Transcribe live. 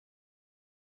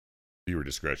Viewer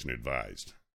discretion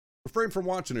advised. Refrain from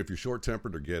watching if you're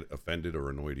short-tempered or get offended or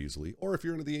annoyed easily, or if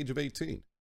you're under the age of 18.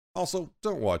 Also,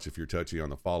 don't watch if you're touchy on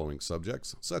the following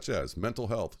subjects, such as mental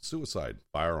health, suicide,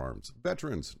 firearms,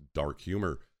 veterans, dark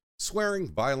humor, swearing,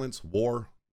 violence, war,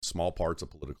 small parts of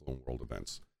political and world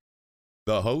events.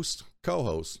 The host,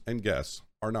 co-hosts, and guests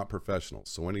are not professionals,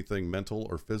 so anything mental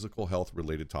or physical health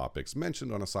related topics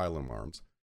mentioned on Asylum Arms,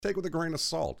 take with a grain of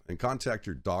salt and contact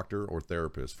your doctor or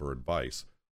therapist for advice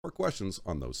or questions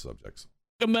on those subjects.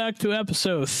 Welcome back to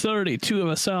episode 32 of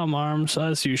Asylum Arms.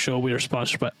 As usual, we are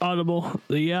sponsored by Audible.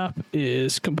 The app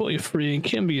is completely free and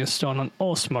can be installed on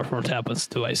all smartphone tablets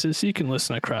devices. You can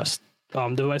listen across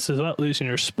devices without losing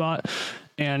your spot.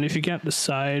 And if you can't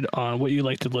decide on what you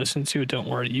like to listen to, don't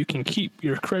worry. You can keep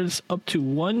your credits up to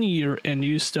 1 year and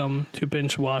use them to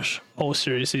binge watch whole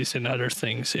series and other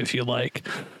things if you like.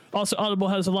 Also, Audible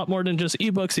has a lot more than just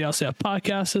ebooks. They also have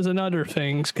podcasts and other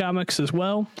things, comics as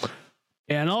well.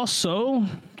 And also,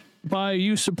 by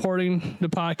you supporting the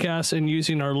podcast and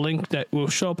using our link that will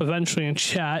show up eventually in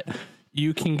chat,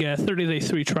 you can get a 30-day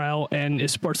free trial, and it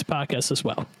supports the podcast as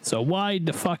well. So why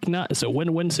the fuck not? It's a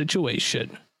win-win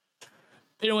situation.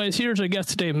 Anyways, here's our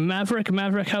guest today, Maverick.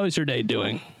 Maverick, how is your day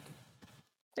doing?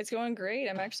 It's going great.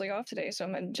 I'm actually off today, so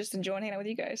I'm just enjoying hanging out with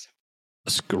you guys.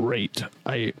 That's great.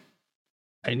 I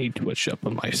need to switch up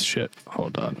on my shit.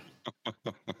 Hold on.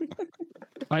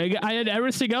 I had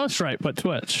everything else right but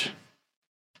Twitch.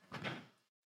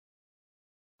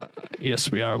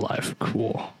 Yes, we are live.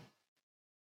 Cool.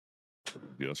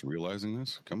 Just realizing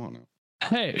this? Come on now.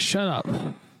 Hey, shut up.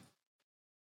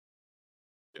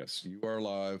 Yes, you are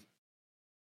live.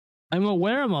 I'm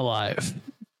aware I'm alive.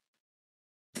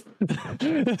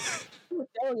 Oh,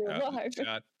 you're live.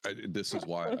 Chat, this is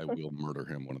why I will murder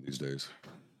him one of these days.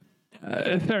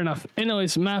 Fair enough.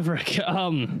 Anyways, Maverick,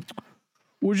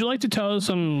 would you like to tell us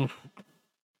on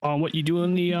what you do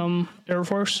in the Air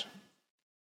Force?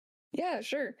 Yeah,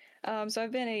 sure. So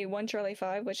I've been a 1 Charlie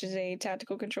 5, which is a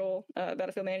tactical control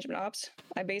battlefield management ops.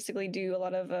 I basically do a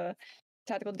lot of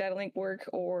tactical data link work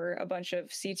or a bunch of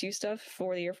C2 stuff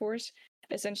for the Air Force.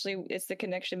 Essentially, it's the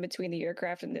connection between the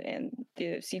aircraft and the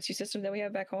C2 system that we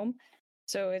have back home.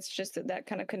 So it's just that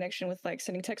kind of connection with like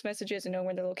sending text messages and knowing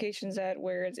where the location's at,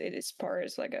 where it is part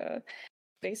is like a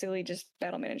basically just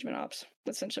battle management ops.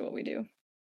 That's essentially what we do.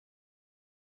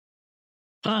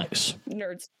 Nice.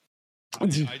 Nerds. I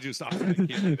can't do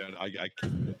that. I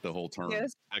can't get the whole term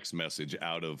Yes. text message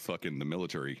out of fucking the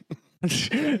military.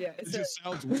 Yeah, It just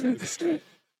sounds weird.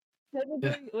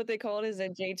 technically what they call it is a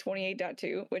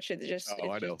J28.2, which is just, Oh,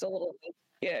 I it's know. just a little bit,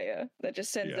 yeah, that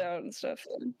just sends Yeah. out and stuff.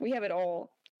 We have it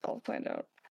all planned out.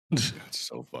 It's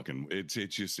so fucking. It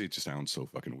just sounds so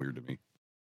fucking weird to me.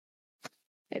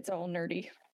 It's all nerdy.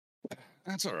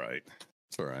 That's all right.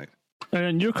 It's all right.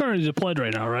 And you're currently deployed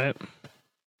right now, right?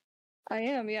 I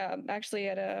am, yeah. I'm actually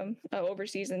at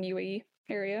overseas in UAE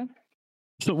area.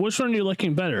 So which one are you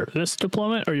liking better, this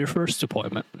deployment or your first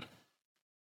deployment?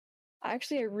 I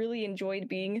really enjoyed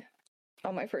being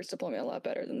on my first deployment a lot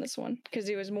better than this one because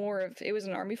it was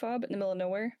an army fob in the middle of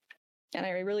nowhere, and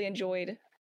I really enjoyed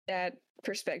that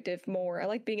perspective more. I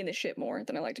like being in the ship more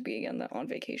than I liked being on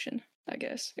vacation. I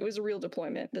guess it was a real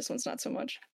deployment. This one's not so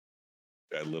much.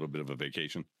 A little bit of a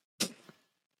vacation.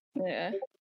 Yeah.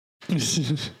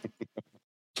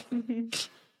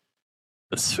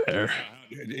 That's fair.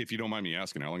 If you don't mind me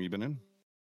asking, how long you been in?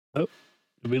 Did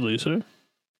we lose her?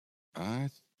 I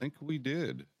think we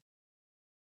did.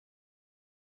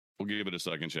 We'll give it a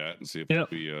second, chat, and see if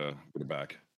Yep. we get it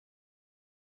back.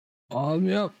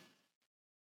 Yep.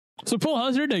 So, Paul,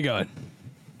 how's your day going?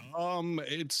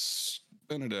 It's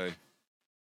been a day.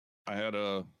 I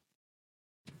had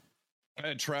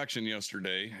traction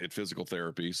yesterday at physical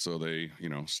therapy, so they,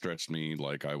 stretched me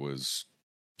like I was,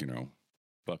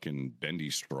 fucking bendy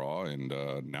straw, and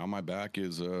now my back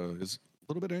is a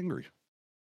little bit angry.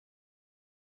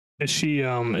 Is she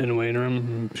in the waiting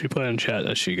room? She put in chat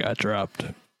that she got dropped.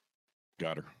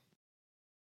 Got her.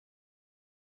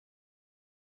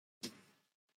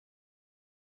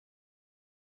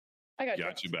 I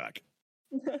Got you back.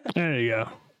 There you go.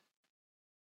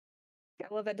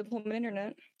 I love that deployment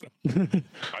internet.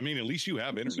 I mean, at least you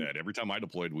have internet. Every time I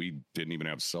deployed, we didn't even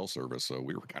have cell service, so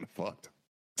we were kind of fucked.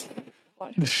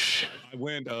 What? I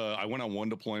went on one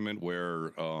deployment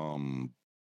where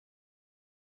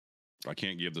I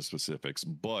can't give the specifics,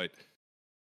 but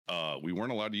we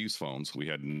weren't allowed to use phones. We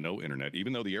had no internet,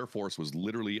 even though the Air Force was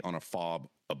literally on a fob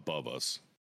above us,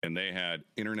 and they had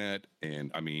internet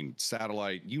and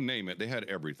satellite, you name it. They had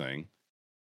everything.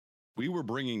 We were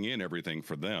bringing in everything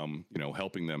for them,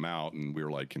 helping them out, and we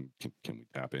were like, "Can we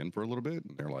tap in for a little bit?"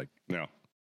 And they're like, "No."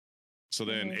 So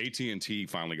then AT&T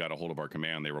finally got a hold of our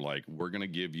command. They were like, we're going to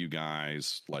give you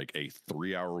guys like a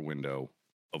 3-hour window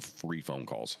of free phone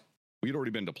calls. We'd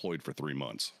already been deployed for 3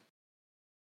 months.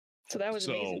 So that was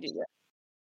amazing.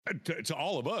 To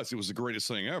all of us, it was the greatest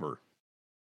thing ever.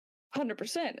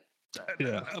 100%.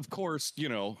 Yeah. Of course,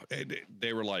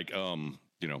 they were like,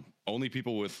 only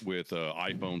people with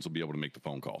iPhones will be able to make the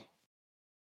phone call.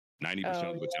 90%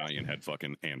 of the battalion had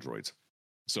fucking Androids.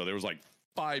 So there was like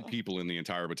 5 people in the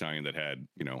entire battalion that had,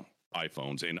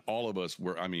 iPhones, and all of us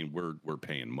we're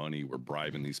paying money. We're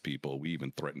bribing these people. We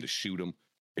even threatened to shoot them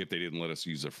if they didn't let us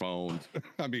use their phones.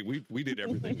 I mean, we did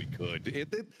everything we could.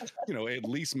 At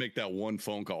least make that one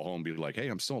phone call home, be like, hey,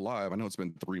 I'm still alive. I know it's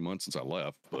been 3 months since I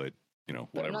left, but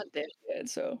whatever. I'm not dead yet,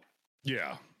 so.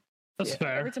 Yeah. That's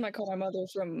fair. Every time I call my mother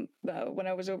from when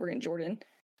I was over in Jordan,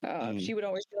 she would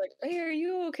always be like, hey, are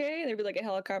you okay? And there'd be like a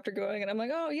helicopter going, and I'm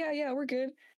like, oh, yeah, we're good.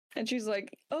 And she's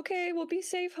like, okay, well, be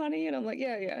safe, honey. And I'm like,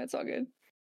 yeah, it's all good.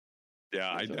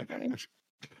 Yeah,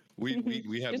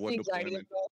 we had one deployment.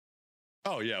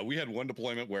 Oh, yeah, we had one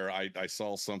deployment where I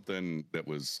saw something that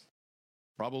was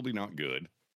probably not good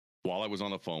while I was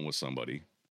on the phone with somebody,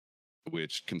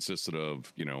 which consisted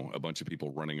of, a bunch of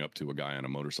people running up to a guy on a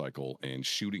motorcycle and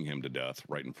shooting him to death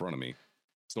right in front of me.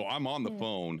 So I'm on the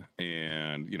phone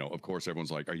and, of course,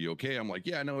 everyone's like, are you okay? I'm like,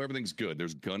 yeah, no, everything's good.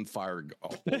 There's gunfire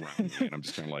all around me. And I'm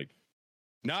just kind of like,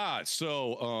 nah,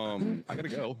 so I got to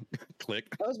go.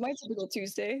 Click. That was my typical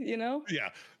Tuesday, Yeah.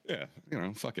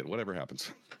 Fuck it. Whatever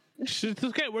happens. It's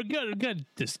okay. We're good. We're good.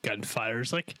 This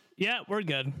gunfire's like, yeah, we're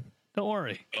good. Don't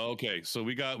worry. Okay. So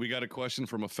we got a question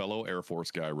from a fellow Air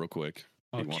Force guy real quick.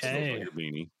 He wants to know about your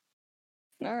beanie.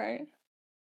 All right.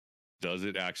 Does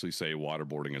it actually say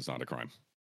waterboarding is not a crime?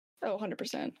 Oh,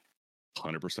 100%.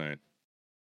 100%.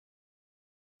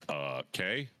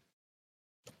 Kay,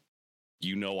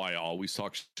 I always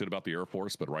talk shit about the Air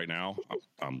Force, but right now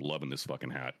I'm loving this fucking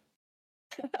hat.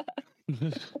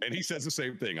 And he says the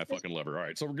same thing. I fucking love her. All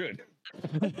right, so we're good.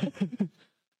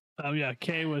 Yeah,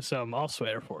 Kay was also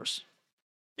Air Force.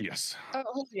 Yes.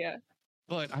 Oh, yeah.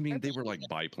 But I mean, they were like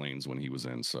biplanes when he was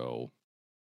in, so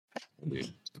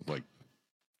it's like,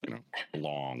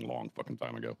 long fucking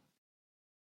time ago.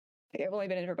 Yeah, I've only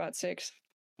been in for about 6.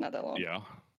 Not that long. Yeah.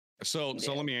 So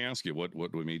let me ask you,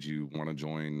 what made you want to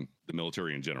join the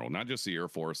military in general? Not just the Air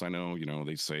Force. I know,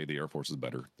 they say the Air Force is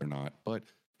better. They're not, but.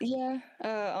 Yeah.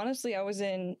 Honestly, I was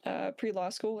in pre-law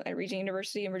school at Regent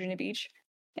University in Virginia Beach.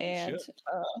 And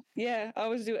I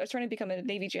was trying to become a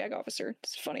Navy JAG officer.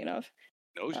 It's funny enough.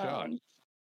 No shot.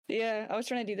 Yeah, I was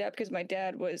trying to do that because my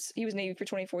dad was Navy for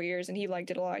 24 years and he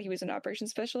liked it a lot. He was an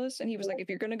operations specialist and he was like, if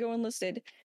you're going to go enlisted,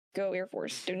 go Air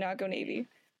Force. Do not go Navy.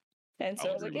 And so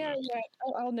I was like, yeah,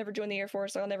 I'll never join the Air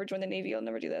Force. I'll never join the Navy. I'll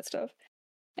never do that stuff.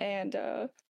 And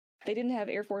they didn't have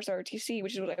Air Force ROTC,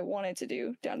 which is what I wanted to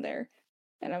do down there.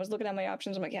 And I was looking at my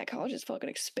options. I'm like, yeah, college is fucking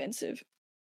expensive.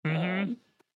 Mm-hmm.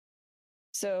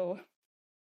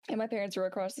 And my parents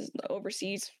were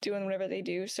overseas doing whatever they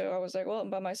do. So I was like, well, I'm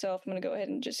by myself. I'm going to go ahead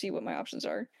and just see what my options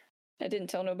are. I didn't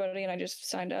tell nobody and I just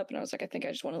signed up and I was like, I think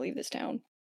I just want to leave this town.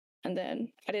 And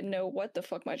then I didn't know what the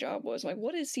fuck my job was. I'm like,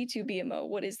 what is C2BMO?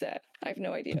 What is that? I have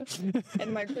no idea.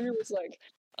 And my crew was like,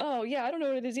 oh yeah, I don't know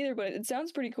what it is either, but it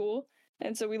sounds pretty cool.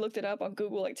 And so we looked it up on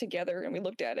Google like together and we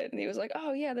looked at it and he was like,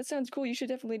 oh yeah, that sounds cool. You should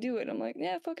definitely do it. And I'm like,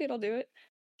 yeah, fuck it. I'll do it.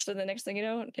 So the next thing you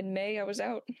know, in May, I was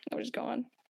out. I was gone.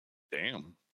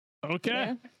 Damn. Okay.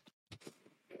 Yeah.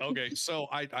 Okay. So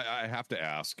I have to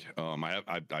ask,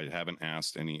 I haven't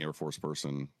asked any Air Force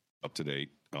person up to date.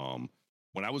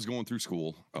 When I was going through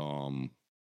school,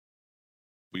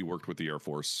 we worked with the Air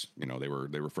Force. They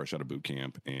were fresh out of boot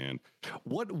camp. And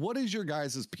what is your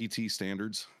guys' PT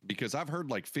standards? Because I've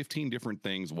heard like 15 different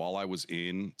things while I was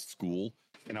in school,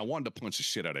 and I wanted to punch the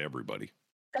shit out of everybody.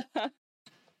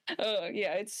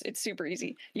 Yeah, it's super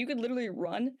easy. You could literally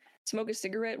run, smoke a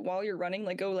cigarette while you're running,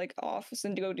 like go like off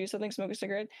and go do something, smoke a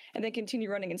cigarette, and then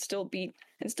continue running and still be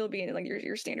in like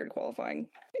your standard qualifying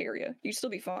area. You'd still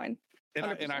be fine.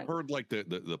 And I heard like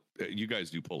the you guys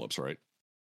do pull-ups, right?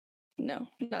 No,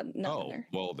 not oh, there.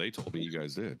 Well, they told me you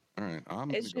guys did. All right,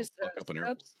 It's just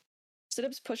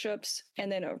sit-ups, push-ups, and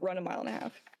then run a 1.5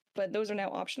 miles. But those are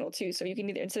now optional too. So you can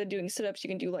either, instead of doing sit-ups, you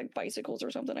can do like bicycles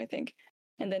or something, I think.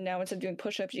 And then now instead of doing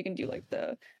push-ups, you can do like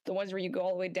the ones where you go all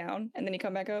the way down and then you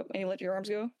come back up and you let your arms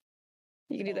go.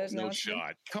 You can do those now. No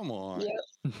shot. Come on.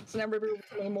 Yeah. So now we're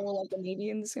becoming more like the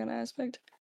Navy in this kind of aspect.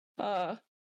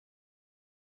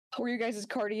 Where your guys'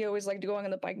 cardio is like going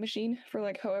on the bike machine for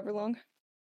like however long.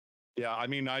 Yeah, I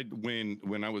mean,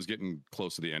 when I was getting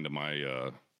close to the end of my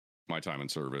my time in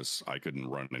service, I couldn't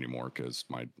run anymore because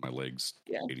my legs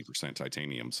 80%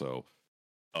 titanium. So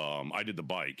I did the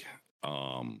bike,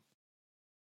 And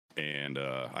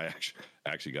I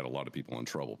actually got a lot of people in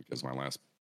trouble because my last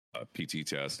PT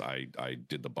test, I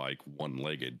did the bike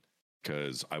one-legged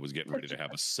because I was getting ready to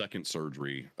have a second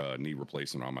surgery, knee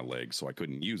replacement on my leg, so I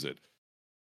couldn't use it.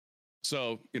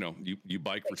 So, you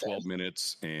bike for 12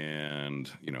 minutes and,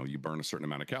 you burn a certain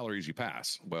amount of calories, you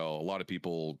pass. Well, a lot of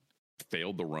people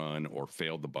failed the run or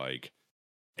failed the bike.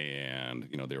 And,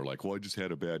 they were like, well, I just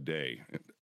had a bad day.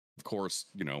 Of course,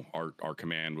 our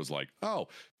command was like, oh,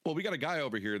 well, we got a guy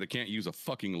over here that can't use a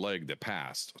fucking leg that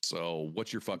passed. So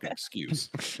what's your fucking excuse?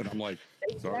 And I'm like,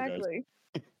 sorry,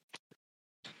 guys.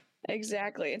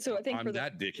 Exactly. And so I think I'm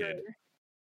that dickhead.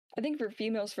 I think for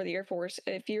females for the Air Force,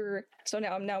 if you're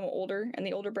now I'm older in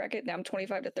the older bracket, now I'm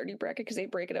 25 to 30 bracket because they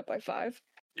break it up by 5.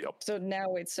 Yep. So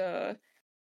now it's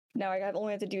now I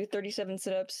only have to do 37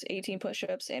 sit-ups, 18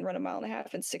 push-ups, and run a mile and a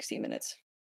half in 60 minutes.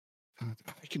 I'm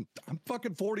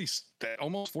fucking 40,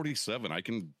 almost 47. I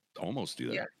can almost do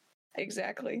that. Yeah,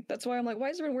 exactly. That's why I'm like, why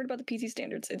is everyone worried about the PT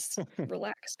standards? It's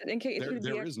relaxed. In case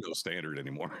there is no standard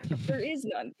anymore. There is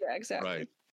none. Yeah, exactly. Right.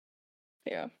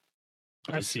 Yeah.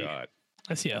 I see how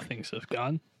things have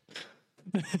gone.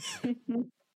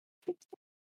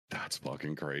 That's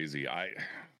fucking crazy. I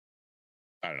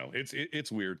don't know.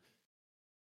 It's weird.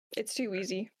 It's too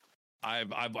easy.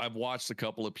 I've watched a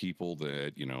couple of people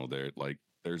that, they're like,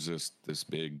 there's this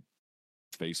big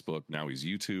Facebook, now he's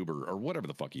YouTube or whatever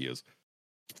the fuck he is,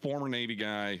 former Navy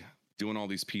guy doing all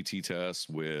these PT tests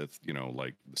with,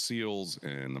 like the SEALs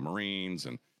and the Marines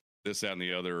and this, that, and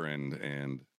the other.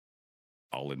 And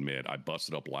I'll admit, I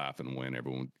busted up laughing when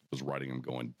everyone was writing him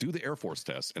going, do the Air Force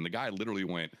test. And the guy literally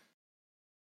went,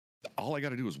 all I got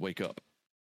to do is wake up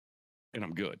and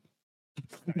I'm good.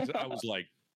 I was like,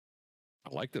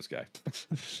 I like this guy.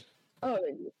 Oh,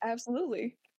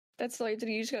 absolutely. That's like,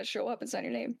 you just got to show up and sign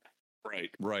your name.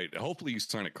 Right. Hopefully you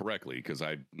sign it correctly because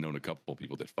I've known a couple of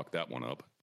people that fucked that one up.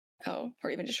 Oh,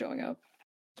 or even just showing up.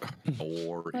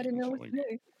 Or I didn't know what to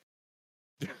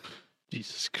do.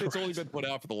 Jesus Christ. It's only been put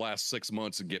out for the last 6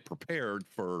 months and get prepared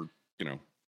for,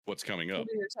 what's coming up.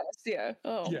 Your test. Yeah.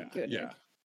 Oh, my goodness. Yeah.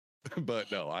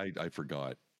 But no, I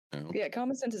forgot. Yeah,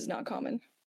 common sense is not common.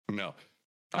 No.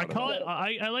 I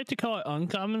like to call it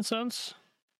uncommon sense.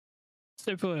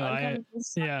 Typically,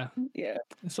 yeah.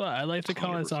 So I like to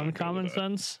call it uncommon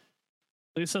sense.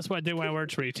 At least that's what I did when I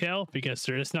worked retail, because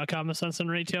there is no common sense in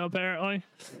retail, apparently.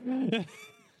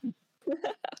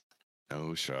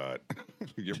 No shot.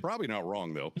 You're probably not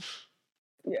wrong, though.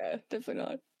 Yeah, definitely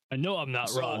not. I know I'm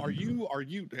not wrong. Are you,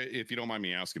 if you don't mind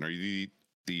me asking, are you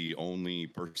the only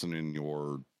person in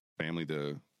your family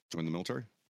to join the military?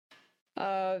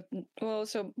 Well,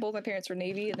 so both my parents were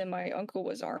Navy, and then my uncle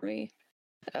was Army.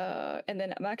 And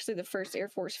then I'm actually the first Air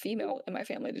Force female in my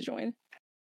family to join.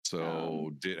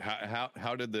 So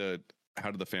how did the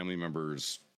family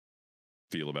members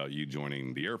feel about you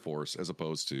joining the Air Force as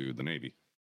opposed to the Navy?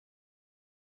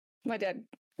 My dad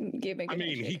gave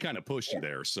me. He kind of pushed you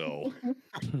there, so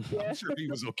I'm sure he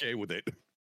was okay with it.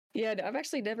 Yeah, I've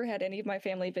actually never had any of my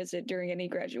family visit during any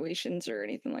graduations or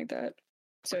anything like that.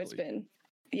 So It's been,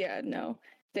 no.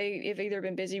 They've either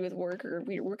been busy with work or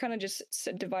we're kind of just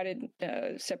divided,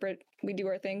 separate. We do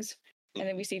our things and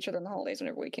then we see each other on the holidays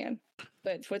whenever we can.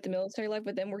 But with the military life,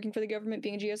 with them working for the government,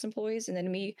 being GS employees, and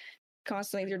then me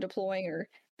constantly either deploying or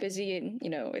busy, and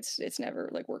it's never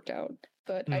like worked out.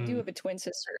 But I do have a twin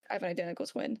sister. I have an identical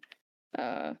twin.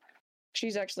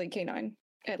 She's actually K9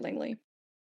 at Langley.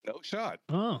 No shot.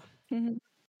 Oh. Mm-hmm.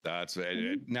 That's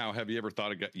now. Have you ever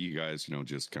thought of you guys,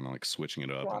 just kind of like switching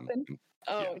it up?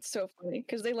 It's so funny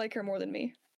because they like her more than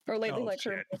me, or like they like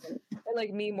her. They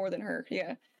like me more than her.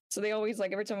 Yeah. So they always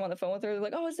like every time I'm on the phone with her, they're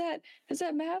like, "Oh, is that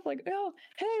Mav?" Like, "Oh,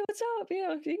 hey, what's up?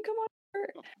 You can come on over."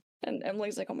 And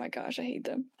Emily's like, "Oh my gosh, I hate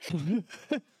them."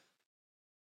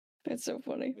 It's so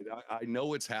funny. I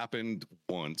know it's happened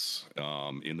once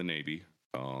in the Navy.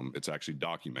 It's actually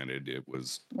documented. It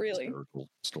was really a hysterical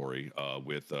story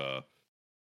with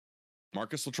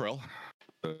Marcus Luttrell,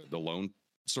 the lone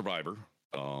survivor.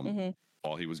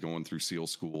 While he was going through SEAL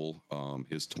school,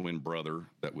 his twin brother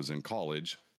that was in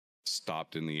college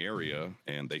stopped in the area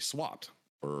and they swapped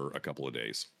for a couple of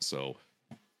days. So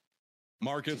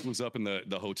Marcus was up in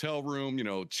the hotel room,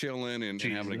 chilling and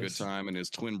having a good time. And his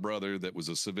twin brother that was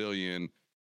a civilian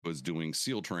was doing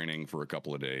SEAL training for a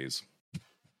couple of days.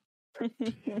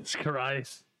 Jesus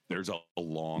Christ. There's a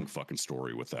long fucking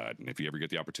story with that. And if you ever get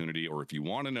the opportunity, or if you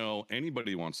want to know,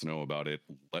 anybody wants to know about it,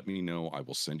 let me know. I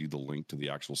will send you the link to the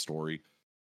actual story.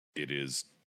 It is,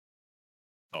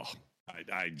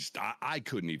 I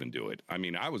couldn't even do it. I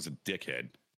mean, I was a dickhead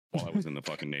while I was in the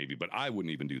fucking Navy, but I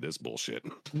wouldn't even do this bullshit.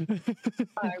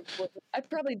 I'd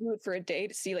probably do it for a day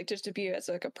to see, like, just to be as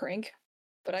like a prank,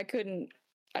 but I couldn't.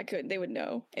 They would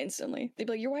know instantly. They'd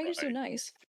be like, "You're so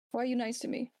nice. Why are you nice to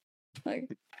me? Like,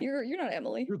 you're not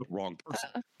Emily. You're the wrong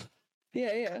person."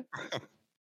 Yeah.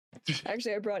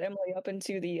 Actually, I brought Emily up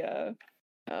into the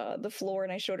floor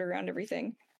and I showed her around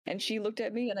everything. And she looked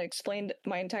at me and I explained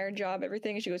my entire job,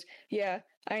 everything, and she goes, "Yeah,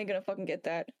 I ain't gonna fucking get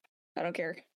that. I don't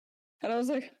care." And I was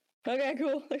like, "Okay,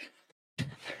 cool."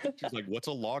 She's like, "What's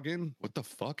a login? What the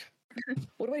fuck?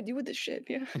 What do I do with this shit?"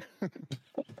 Yeah.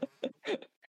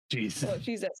 Jesus. Well,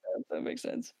 she's that makes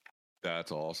sense.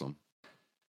 That's awesome.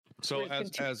 So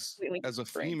as a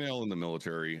female in the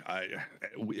military,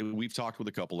 we've talked with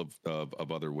a couple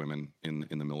of other women in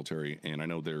the military, and I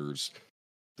know there's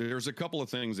a couple of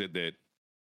things that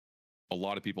a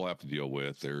lot of people have to deal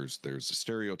with. There's a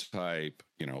stereotype,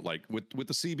 like with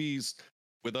the CBs,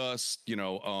 with us,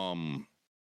 I'm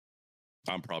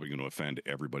probably going to offend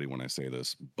everybody when I say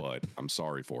this, but I'm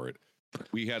sorry for it.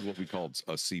 We had what we called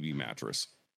a CB mattress.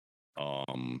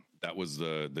 That was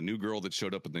the new girl that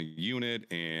showed up in the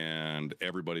unit, and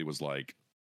everybody was like,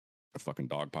 "A fucking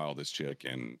dogpile this chick,"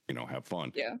 and have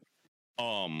fun. Yeah.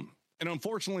 And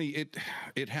unfortunately,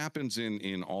 it happens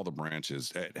in all the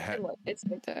branches. It's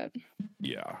like that.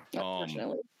 Yeah.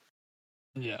 Unfortunately.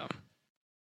 Yeah.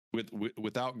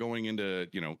 Without going into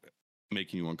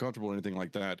making you uncomfortable or anything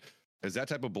like that, has that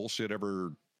type of bullshit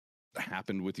ever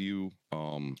happened with you?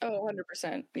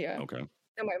 100%. Yeah. Okay.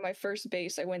 My first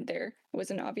base, I went there,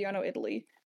 was in Aviano, Italy,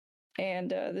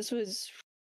 and this was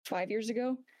 5 years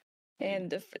ago. And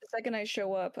the second I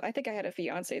show up, I think I had a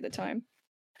fiance at the time,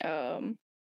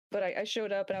 but I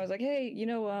showed up and I was like, "Hey,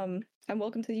 I'm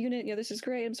welcome to the unit. This is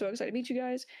great. I'm so excited to meet you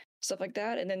guys." Stuff like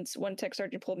that. And then one tech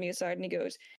sergeant pulled me aside and he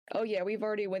goes, "Oh yeah, we've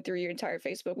already went through your entire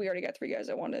Facebook. We already got 3 guys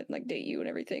that want to like date you and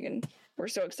everything, and we're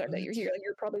so excited that you're here. Like,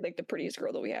 you're probably like the prettiest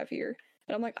girl that we have here."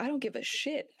 And I'm like, "I don't give a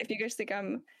shit if you guys think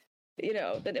I'm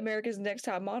that America's Next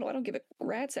Top Model. I don't give a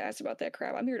rat's ass about that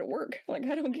crap. I'm here to work. Like,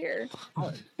 I don't care."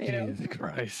 Jesus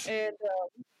Christ.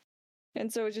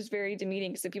 And so it's just very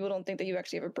demeaning because people don't think that you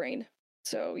actually have a brain.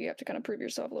 So you have to kind of prove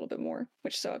yourself a little bit more,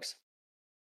 which sucks.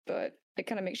 But it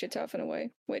kind of makes you tough in a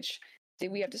way, which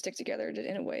we have to stick together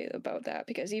in a way about that.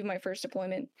 Because even my first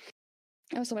deployment,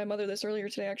 I was telling my mother this earlier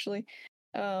today, actually.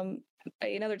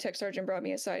 Another tech sergeant brought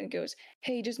me aside and goes,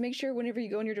 "Hey, just make sure whenever you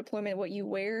go on your deployment, what you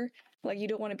wear, like, you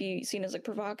don't want to be seen as like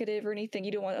provocative or anything.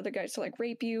 You don't want other guys to like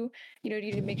rape you. You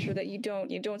need to make sure that you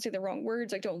don't say the wrong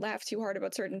words. Like, don't laugh too hard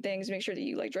about certain things. Make sure that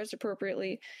you like dress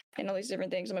appropriately and all these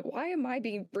different things." I'm like, why am I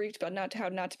being briefed about how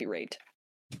not to be raped?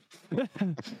 What I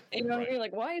mean?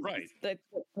 Like, why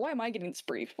am I getting this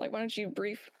brief? Like, why don't you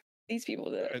brief these people?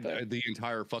 The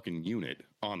entire fucking unit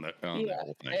on the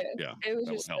whole thing. It was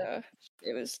just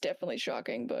it was definitely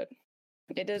shocking, but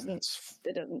it doesn't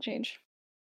change.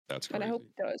 That's crazy. And I hope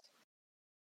it does.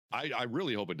 I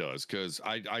really hope it does, because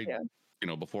I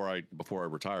before I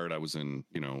retired, I was in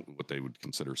what they would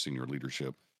consider senior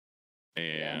leadership,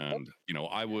 and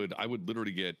I would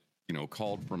literally get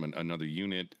called from another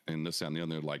unit and this and the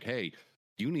other, like, "Hey,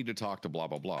 you need to talk to blah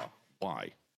blah blah."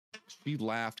 Why? She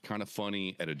laughed kind of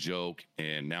funny at a joke,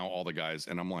 and now all the guys,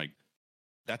 and I'm like,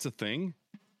 "That's a thing?"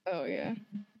 Oh yeah.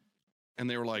 And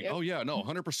they were like, "Oh yeah, no,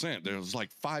 100%." There's like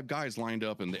 5 guys lined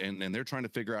up, and they're trying to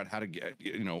figure out how to get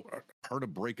her to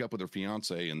break up with her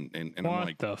fiance, and I'm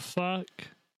like, "What the fuck?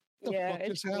 What the fuck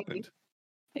just happened?"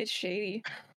 It's shady,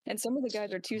 and some of the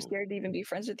guys are too scared to even be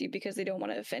friends with you because they don't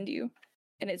want to offend you,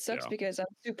 and it sucks because I'm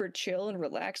super chill and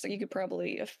relaxed. Like, you could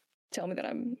probably tell me that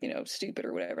I'm stupid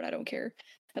or whatever, and I don't care.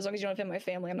 As long as you don't offend my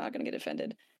family, I'm not going to get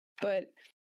offended. But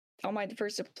on my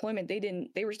first deployment,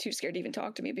 they were too scared to even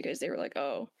talk to me because they were like,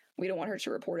 "Oh, we don't want her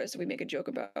to report us if we make a joke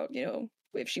about,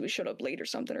 if she showed up late or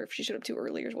something, or if she showed up too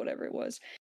early or whatever it was."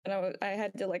 And I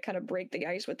had to like kind of break the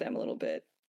ice with them a little bit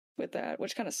with that,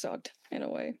 which kind of sucked in a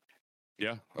way.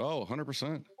 Yeah. Oh,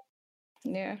 100%.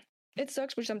 Yeah. It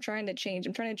sucks, which I'm trying to change.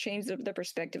 I'm trying to change the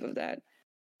perspective of that,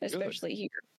 especially here.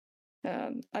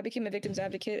 I became a victim's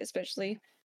advocate, especially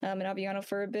in Aviano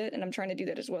for a bit, and I'm trying to do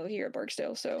that as well here at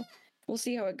Barksdale. So we'll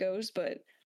see how it goes, but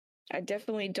I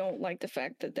definitely don't like the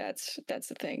fact that that's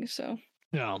the thing. So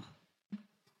yeah,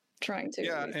 trying to.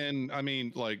 Yeah, and I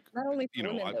mean, like, not only for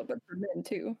women though, but for men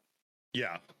too.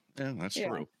 Yeah, that's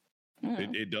true.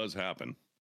 It does happen.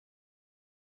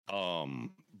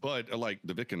 But like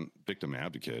the victim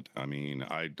advocate, I mean,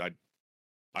 I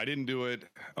didn't do it.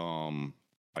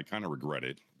 I kind of regret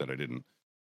it that I didn't.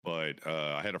 But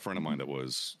I had a friend of mine that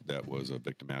was a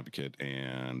victim advocate,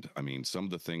 and I mean, some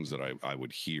of the things that I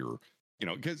would hear,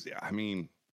 because I mean,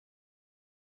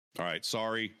 all right,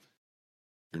 sorry,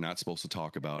 You're not supposed to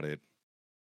talk about it.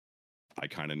 I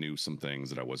kind of knew some things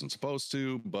that I wasn't supposed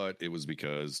to, but it was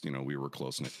because, we were a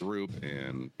close-knit group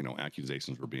and,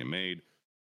 accusations were being made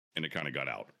and it kind of got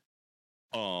out.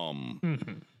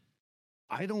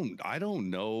 I don't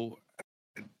know.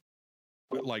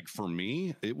 Like for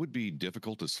me, it would be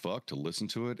difficult as fuck to listen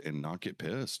to it and not get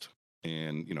pissed.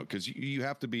 And, because you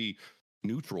have to be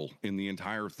neutral in the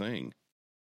entire thing.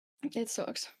 It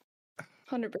sucks.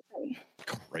 100%.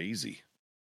 Crazy.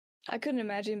 I couldn't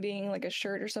imagine being like a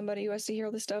shirt or somebody who has to hear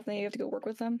all this stuff and then you have to go work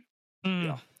with them.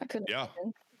 Yeah. I couldn't. Yeah.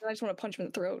 Imagine. I just want to punch them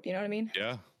in the throat. You know what I mean?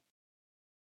 Yeah.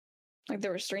 Like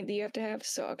the restraint that you have to have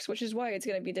sucks, which is why it's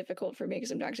going to be difficult for me because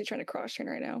I'm actually trying to cross train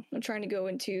right now. I'm trying to go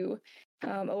into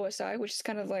OSI, which is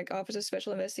kind of like Office of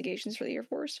Special Investigations for the Air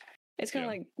Force. It's kind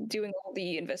of like doing all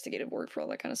the investigative work for all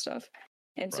that kind of stuff.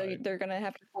 And so they're going to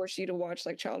have to force you to watch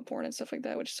like child porn and stuff like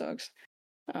that, which sucks.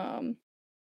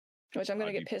 Which I'm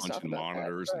going to get pissed off about.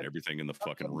 Monitors and everything in the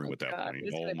fucking room at that point.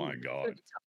 Oh my God.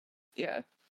 Yeah.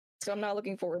 So I'm not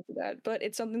looking forward to that, but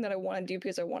it's something that I want to do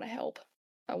because I want to help.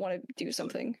 I want to do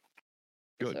something.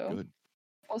 Good.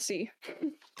 We'll see.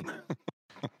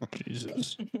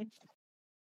 Jesus.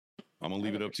 I'm gonna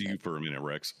leave it up to you for a minute,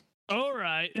 Rex. All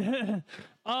right.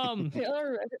 All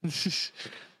right.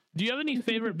 Do you have any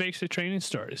favorite basic training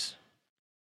stories?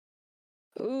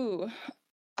 Ooh,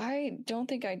 I don't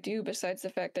think I do. Besides the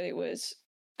fact that I was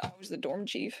the dorm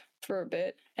chief for a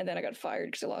bit, and then I got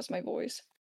fired because I lost my voice.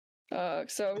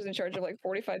 So I was in charge of like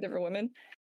 45 different women,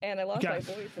 and I lost my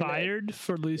voice. Fired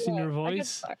for losing your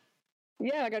voice?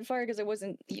 I got fired because I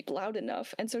wasn't loud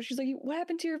enough. And so she's like, "What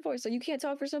happened to your voice? Like, you can't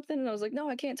talk for something?" And I was like, "No,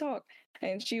 I can't talk."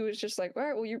 And she was just like, "All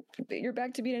right, well, you're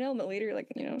back to being an element leader. Like,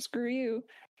 screw you."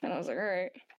 And I was like, "All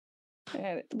right."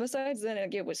 And besides then,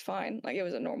 it was fine. Like, it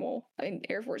was a normal. I mean,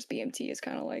 Air Force BMT is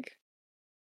kind of like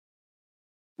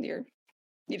you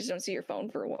just don't see your phone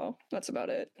for a while. That's about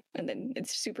it. And then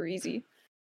it's super easy.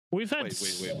 We've had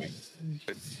wait.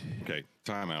 Okay,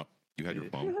 time out. You had your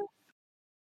phone?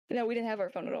 No, we didn't have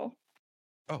our phone at all.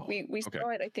 Oh, we saw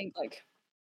it, I think, like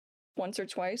once or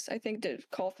twice, I think, to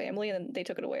call family, and then they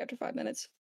took it away after 5 minutes.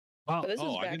 Wow.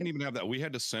 I didn't even have that. We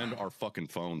had to send our fucking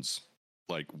phones,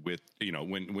 like with,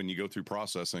 when you go through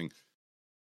processing,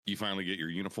 you finally get your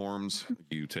uniforms,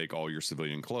 you take all your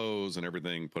civilian clothes and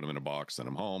everything, put them in a box, send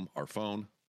them home. Our phone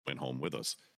went home with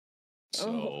us.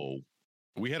 So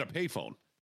we had a payphone.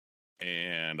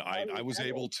 And I was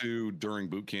able to, during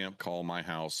boot camp, call my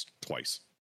house twice.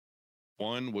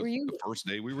 One was the first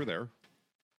day we were there.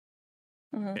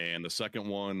 And the second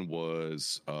one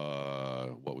was,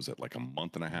 what was it, like a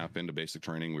month and a half into basic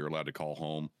training? We were allowed to call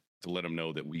home to let them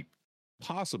know that we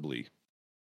possibly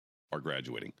are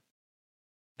graduating.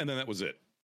 And then that was it.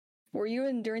 Were you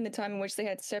in during the time in which they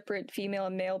had separate female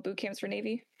and male boot camps for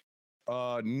Navy?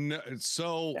 No,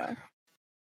 so... Yeah.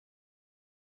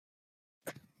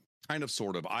 Kind of,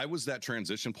 sort of. I was that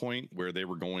transition point where they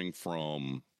were going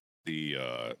from the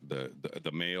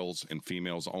males and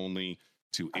females only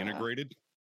to integrated.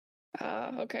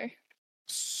 Okay.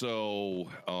 So,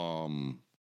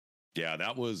 yeah,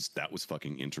 that was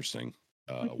fucking interesting.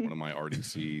 One of my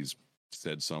RDCs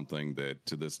said something that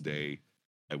to this day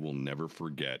I will never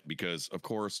forget because, of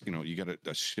course, you got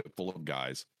a ship full of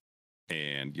guys,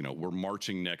 and we're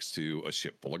marching next to a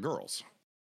ship full of girls.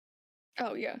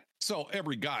 Oh, yeah. So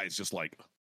every guy is just like,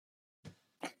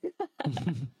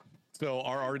 so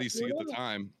our RDC at the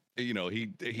time,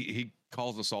 he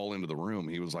calls us all into the room.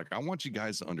 He was like, "I want you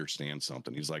guys to understand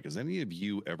something." He's like, "Has any of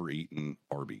you ever eaten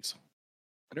Arby's?"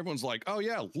 And everyone's like, "Oh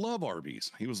yeah, love Arby's."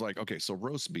 He was like, "Okay, so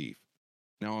roast beef.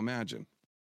 Now imagine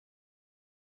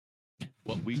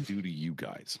what we do to you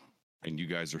guys. And you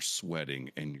guys are sweating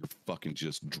and you're fucking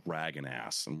just dragging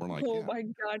ass." And we're like, "Oh my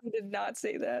God, he did not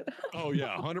say that." Oh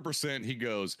yeah, 100%. He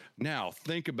goes, "Now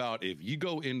think about if you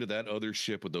go into that other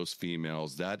ship with those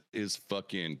females, that is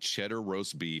fucking cheddar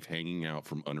roast beef hanging out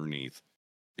from underneath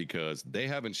because they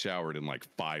haven't showered in like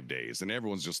 5 days." And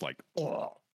everyone's just like,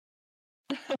 "Oh."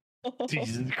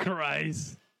 Jesus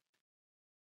Christ.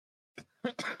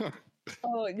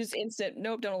 Oh, just instant.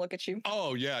 Nope, don't look at you.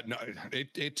 Oh yeah, no.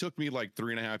 It took me like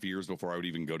 3.5 years before I would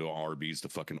even go to Arby's to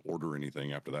fucking order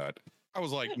anything after that. I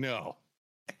was like, no,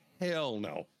 hell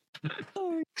no.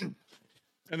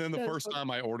 And then the first time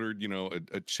I ordered,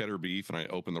 a cheddar beef, and I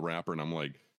opened the wrapper, and I'm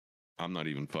like, I'm not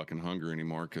even fucking hungry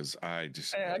anymore because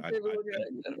the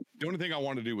only thing I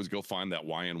wanted to do was go find that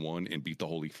YN1 and beat the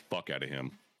holy fuck out of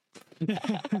him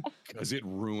because it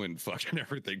ruined fucking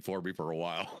everything for me for a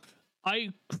while.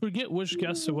 I forget which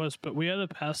guest it was, but we had a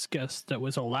past guest that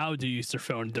was allowed to use their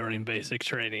phone during basic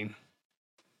training.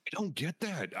 I don't get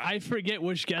that. I forget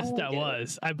which guest that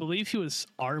was. I believe he was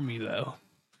Army, though.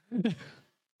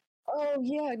 Oh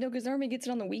yeah, no, because the army gets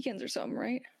it on the weekends or something,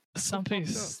 right? Something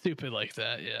stupid like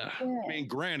that. Yeah. I mean,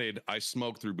 granted, I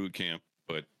smoked through boot camp,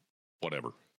 but whatever.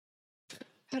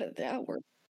 How did that work?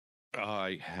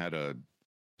 I had a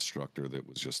instructor that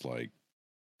was just like,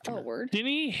 Oh, word. Didn't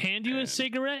he hand you a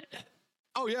cigarette?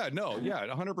 oh yeah, no, yeah,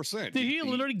 100%. Did he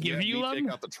literally give you take them?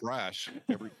 out the trash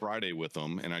every Friday with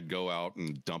him, and I'd go out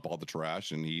and dump all the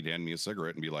trash, and he'd hand me a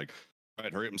cigarette and be like, "All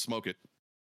right, hurry up and smoke it."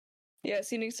 Yeah,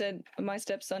 Scenic said my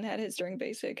stepson had his during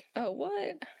basic. Oh,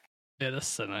 what? Yeah, that's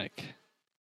cynic.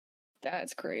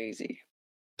 That's crazy.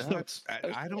 That's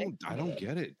I don't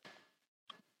get it.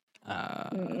 I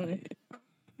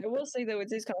will say though,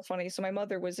 it is kind of funny. So my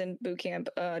mother was in boot camp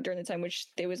during the time which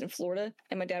they was in Florida,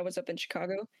 and my dad was up in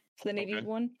Chicago for the Navy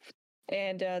one.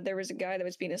 And there was a guy that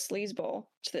was being a sleazeball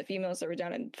to the females that were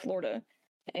down in Florida,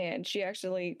 and she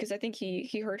actually, because I think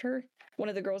he hurt her, one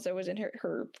of the girls that was in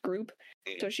her group,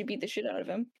 so she beat the shit out of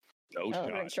him. No shot.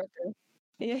 Her instructor.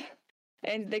 Yeah.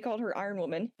 And they called her Iron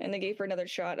Woman, and they gave her another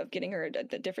shot of getting her a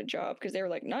different job because they were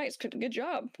like, "Nice, good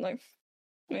job." Like,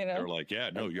 you know, they're like,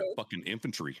 "Yeah, no, you're fucking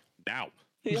infantry now."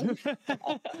 Yeah.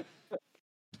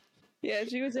 Yeah,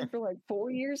 she was in for like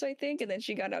 4 years, I think, and then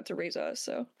she got out to raise us.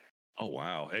 So. Oh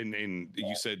wow! And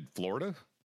you said Florida?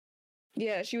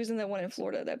 Yeah, she was in the one in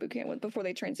Florida that boot camp went before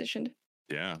they transitioned.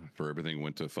 Yeah, for everything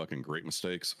went to fucking great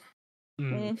mistakes.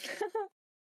 Yeah,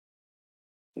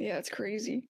 it's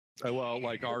crazy. Well,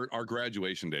 like our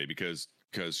graduation day, because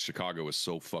Chicago is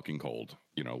so fucking cold.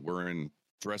 You know, we're in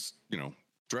dress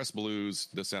blues,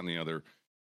 this, that, and the other.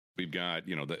 We've got,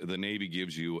 the Navy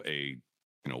gives you a,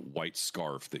 white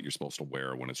scarf that you're supposed to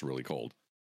wear when it's really cold.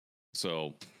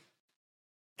 So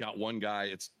got one guy,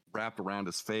 it's wrapped around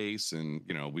his face, and,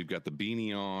 we've got the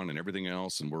beanie on and everything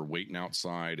else, and we're waiting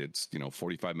outside. It's,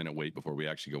 45-minute wait before we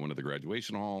actually go into the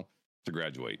graduation hall to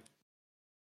graduate.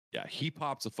 Yeah, he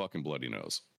pops a fucking bloody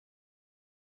nose.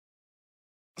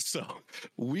 So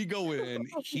we go in,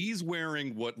 he's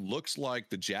wearing what looks like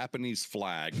the Japanese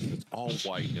flag. It's all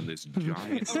white and this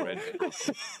giant red.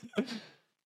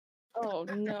 Oh,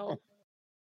 no.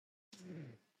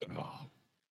 Oh.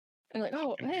 And like,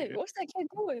 oh, hey, what's that kid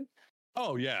doing?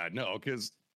 Oh, yeah, no,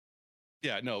 because,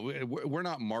 we're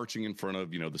not marching in front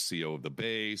of, the CO of the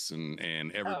base and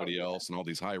everybody else and all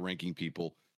these high-ranking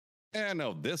people. And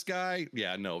no, this guy,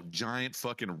 giant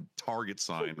fucking target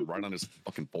sign right on his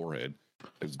fucking forehead.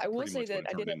 I will say that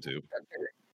I did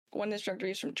one instructor.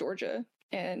 He's from Georgia,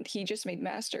 and he just made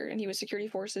master, and he was security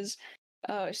forces.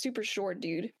 Super short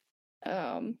dude.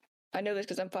 I know this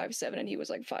because I'm 5'7", and he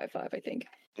was like 5'5", I think.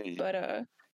 But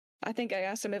I think I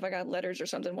asked him if I got letters or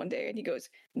something one day, and he goes,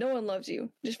 "No one loves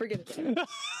you. Just forget it."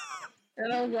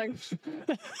 And I was like,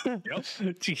 "Yep."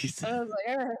 Jeez. I was like,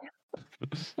 all right.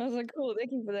 I was like, cool.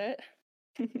 Thank you for that.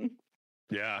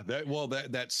 Yeah,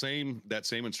 that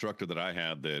same instructor that I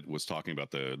had that was talking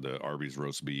about the Arby's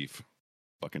roast beef,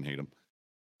 fucking hate him.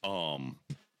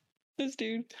 This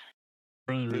dude,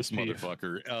 this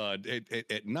motherfucker.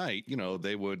 At night,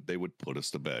 they would put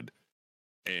us to bed,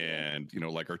 and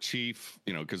like our chief,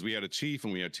 because we had a chief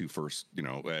and we had two first,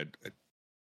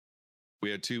 we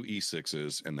had two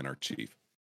E6s and then our chief.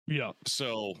 Yeah.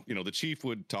 So the chief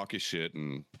would talk his shit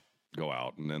and go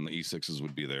out, and then the E6s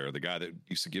would be there. The guy that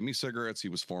used to give me cigarettes, he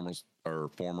was former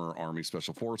Army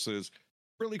Special Forces,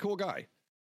 really cool guy.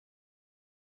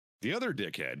 The other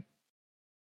dickhead,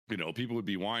 people would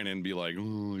be whining and be like,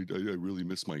 "Oh, I really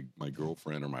miss my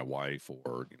girlfriend or my wife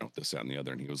or this, that, and the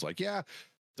other." And he was like, "Yeah,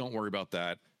 don't worry about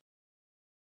that.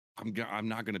 I'm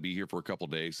not going to be here for a couple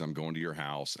of days. I'm going to your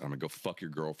house. And I'm going to go fuck your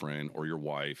girlfriend or your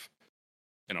wife.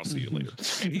 And I'll see you later."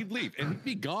 And he'd leave and he'd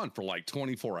be gone for like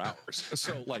 24 hours.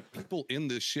 So like people in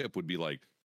this ship would be like,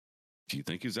 "Do you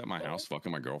think he's at my house fucking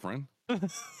my girlfriend?"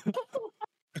 And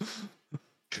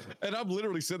I'm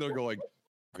literally sitting there going,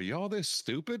 "Are y'all this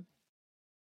stupid?"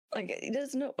 like he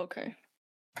doesn't know. Okay.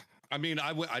 I mean,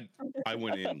 I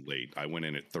went in late. I went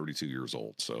in at 32 years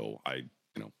old. So I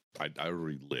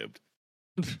already lived.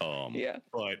 Yeah.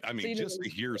 But I mean, so just to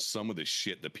hear some of the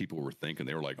shit that people were thinking,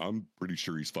 they were like, "I'm pretty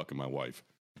sure he's fucking my wife."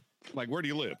 Like, where do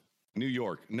you live? New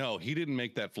York. No, he didn't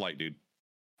make that flight, dude.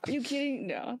 Are you kidding?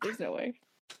 No, there's no way.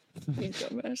 These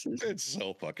dumbasses. It's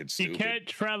so fucking stupid. You can't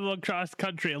travel across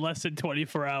country in less than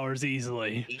 24 hours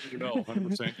easily. No,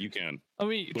 100% you can. I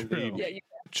mean, true. Yeah,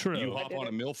 True. You hop on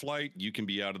a mill flight, you can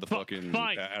be out of the fucking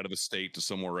out of the state to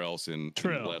somewhere else in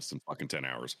less than fucking 10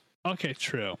 hours. Okay,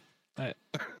 true.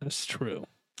 That's true.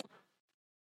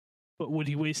 But would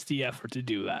he waste the effort to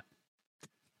do that?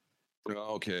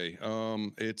 Okay.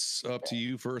 It's up to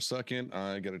you for a second.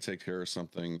 I got to take care of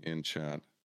something in chat.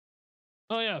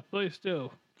 Oh yeah, please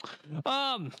do.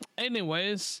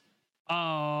 Anyways,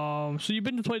 So you've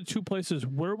been deployed to 2 places.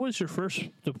 Where was your first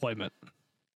deployment?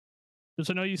 Because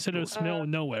I know you said it was middle of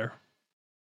nowhere.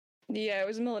 Yeah, it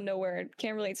was in the middle of nowhere. I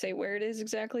can't really say where it is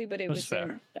exactly, but it That's was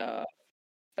fair. in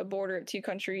a border of 2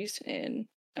 countries in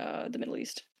the Middle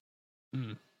East.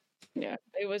 Mm. Yeah,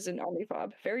 it was an army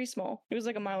fob, very small. It was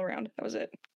like a mile around. That was it.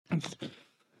 And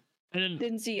then,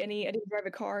 Didn't see any. I didn't drive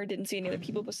a car. Didn't see any other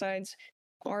people besides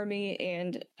army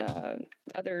and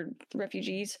other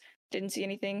refugees. Didn't see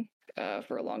anything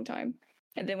for a long time.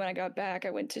 And then when I got back,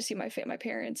 I went to see my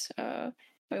parents. I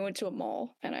went to a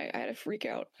mall and I had a freak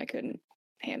out. I couldn't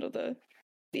handle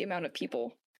the amount of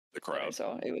people The that I crowd.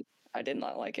 saw. I did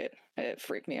not like it. It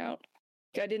freaked me out.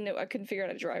 I didn't know. I couldn't figure out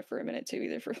how to drive for a minute too,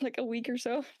 either for like a week or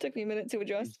so. It took me a minute to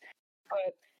adjust,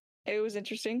 but it was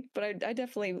interesting. But I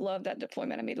definitely loved that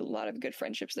deployment. I made a lot of good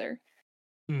friendships there.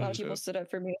 A lot of people stood up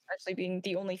for me, especially being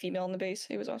the only female on the base.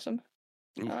 It was awesome.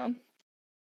 Ooh.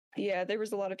 Yeah, there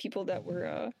was a lot of people that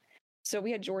were. So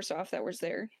we had Jorsoff that was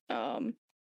there, and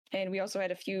we also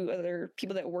had a few other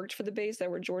people that worked for the base that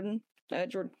were Jordanian,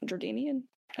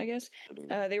 I guess.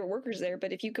 They were workers there,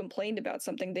 but if you complained about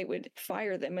something, they would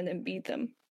fire them and then beat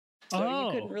them. So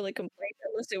you couldn't really complain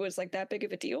unless it was like that big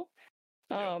of a deal.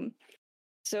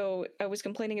 So I was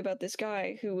complaining about this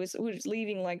guy who was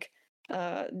leaving like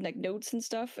notes and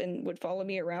stuff and would follow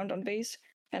me around on base,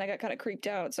 and I got kind of creeped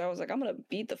out. So I was like, I'm gonna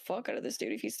beat the fuck out of this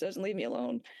dude if he doesn't leave me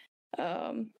alone.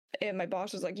 And my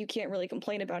boss was like, you can't really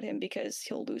complain about him because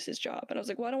he'll lose his job. And I was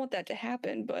like, well, I don't want that to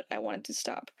happen, but I want it to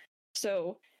stop.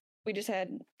 So we just had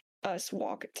us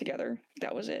walk together.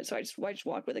 That was it. So I just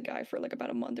walked with a guy for like about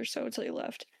a month or so until he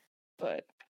left. But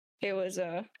it was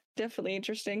definitely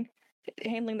interesting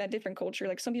handling that different culture.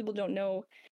 Like some people don't know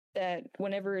that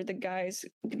whenever the guys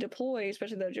deploy,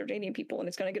 especially the Jordanian people, and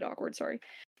it's gonna get awkward, sorry,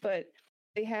 but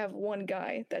they have one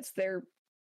guy that's their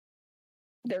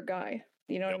guy.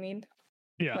 You know what I mean?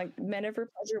 Yeah. Like men are for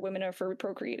pleasure, women are for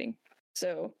procreating.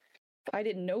 So I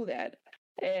didn't know that.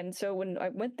 And so when I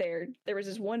went there, there was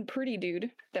this one pretty dude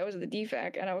that was the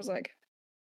DFAC, and I was like,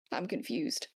 I'm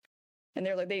confused. And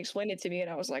they're like, they explained it to me, and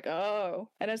I was like, oh.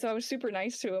 And so I was super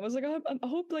nice to him. I was like, oh, I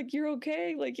hope like you're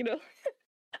okay. Like, you know,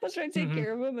 I was trying to take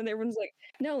care of him, and everyone's like,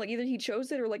 no, like either he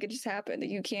chose it or like it just happened that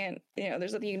you can't, you know,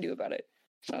 there's nothing you can do about it.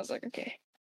 So I was like, okay,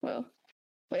 well.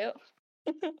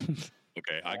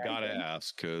 Okay, I gotta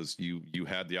ask because you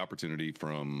had the opportunity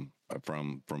from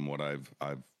what I've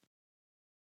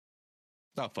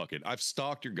fuck it. I've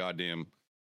stalked your goddamn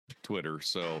Twitter,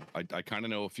 so I kind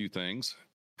of know a few things.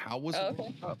 How was it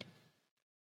up?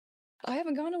 I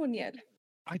haven't gone to one yet.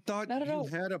 I thought you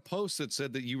had a post that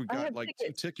said that you got like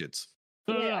tickets. 2 tickets.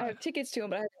 Yeah, I have tickets to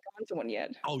them, but I haven't gone to one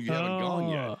yet. Oh, you haven't gone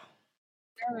yet?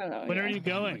 No. When are you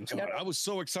going? Oh God, I was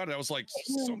so excited. I was like,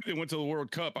 somebody went to the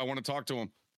World Cup. I want to talk to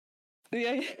him.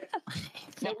 Yeah.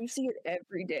 No, we see it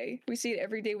every day. We see it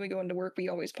every day when we go into work. We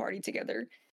always party together.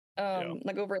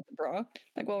 Like over at the Bra.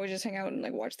 Like we'll always just hang out and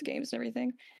like watch the games and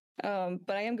everything.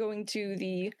 But I am going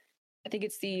to I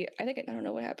don't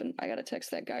know what happened. I gotta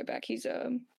text that guy back. He's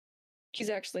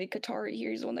actually Qatari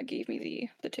here. He's the one that gave me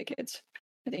the tickets.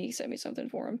 I think he sent me something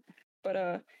for him.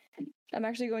 But I'm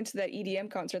actually going to that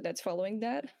EDM concert that's following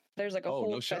that. There's like a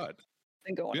whole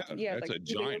thing going on. Yeah, that's like, a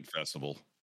giant festival.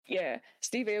 Yeah,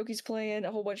 Steve Aoki's playing,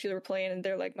 a whole bunch of them were playing, and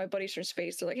they're like, my buddies from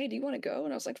space, they're like, hey, do you want to go?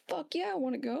 And I was like, fuck yeah, I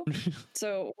want to go.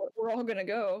 So we're all gonna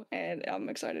go, and I'm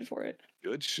excited for it.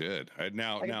 Good shit.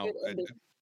 Now,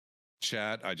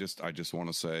 chat, I just want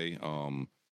to say, the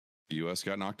U.S.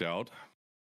 got knocked out.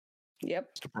 Yep.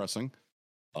 It's depressing.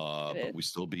 But we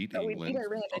still beat England. We beat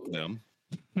Iran. Fuck them.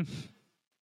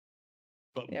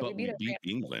 But we beat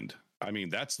England. I mean,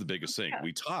 that's the biggest thing.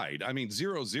 We tied. I mean,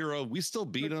 0-0. We still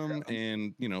beat them,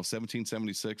 and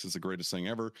 1776 is the greatest thing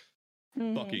ever.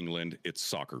 Fuck England. It's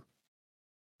soccer.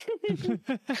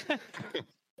 It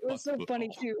was so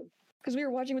funny too, because we were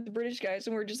watching with the British guys,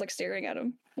 and we were just like staring at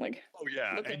them, like. Oh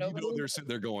yeah, and they're sitting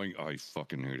there going, "I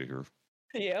fucking hate it here."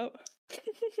 Yep.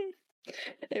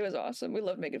 It was awesome. We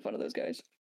loved making fun of those guys.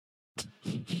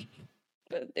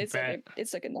 But it's like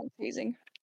a non-phasing.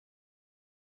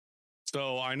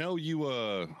 So I know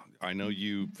you've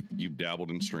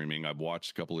dabbled in streaming. I've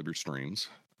watched a couple of your streams.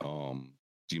 Do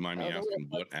you mind me asking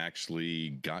what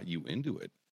actually got you into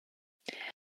it?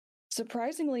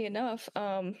 Surprisingly enough,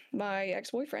 my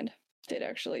ex-boyfriend did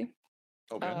actually.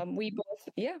 Okay. We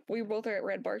both are at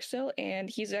Red Barksdale, and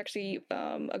he's actually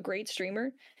a great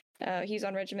streamer. He's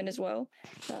on Regiment as well.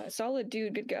 Solid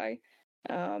dude, good guy.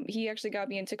 He actually got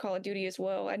me into Call of Duty as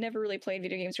well. I never really played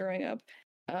video games growing up.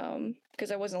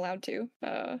 Because I wasn't allowed to.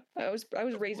 I was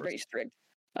raised very strict.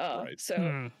 So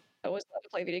I wasn't allowed to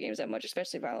play video games that much,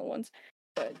 especially violent ones.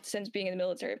 But since being in the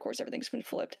military, of course, everything's been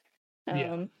flipped.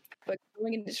 Yeah. But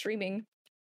going into streaming,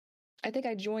 I think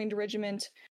I joined Regiment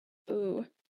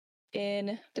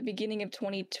in the beginning of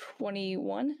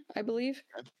 2021, I believe.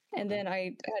 And then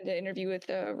I had an interview with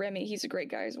Remy. He's a great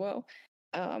guy as well.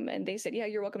 And they said, yeah,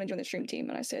 you're welcome to join the stream team.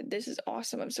 And I said, this is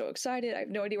awesome. I'm so excited. I have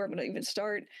no idea where I'm going to even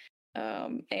start.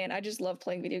 And I just love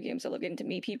playing video games. I love getting to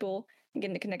meet people and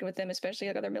getting to connect with them, especially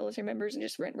like other military members and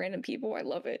just random people. I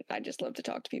love it. I just love to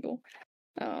talk to people.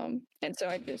 And so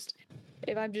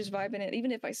if I'm just vibing it,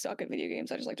 even if I suck at video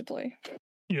games, I just like to play.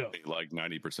 Yeah. Like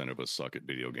 90% of us suck at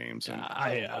video games. And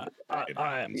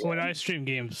When I stream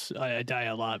games, I die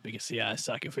a lot because I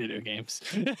suck at video games.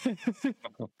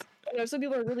 Some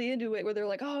people are really into it where they're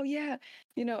like, oh yeah,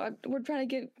 we're trying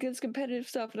to get this competitive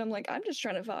stuff. And I'm like, I'm just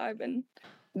trying to vibe and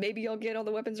maybe I'll get all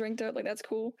the weapons ranked up. Like, that's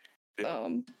cool.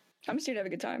 I'm just here to have a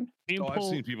good time. I've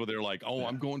seen people, they're like,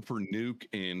 I'm going for nuke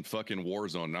in fucking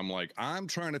Warzone. And I'm like, I'm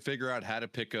trying to figure out how to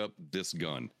pick up this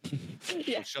gun. So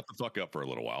shut the fuck up for a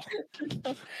little while.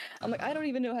 I'm like, I don't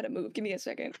even know how to move. Give me a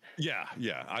second. Yeah.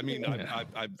 I mean,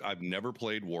 I've never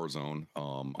played Warzone.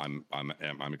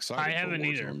 I'm excited. I haven't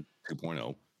either.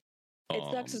 2.0. It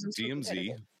sucks as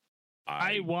DMZ.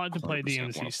 I want to play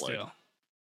DMZ still.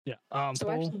 Yeah.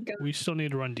 We still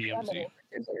need to run DMZ.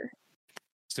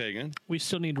 Say again? We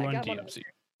still need to run DMZ.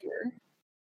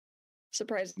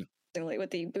 Surprisingly,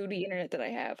 with the booty internet that I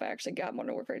have, I actually got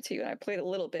Modern Warfare 2, and I played a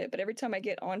little bit, but every time I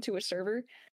get onto a server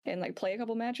and like play a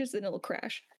couple matches, then it'll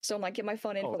crash. So I'm like, get my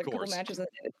fun in for like a couple matches.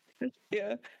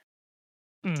 Yeah.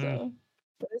 Mm-hmm. So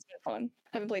but it's been fun.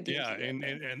 I haven't played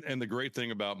DMZ yet. And the great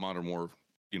thing about Modern Warfare,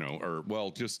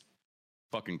 just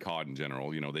fucking COD in general,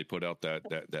 they put out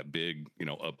that big,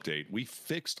 update. We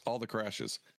fixed all the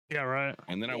crashes. Yeah, right.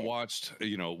 And then I watched,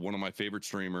 one of my favorite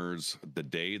streamers, the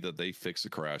day that they fixed the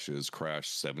crashes,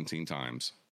 crashed 17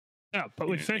 times. Yeah, but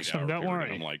we fixed them. Don't worry.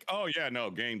 And I'm like, oh yeah,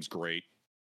 no, game's great.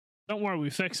 Don't worry, we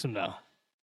fixed them now.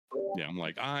 Yeah, I'm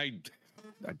like, I'm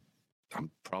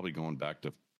probably going back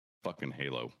to fucking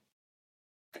Halo.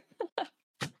 I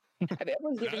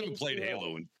haven't played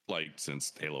Halo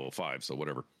since Halo 5, so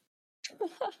whatever.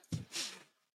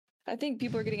 I think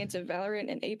people are getting into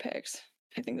Valorant and Apex.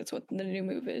 I think that's what the new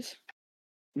move is.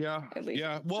 Yeah. At least.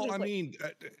 Yeah. Well, I mean,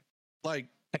 I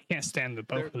can't stand the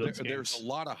both of those games. There's a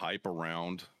lot of hype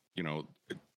around,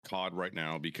 COD right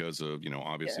now because of,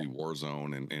 obviously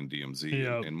Warzone and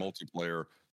DMZ and multiplayer.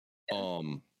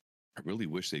 I really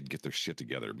wish they'd get their shit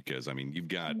together because, I mean, you've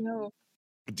got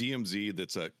DMZ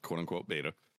that's a quote unquote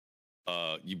beta.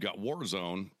 You've got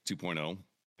Warzone 2.0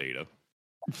 beta.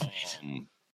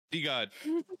 You got,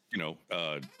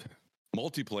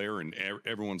 multiplayer, and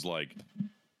everyone's like,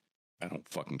 I don't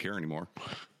fucking care anymore.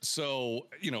 So,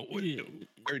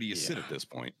 where do you sit at this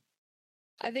point?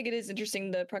 I think it is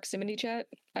interesting, the proximity chat.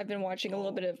 I've been watching a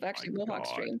little bit of actually Mohawk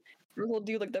stream. We'll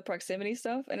do like the proximity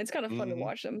stuff, and it's kind of fun to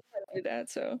watch them do that.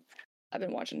 So I've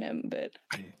been watching him a bit.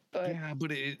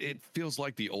 But it feels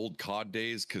like the old COD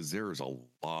days because there's a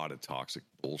lot of toxic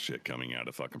bullshit coming out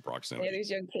of fucking proximity. Yeah,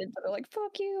 these young kids that are like,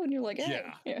 fuck you, and you're like, hey.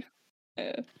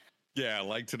 Yeah,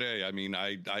 like today. I mean,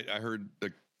 I heard a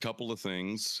couple of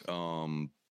things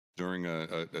during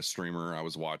a streamer I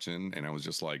was watching, and I was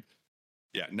just like,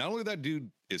 yeah, not only that dude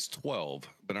is 12,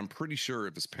 but I'm pretty sure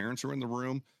if his parents are in the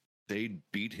room, they'd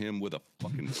beat him with a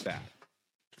fucking bat.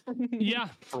 Yeah.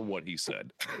 For what he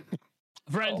said.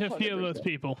 Friend a few of those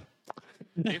people.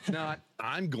 If not,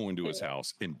 I'm going to his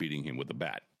house and beating him with a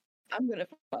bat. I'm going to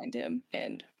find him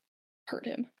and hurt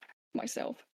him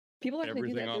myself. People like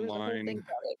everything to do that.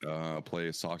 Online.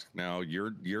 Play socks now.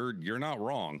 You're not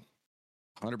wrong.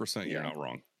 100%. You're not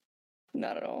wrong.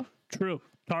 Not at all. True.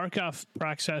 Tarkov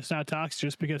process not talks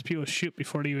just because people shoot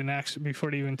before they even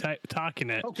talking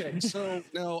it. Okay, so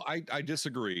no, I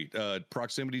disagree.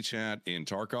 Proximity chat in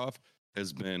Tarkov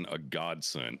has been a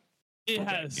godsend. It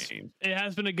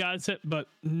has been a godsend, but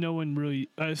no one really.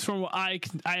 From what I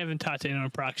haven't talked to anyone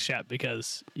on prox chat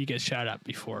because you get shot at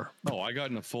before. Oh, I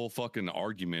got in a full fucking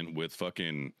argument with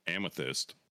fucking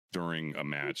Amethyst during a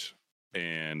match,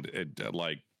 and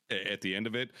at the end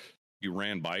of it, we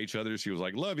ran by each other. She was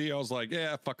like, "Love you." I was like,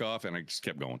 "Yeah, fuck off," and I just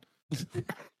kept going.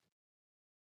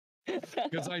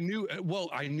 Because I knew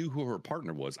who her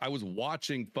partner was. I was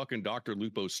watching fucking Dr.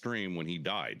 Lupo's stream when he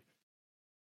died.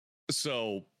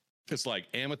 So it's like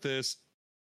Amethyst,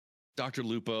 Dr.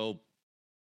 Lupo.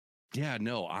 Yeah,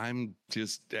 no, I'm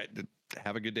just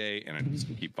have a good day, and I'm just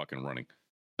gonna keep fucking running.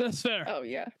 That's fair. Oh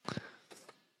yeah.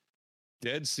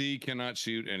 Dead Sea cannot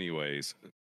shoot anyways,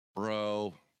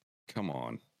 bro. Come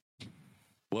on.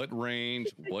 What range?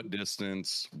 What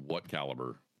distance? What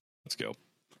caliber? Let's go.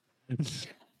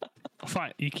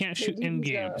 Fine. You can't shoot in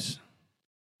games.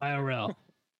 IRL.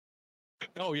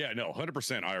 Oh yeah, no,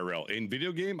 100% IRL. In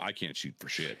video game, I can't shoot for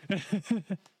shit.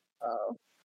 Oh,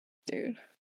 dude,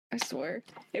 I swear.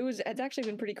 It's actually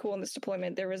been pretty cool in this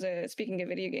deployment. There was speaking of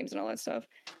video games and all that stuff,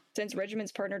 since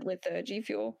Regiments partnered with G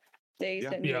Fuel, they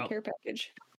sent me a care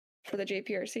package for the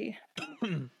JPRC.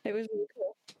 It was really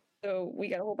cool. So we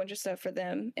got a whole bunch of stuff for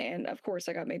them, and of course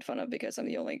I got made fun of because I'm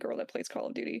the only girl that plays Call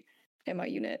of Duty in my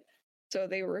unit. So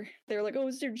they were like, "Oh,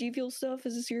 is there G Fuel stuff?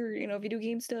 Is this your video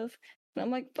game stuff?" And I'm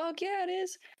like, "Fuck yeah, it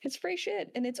is! It's free shit,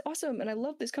 and it's awesome, and I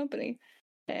love this company."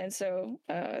 And so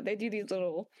they do these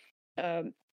little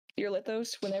your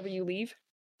lithos whenever you leave.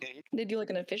 They do like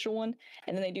an official one,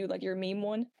 and then they do like your meme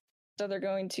one. So they're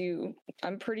going to,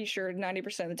 I'm pretty sure 90%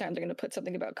 of the time they're going to put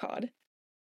something about COD.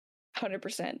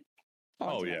 100%.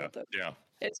 Oh yeah, yeah.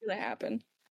 It's going to happen.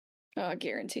 I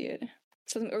guarantee it.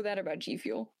 Something or that about G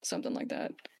Fuel, something like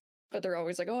that. But they're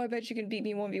always like, "Oh, I bet you can beat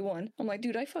me 1v1." I'm like,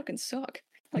 "Dude, I fucking suck."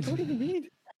 Like, what do you mean?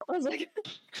 I was like,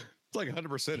 it's like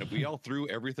 100%. If we all threw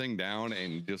everything down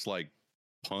and just like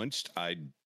punched, I'd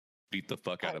beat the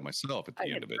fuck out of myself at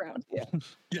the end of it.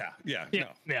 Yeah.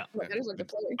 Like, I just like to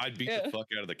play. I'd beat the fuck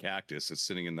out of the cactus that's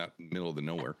sitting in that middle of the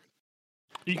nowhere.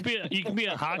 You can be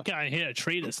a hot guy and hit a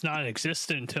tree that's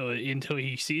non-existent until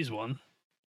he sees one.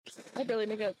 I barely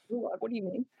make a vlog. What do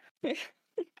you mean?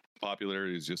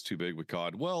 Popularity is just too big with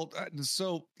COD. Well,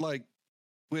 so like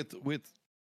with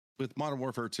Modern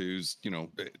Warfare 2's,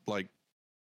 like,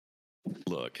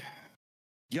 look,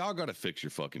 y'all got to fix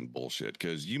your fucking bullshit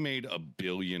because you made $1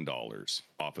 billion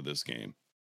off of this game.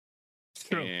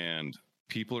 True. And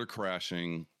people are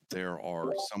crashing. There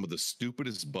are some of the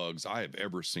stupidest bugs I have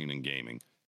ever seen in gaming.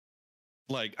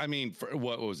 Like, I mean,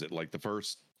 what was it? Like the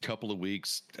first couple of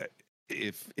weeks,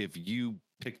 if you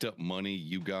picked up money,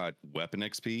 you got weapon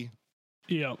XP.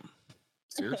 Yeah.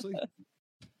 Seriously?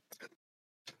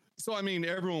 So, I mean,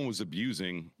 everyone was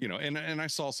abusing, and I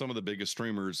saw some of the biggest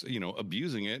streamers,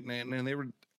 abusing it. And they were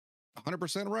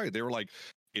 100% right. They were like,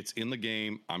 "It's in the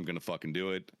game. I'm going to fucking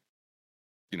do it.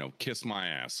 Kiss my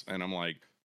ass." And I'm like,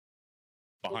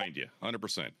 behind you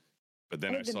 100%. But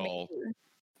then I saw,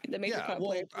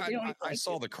 I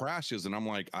saw the crashes and I'm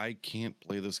like, I can't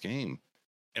play this game.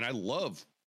 And I love,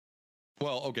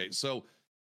 okay. So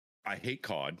I hate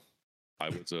COD. I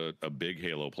was a big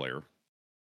Halo player.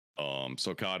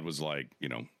 So COD was like,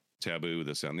 taboo,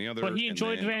 this and the other. But he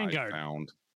enjoyed Vanguard.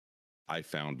 I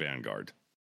found Vanguard.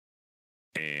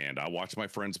 And I watched my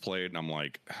friends play it and I'm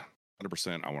like,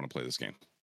 100% I want to play this game.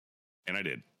 And I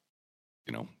did,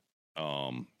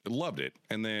 loved it.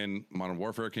 And then Modern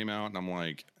Warfare came out and I'm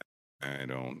like, I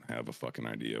don't have a fucking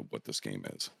idea what this game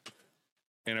is.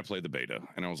 And I played the beta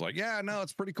and I was like, yeah, no,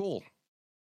 it's pretty cool.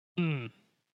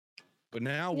 But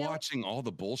now watching all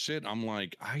the bullshit, I'm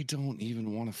like, I don't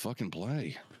even want to fucking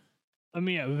play. I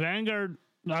mean, yeah, Vanguard,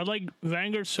 I like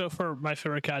Vanguard so far my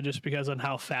favorite COD just because on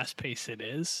how fast paced it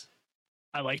is.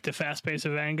 I like the fast pace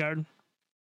of Vanguard.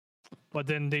 But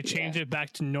then they changed it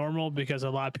back to normal because a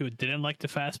lot of people didn't like the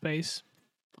fast pace.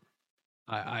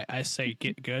 I say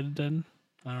get good then.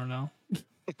 I don't know.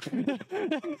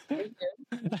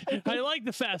 I like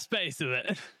the fast pace of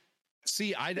it.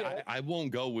 See, I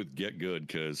won't go with get good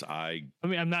because I'm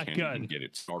not can't good. Even get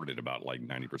it started about like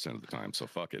 90% of the time. So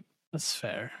fuck it. That's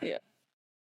fair. Yeah.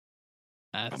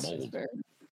 I'm old. Fair.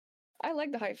 I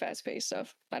like the high fast paced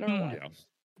stuff. I don't know why. Yeah.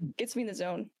 Gets me in the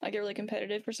zone. I get really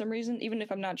competitive for some reason, even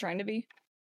if I'm not trying to be.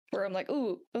 Where I'm like,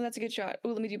 "Ooh, that's a good shot.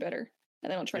 Ooh, let me do better,"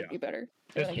 and then I'll try to do better.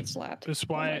 And then I get slapped. That's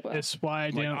why. Like, wow. That's why I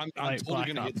didn't. I'm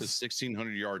totally gonna hit the Ops.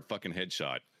 1,600-yard fucking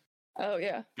headshot. Oh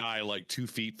yeah. Guy like 2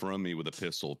 feet from me with a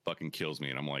pistol fucking kills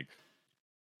me, and I'm like,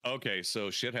 okay,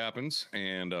 so shit happens,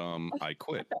 and I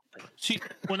quit. See,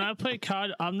 when I play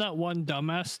COD, I'm that one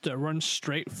dumbass that runs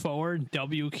straight forward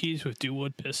W keys with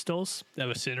dual pistols that have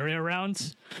incendiary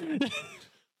rounds.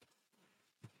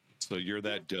 So you're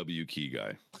that W key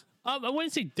guy. I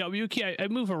wouldn't say W key. I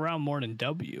move around more than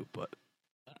W, but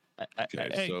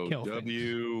Okay, so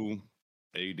W,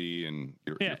 AD, and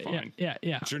you're fine. Yeah.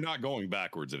 But you're not going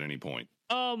backwards at any point.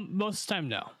 Most of the time,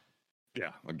 no.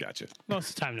 Yeah, I got you. Most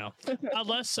of the time, no.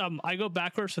 Unless I go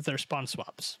backwards if there's spawn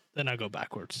swaps, then I go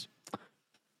backwards.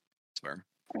 That's fair.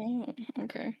 Oh,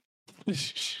 okay.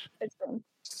 It's fun.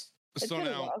 It's So been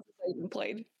a now, while since I even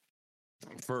played.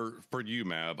 for you,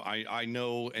 Mav, I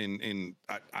know, and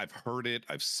I've heard it,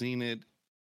 I've seen it.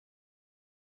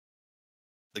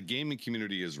 The gaming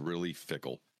community is really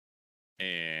fickle.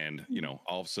 And,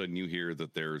 all of a sudden you hear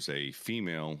that there's a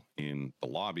female in the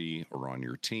lobby or on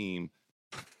your team.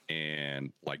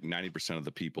 And like 90% of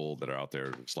the people that are out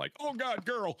there, it's like, oh God,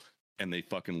 girl. And they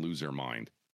fucking lose their mind.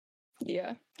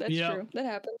 Yeah, that's true. That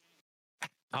happens.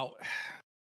 How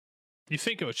You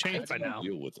think it would change by now?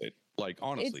 deal with it? Like,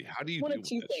 honestly, how do you one deal of with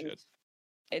two that things. shit?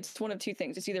 It's one of two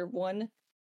things. It's either one,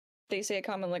 they say a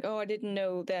comment like, "Oh, I didn't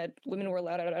know that women were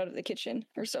allowed out of the kitchen,"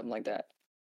 or something like that,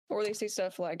 or they say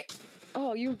stuff like,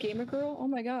 "Oh, you a gamer girl? Oh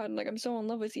my god, like I'm so in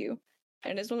love with you,"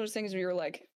 and it's one of those things where you're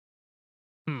like,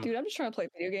 "Dude, I'm just trying to play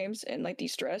video games and like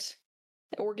de-stress,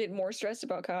 or get more stressed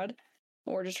about COD,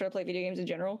 or just try to play video games in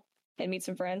general and meet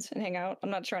some friends and hang out. I'm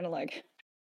not trying to like."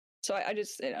 So I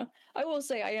just, I will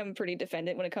say I am pretty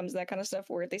defendant when it comes to that kind of stuff.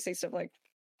 Where if they say stuff like,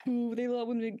 "Ooh, they love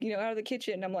women, out of the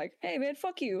kitchen," I'm like, "Hey, man,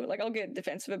 fuck you." Like I'll get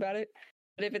defensive about it.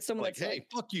 But if it's someone Like, that's hey,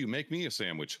 fuck you, make me a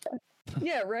sandwich.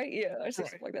 yeah, right, yeah, I say Right.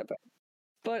 stuff like that.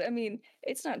 But I mean,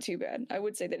 it's not too bad. I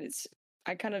would say that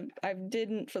I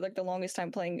didn't for like the longest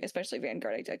time playing, especially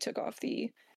Vanguard. I took off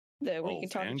the where you can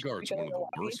talk to Vanguard's each other one in of the the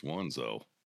lobby. worst ones, though.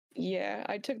 Yeah,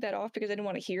 I took that off because I didn't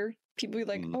want to hear people be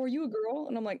like, Mm. "Oh, are you a girl?"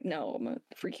 And I'm like, "No, I'm a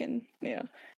freaking yeah."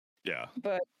 Yeah.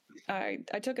 But I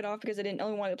took it off because I didn't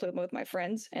only want to play with my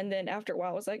friends. And then after a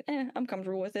while, I was like, I'm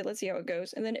comfortable with it. Let's see how it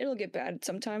goes. And then it'll get bad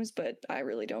sometimes, but I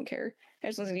really don't care.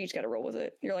 As long as you just got to roll with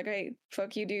it. You're like, "Hey,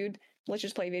 fuck you, dude. Let's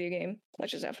just play a video game.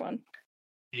 Let's just have fun."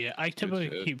 Yeah, I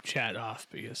typically keep chat off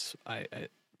because I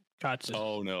got to.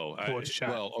 Oh no.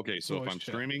 Well, okay. So if I'm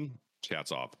streaming,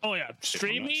 chat's off. Oh yeah,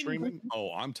 streaming. Streaming.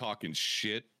 Oh, I'm talking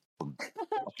shit for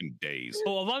fucking days.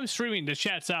 Well, if I'm streaming, the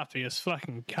chat's off because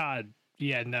fucking COD.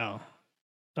 Yeah, no,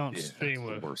 don't stream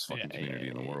with the worst fucking community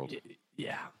in the world.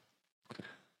 Yeah.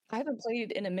 I haven't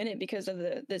played in a minute because of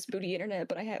this booty internet,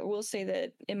 but will say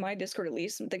that in my Discord at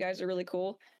least, the guys are really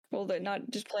cool. Well, they're not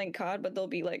just playing COD, but they'll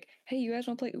be like, "Hey, you guys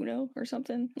want to play Uno or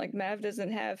something?" Like Mav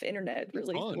doesn't have internet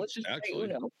really. Fun, Let's just actually. play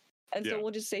Uno. And so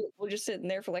we'll just sit in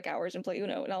there for like hours and play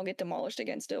Uno, and I'll get demolished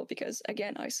again still because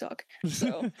again I suck.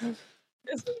 So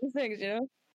it's the things,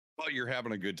 But you're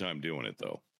having a good time doing it,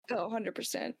 though. Oh,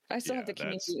 100%. I still have the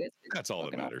community. That's all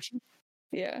that matters. Awesome.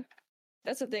 Yeah,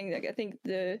 that's the thing. Like I think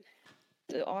the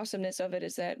awesomeness of it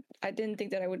is that I didn't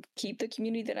think that I would keep the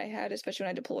community that I had, especially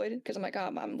when I deployed, because I'm like,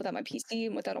 oh, I'm without my PC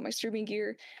and without all my streaming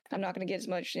gear, I'm not going to get as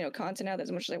much, content out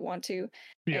as much as I want to.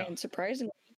 Yeah. And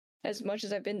surprisingly, as much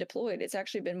as I've been deployed, it's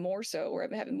actually been more so where I've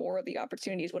been having more of the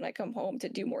opportunities when I come home to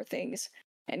do more things.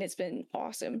 And it's been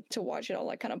awesome to watch it all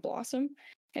like kind of blossom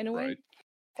in a way.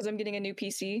 Because I'm getting a new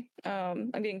PC.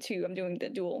 I'm getting two. I'm doing the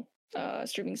dual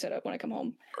streaming setup when I come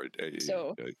home.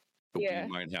 So we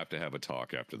might have to have a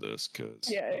talk after this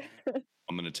because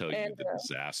I'm going to tell you the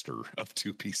disaster of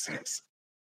two PCs.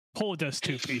 Paul does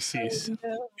two PCs.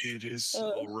 It is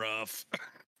so rough.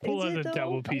 Paul has a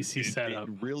double PC setup.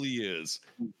 It really is,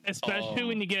 especially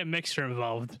when you get a mixer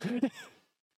involved.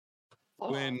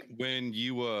 when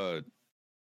you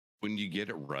get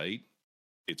it right,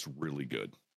 it's really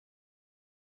good.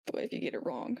 But if you get it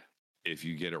wrong,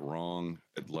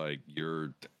 like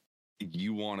you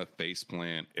want to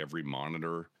faceplant every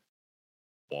monitor,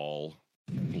 wall,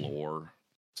 floor,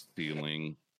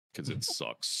 ceiling, because it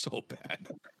sucks so bad.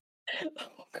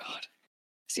 Oh God.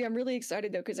 See, I'm really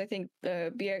excited though because I think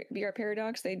the BR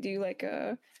Paradox, they do like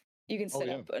you can set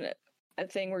up a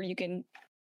thing where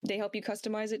they help you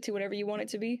customize it to whatever you want it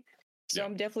to be. So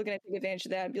I'm definitely gonna take advantage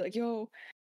of that and be like, "Yo,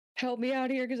 help me out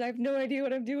here because I have no idea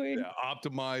what I'm doing." Yeah,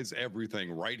 optimize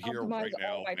everything right here, right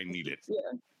now. I need it.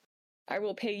 Yeah. I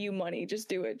will pay you money. Just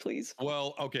do it, please.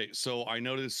 Well, okay. So I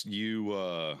noticed you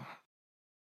were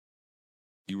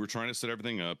trying to set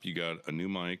everything up. You got a new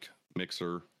mic,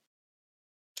 mixer,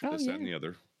 this, that, and the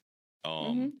other.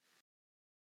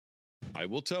 I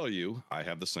will tell you, I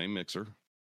have the same mixer.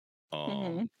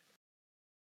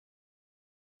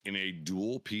 In a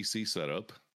dual PC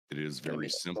setup, it is very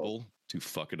simple to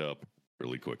fuck it up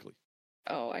really quickly.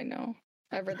 Oh, I know.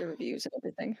 I've read the reviews and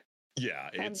everything.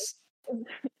 Yeah, it's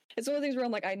one of the things where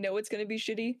I'm like, I know it's going to be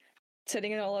shitty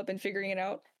setting it all up and figuring it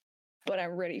out, but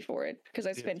I'm ready for it because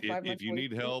I spent 5 months. If you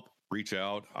need help, reach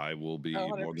out. I will be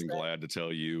more than glad to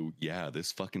tell you, yeah,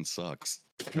 this fucking sucks.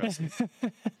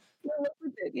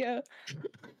 Yeah.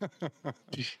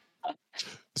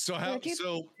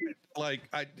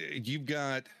 You've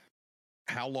got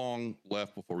how long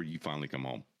left before you finally come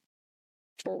home?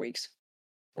 4 weeks.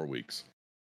 4 weeks.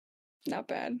 Not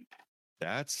bad.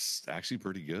 That's actually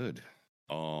pretty good.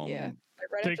 Right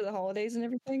after the holidays and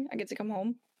everything, I get to come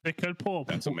home. They could pull.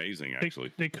 That's amazing,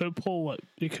 actually. They could pull what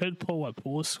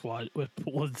Pool's squad with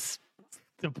Pool's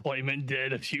deployment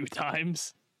did a few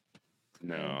times.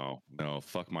 No,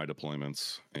 fuck my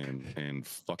deployments and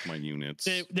fuck my units.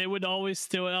 They would always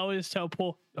tell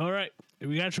Pool, all right,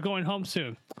 we got you going home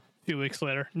soon. A few weeks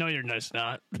later, no, you're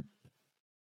not.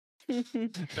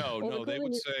 No, they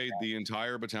would say the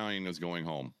entire battalion is going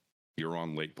home. You're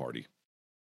on late party.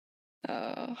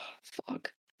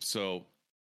 Fuck. So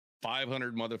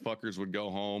 500 motherfuckers would go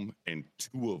home, and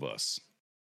 2 of us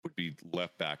would be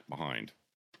left back behind.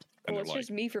 And Well, it's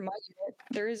just me for my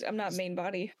unit. I'm not main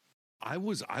body. I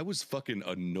was fucking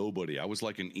a nobody. I was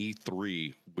like an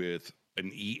E3 with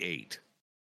an E8.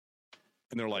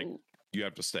 And they're like, you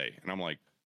have to stay. And I'm like,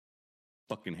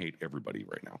 fucking hate everybody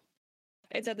right now.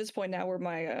 It's at this point now where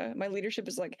my leadership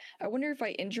is like, I wonder if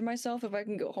I injure myself, if I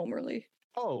can go home early.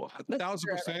 Oh,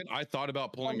 1,000%. I thought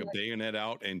about pulling a bayonet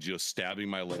out and just stabbing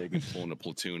my leg and pulling a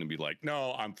platoon and be like,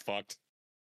 no, I'm fucked.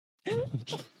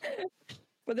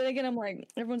 But then again, I'm like,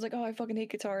 everyone's like, oh, I fucking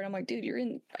hate guitar. And I'm like, dude, you're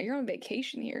on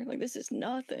vacation here. Like, this is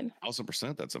nothing.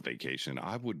 1,000% that's a vacation.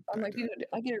 I'm like, dude,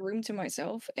 I get a room to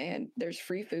myself and there's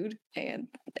free food and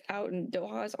out in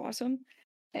Doha is awesome.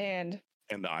 And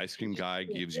the ice cream guy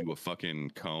gives you a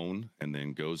fucking cone and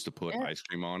then goes to put ice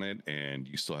cream on it and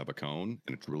you still have a cone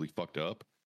and it's really fucked up.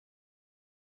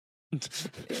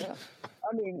 Yeah.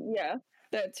 I mean, yeah,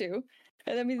 that too.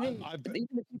 And I mean, even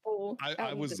the people.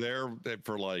 I was there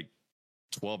for like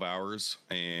 12 hours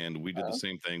and we did the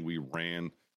same thing. We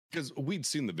ran because we'd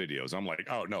seen the videos. I'm like,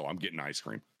 oh no, I'm getting ice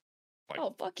cream. Like,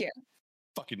 oh, fuck yeah.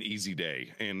 Fucking easy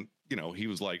day. And, he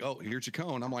was like, oh, here's your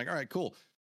cone. I'm like, all right, cool.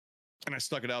 And I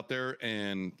stuck it out there,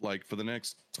 and like for the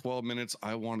next 12 minutes,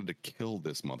 I wanted to kill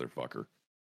this motherfucker.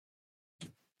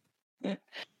 And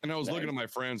I was looking at my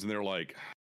friends, and they're like,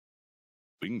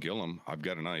 "We can kill him. I've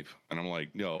got a knife." And I'm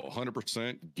like, "No,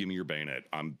 100%. Give me your bayonet.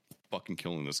 I'm fucking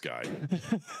killing this guy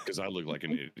because I look like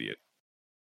an idiot."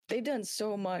 They've done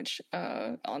so much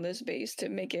on this base to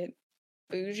make it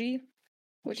bougie,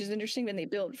 which is interesting. And they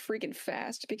build freaking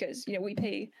fast because we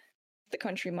pay the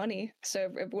country money, so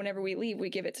whenever we leave we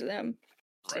give it to them.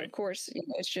 So right. Of course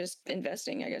it's just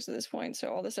investing, I guess, at this point. So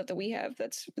all the stuff that we have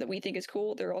that we think is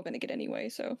cool, they're all going to get anyway.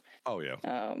 So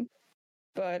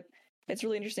but it's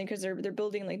really interesting because they're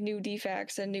building like new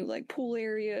defects and new like pool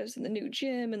areas and the new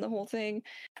gym and the whole thing.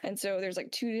 And so there's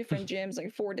like 2 different gyms,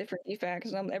 like 4 different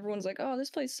defects, and everyone's like, oh, this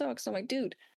place sucks. I'm like,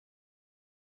 dude,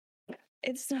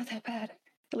 it's not that bad.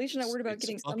 At least you're not worried about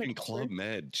getting fucking Club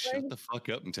Med. Right? Shut the fuck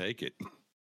up and take it.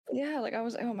 Yeah, like I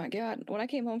was, oh my God. When I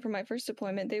came home from my first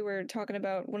deployment, they were talking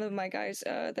about one of my guys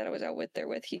that I was out with,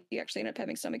 he actually ended up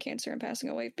having stomach cancer and passing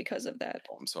away because of that.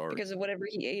 Oh, I'm sorry. Because of whatever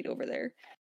he ate over there.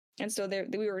 And so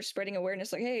we were spreading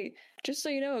awareness like, hey, just so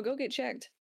you know, go get checked.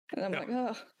 And I'm like,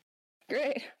 oh,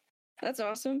 great. That's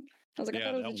awesome. I was like, I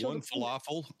thought it was that one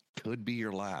falafel could be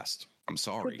your last. I'm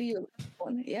sorry. Could be your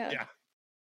one. Yeah.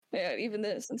 Yeah, even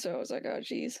this. And so I was like, oh,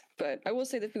 geez. But I will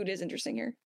say the food is interesting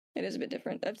here. It is a bit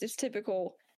different. It's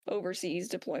typical overseas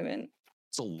deployment.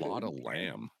 It's a lot of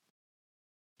lamb.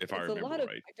 If I remember right.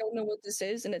 I don't know what this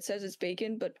is, and it says it's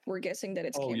bacon, but we're guessing that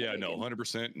it's bacon. No,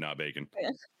 100% not bacon.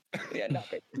 Yeah, not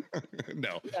bacon.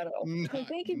 No, not at all.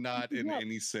 Not in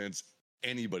any sense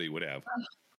anybody would have.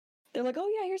 They're like, oh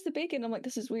yeah, here's the bacon. I'm like,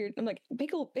 this is weird. I'm like,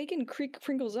 bacon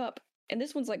crinkles up, and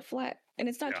this one's like flat, and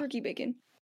it's not turkey bacon,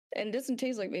 and it doesn't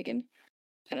taste like bacon.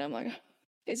 And I'm like,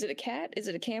 is it a cat? Is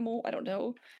it a camel? I don't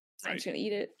know. So I'm just gonna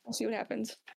eat it. We'll see what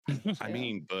happens. I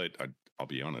mean, but I'll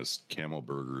be honest, camel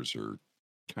burgers are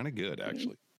kind of good,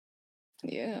 actually.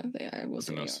 Yeah, they are. With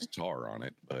enough tar on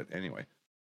it, but anyway.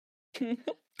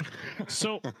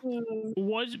 So,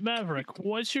 Maverick,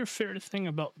 what's your favorite thing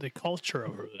about the culture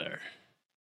over there?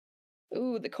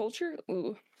 Ooh, the culture?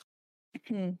 Ooh.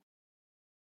 Favorite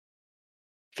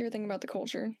thing about the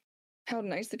culture? How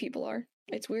nice the people are.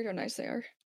 It's weird how nice they are.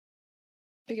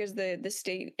 Because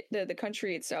the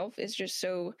country itself is just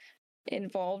so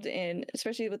involved in,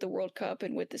 especially with the World Cup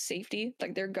and with the safety,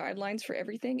 like their guidelines for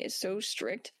everything is so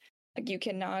strict. Like you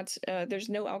cannot, there's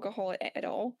no alcohol at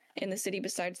all in the city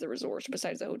besides the resorts,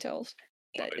 besides the hotels.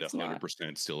 That it's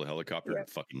 100% still a helicopter and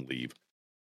fucking leave.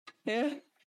 Yeah.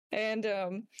 And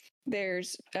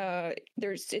it's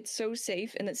so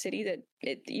safe in the city that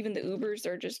even the Ubers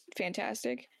are just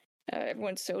fantastic.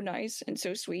 Everyone's so nice and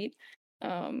so sweet.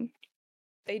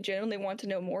 They genuinely want to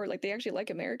know more. Like they actually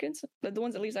like Americans, the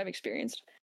ones at least I've experienced.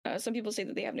 Some people say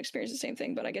that they haven't experienced the same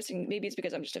thing, but I guess maybe it's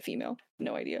because I'm just a female.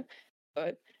 No idea.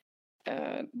 But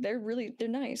they're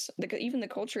nice. Even the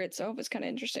culture itself is kind of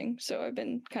interesting. So I've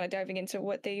been kind of diving into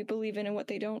what they believe in and what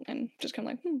they don't, and just kind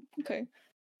of like, okay.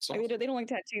 So they don't like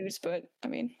tattoos, but I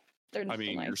mean, they're. I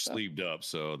mean, you're sleeved up,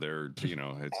 so they're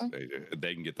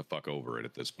they can get the fuck over it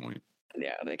at this point.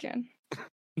 Yeah, they can.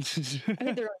 I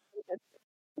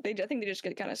think I think they just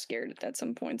get kind of scared at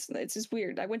some points. It's just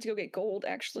weird. I went to go get gold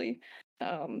actually,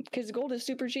 because gold is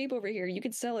super cheap over here. You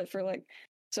could sell it for like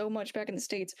so much back in the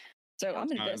States. So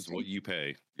I'm investing. What you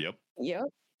pay. Yep.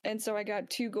 And so I got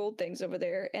 2 gold things over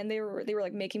there, and they were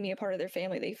like making me a part of their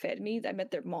family. They fed me. I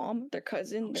met their mom, their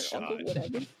cousin, their uncle,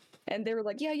 whatever. And they were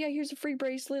like, yeah, here's a free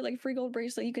bracelet, like a free gold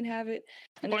bracelet, you can have it.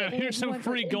 And Oh they're yeah, like, here's some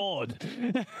free gold.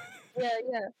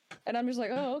 yeah. And I'm just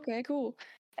like, oh, okay, cool.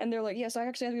 And they're like, yes, I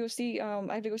actually have to go see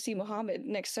I have to go see Muhammad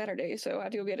next Saturday, so I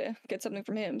have to go get something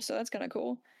from him. So that's kind of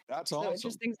cool. That's So awesome. it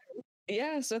just things,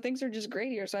 yeah. So things are just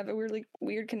great here. So I have a weirdly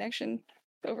weird connection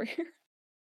over here.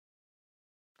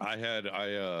 I had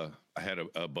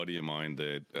a buddy of mine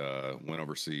that went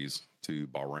overseas to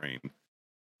Bahrain,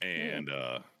 and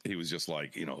he was just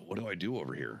like, what do I do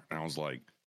over here? And I was like,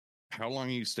 how long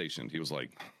are you stationed? He was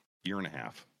like, year and a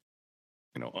half,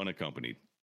 unaccompanied.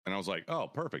 And I was like, oh,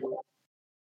 perfect.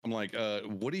 I'm like,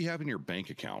 what do you have in your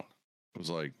bank account? It was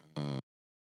like,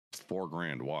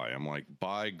 $4,000. Why? I'm like,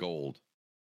 buy gold.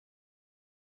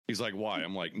 He's like, why?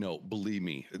 I'm like, no, believe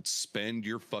me, spend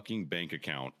your fucking bank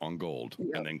account on gold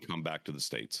and then come back to the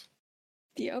States.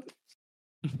 Yep.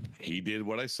 He did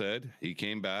what I said. He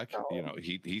came back.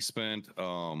 He spent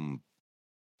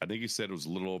I think he said it was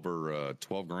a little over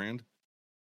 $12,000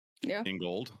 in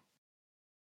gold.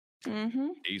 Mm-hmm.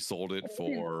 He sold it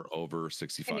for over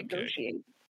 $65,000.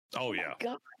 Oh yeah.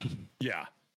 God. Yeah.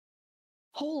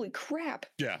 Holy crap.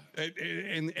 Yeah.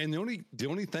 And the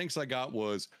only thanks I got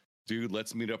was, dude,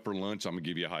 let's meet up for lunch. I'm gonna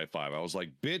give you a high five. I was like,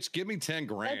 bitch, give me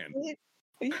 $10,000.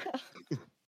 Yeah.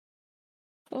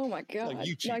 Oh my God. Like,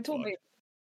 you cheap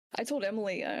I told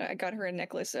Emily I got her a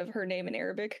necklace of her name in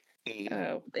Arabic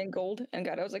in gold, and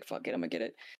I was like, fuck it, I'm gonna get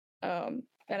it. And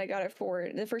I got it for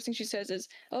her. The first thing she says is,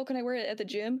 oh, can I wear it at the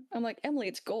gym? I'm like, Emily,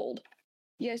 it's gold.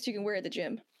 Yes, you can wear it at the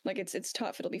gym. Like, it's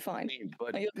tough. It'll be fine.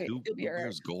 But you'll be all right.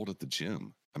 Wears gold at the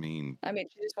gym? I mean,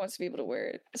 she just wants to be able to wear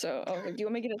it. So I was like, do you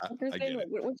want me to get a sticker thing? Like,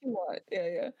 what do you want?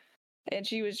 Yeah. And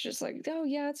she was just like, oh,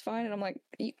 yeah, it's fine. And I'm like,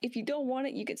 if you don't want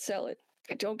it, you could sell it.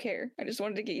 I don't care. I just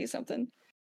wanted to get you something.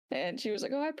 And she was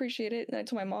like, oh, I appreciate it. And I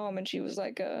told my mom, and she was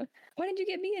like, why didn't you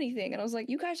get me anything? And I was like,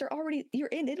 you guys are you're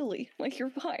in Italy. Like,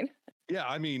 you're fine. Yeah,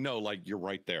 I mean, no, like, you're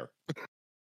right there.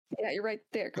 Yeah, you're right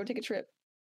there. Go take a trip.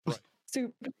 Right.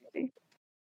 Super easy.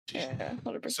 Yeah,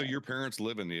 100%. So your parents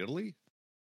live in Italy?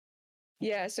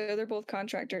 Yeah, so they're both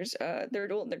contractors. They're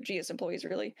GS employees,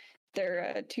 really.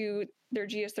 They're GS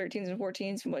 13s and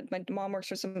 14s. My mom works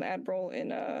for some admiral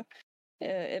in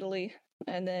Italy,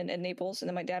 and then in Naples, and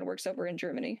then my dad works over in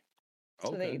Germany.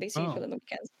 So they see each other on the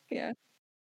weekends. Yeah.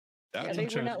 They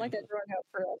were not like that growing up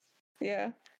for us.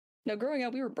 Yeah. No, growing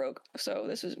up we were broke, so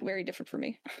this was very different for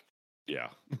me. Yeah.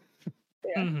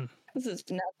 Yeah. Mm-hmm. This is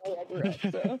not how I grew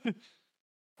up.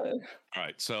 So. All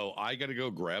right, so I got to go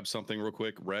grab something real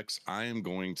quick. Rex, I am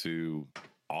going to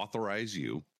authorize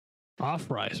you.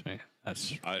 Authorize me?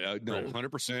 That's no,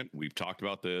 100%. We've talked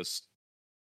about this.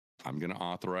 I'm going to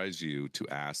authorize you to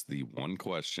ask the one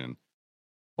question.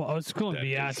 Well, it's going to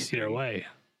be asked either way.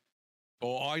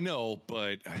 Oh, I know,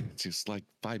 but just like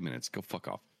 5 minutes. Go fuck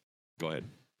off. Go ahead.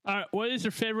 All right, what is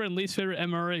your favorite and least favorite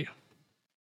MRE?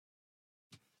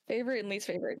 Favorite and least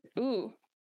favorite. Ooh,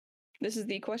 this is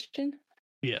the question?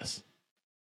 Yes.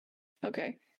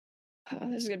 Okay.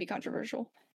 This is going to be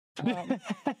controversial. Either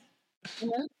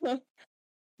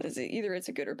it's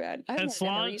a good or bad. I haven't had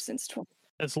MRE since 20.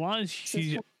 As long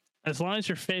as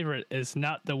your favorite is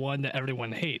not the one that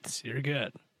everyone hates, you're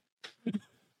good.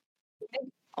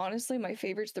 Honestly, my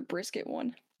favorite's the brisket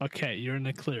one. Okay, you're in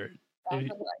the clear.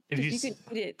 If you could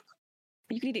eat it,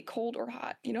 you can eat it cold or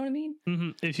hot. You know what I mean?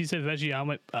 Mm-hmm. If you said veggie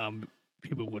omelet,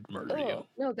 people would murder you.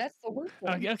 No, that's the worst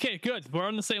one. Okay, good. We're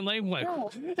on the same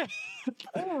wavelength.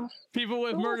 No. People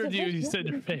would have murdered you if you said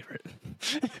your favorite.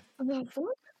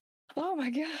 Oh my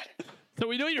God. So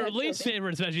we know your least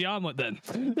favorite is veggie omelet then.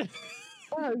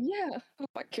 Oh yeah. Oh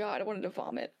my God, I wanted to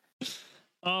vomit.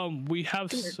 We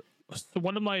have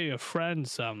one of my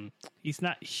friends. He's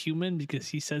not human because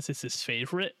he says it's his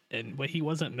favorite, but he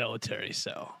wasn't military,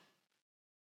 so.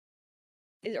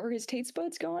 Are his taste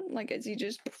buds gone? Like, is he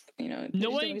just,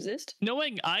 don't exist?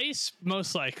 Knowing ice,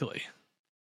 most likely.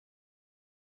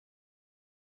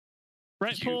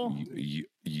 Right, Paul?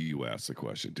 You asked the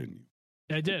question, didn't you?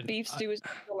 I did. Beef stew is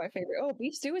my favorite. Oh,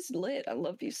 beef stew is lit. I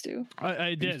love beef stew.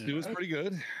 I did. Beef stew is pretty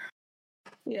good.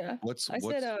 Yeah. What's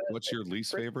your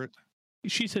least favorite?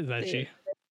 She said veggie.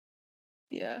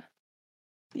 Yeah.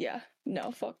 Yeah. No,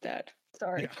 fuck that.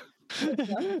 Sorry.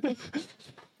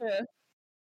 Yeah.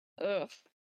 Ugh.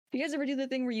 You guys ever do the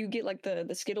thing where you get like the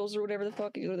Skittles or whatever the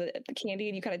fuck, you go to the candy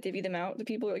and you kind of divvy them out to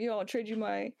people? Like, yo, I'll trade you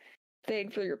my thing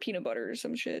for your peanut butter or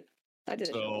some shit. I did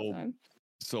it all the time.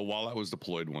 So while I was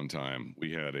deployed one time,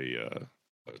 we had a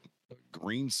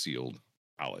green sealed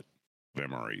pallet of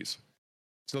MREs.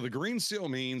 So the green seal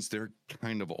means they're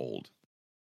kind of old.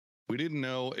 We didn't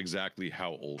know exactly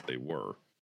how old they were.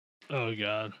 Oh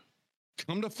God.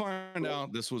 Come to find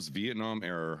out, this was Vietnam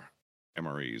era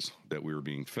MREs that we were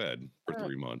being fed for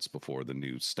 3 months before the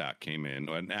new stack came in,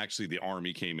 and actually the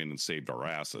army came in and saved our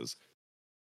asses.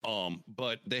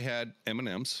 But they had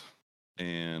M&Ms,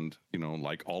 and you know,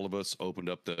 like all of us opened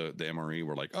up the MRE,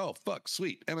 we're like, oh fuck,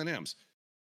 sweet M&Ms.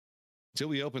 Till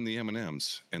we opened the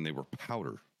M&Ms and they were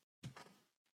powder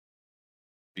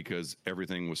because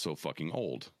everything was so fucking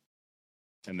old.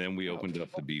 And then we opened up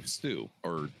the beef stew,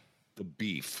 or the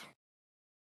beef,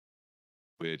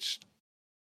 which,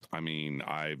 I mean,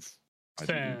 I've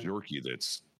eaten jerky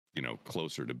that's, you know,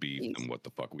 closer to beef than what the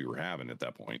fuck we were having at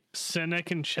that point.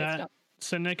 Cynic in chat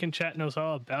knows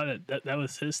all about it. That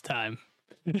was his time.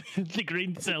 The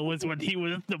green cell was when he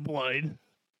was deployed.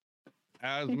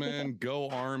 Asman, go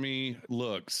Army.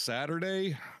 Look,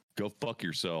 Saturday, go fuck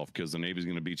yourself, because the Navy's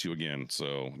going to beat you again.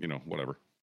 So, you know, whatever.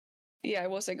 Yeah, I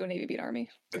will say go Navy, beat Army.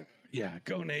 Yeah,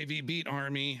 go Navy, beat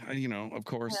Army. You know, of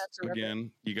course, again,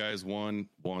 you guys won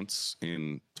once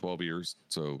in 12 years,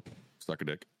 so suck a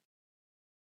dick.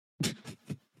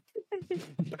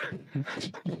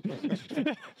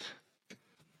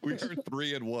 We are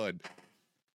 3-1.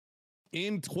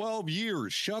 In 12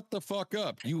 years, shut the fuck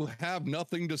up. You have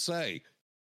nothing to say.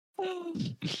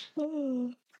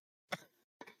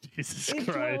 Jesus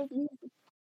Christ.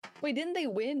 Wait, didn't they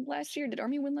win last year? Did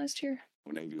Army win last year?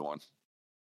 Navy won.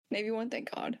 Navy won, thank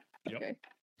God. Yep. Okay.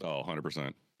 Oh,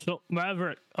 100%. So,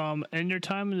 Maverick, in your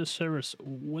time in the service,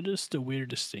 what is the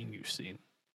weirdest thing you've seen?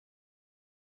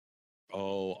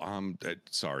 Oh,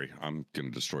 sorry. I'm going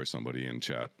to destroy somebody in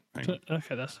chat.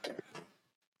 Okay, that's...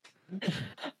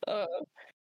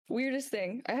 Weirdest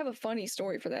thing. I have a funny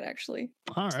story for that, actually.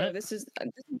 All right. So this is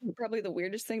probably the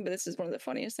weirdest thing, but this is one of the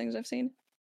funniest things I've seen.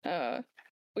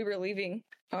 We were leaving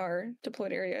our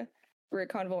deployed area. We were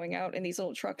convoying out in these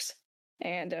little trucks,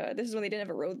 and this is when they didn't have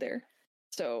a road there,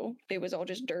 so it was all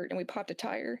just dirt. And we popped a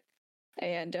tire,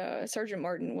 and Sergeant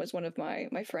Martin was one of my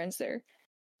friends there.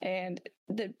 And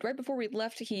right before we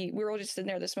left, we were all just sitting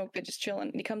there at the smoke pit, just chilling.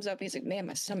 And he comes up, and he's like, "Man,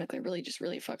 my stomach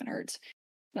really fucking hurts."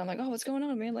 And I'm like, "Oh, what's going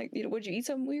on, man? Like, you know, would you eat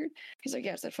something weird?" He's like,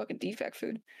 "Yeah, it's that fucking defect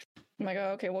food." I'm like,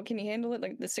 "Oh, okay, well, can you handle it?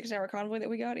 Like the 6-hour convoy that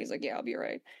we got?" He's like, "Yeah, I'll be all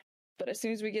right." But as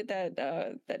soon as we get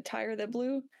that tire that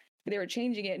blew, they were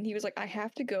changing it, and he was like, "I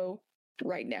have to go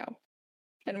right now."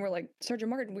 And we're like, "Sergeant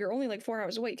Martin, we were only like 4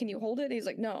 hours away. Can you hold it?" And he's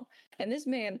like, "No." And this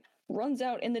man runs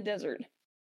out in the desert,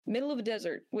 middle of a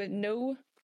desert, with no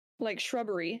like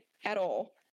shrubbery at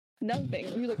all. Nothing.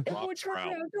 You're like, "No one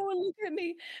look at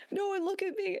me. No one look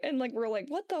at me." And like, we're like,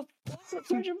 "What the fuck?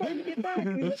 Sergeant Martin, get back."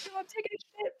 And he's like, "No, I'm taking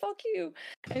a shit. Fuck you."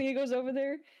 And he goes over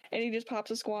there and he just pops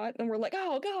a squat, and we're like,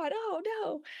 "Oh God, oh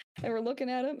no." And we're looking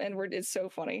at him, and it's so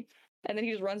funny. And then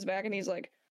he just runs back and he's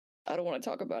like, "I don't want to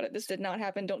talk about it. This did not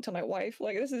happen. Don't tell my wife."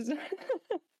 Like, this is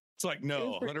It's like,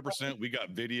 no, 100%. We got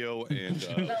video, and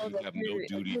we have no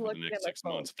duty for the next 6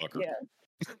 months, fucker. Yeah.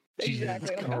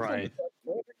 Exactly. All right.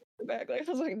 Back. Like,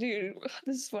 I was like, "Dude,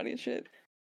 this is funny as shit."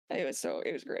 It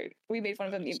was great. We made fun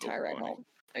of him the entire ride home.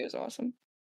 It was awesome.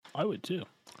 I would too.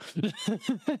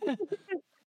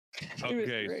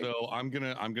 Okay, so I'm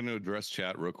gonna address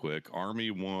chat real quick.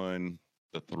 Army won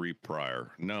the 3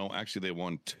 prior. No, actually they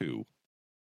won 2.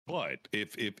 But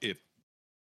if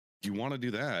you want to do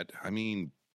that, I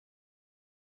mean,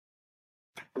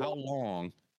 how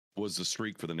long was the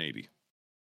streak for the Navy?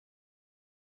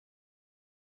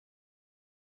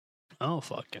 Oh,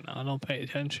 fucking, I don't pay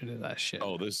attention to that shit.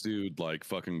 Oh, this dude like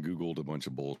fucking Googled a bunch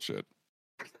of bullshit.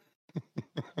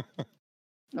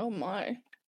 Oh my.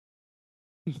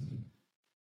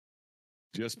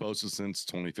 Just posted since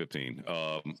 2015.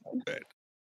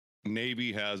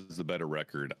 Navy has the better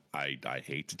record. I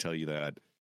hate to tell you that.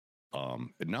 And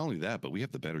not only that, but we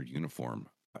have the better uniform.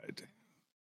 I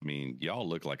mean, y'all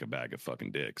look like a bag of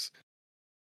fucking dicks.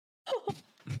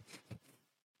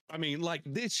 I mean, like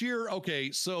this year,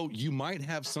 okay, so you might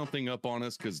have something up on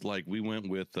us because like we went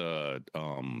with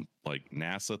like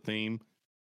NASA theme.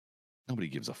 Nobody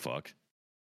gives a fuck.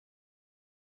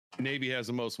 Navy has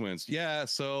the most wins. Yeah,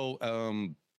 so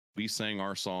we sang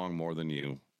our song more than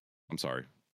you. I'm sorry.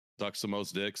 Sucks the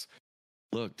most dicks.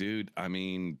 Look, dude, I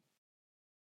mean,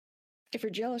 if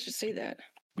you're jealous, just say that.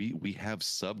 We have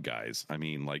sub guys. I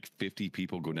mean, like 50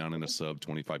 people go down in a sub,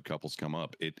 25 couples come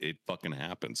up. It fucking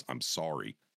happens. I'm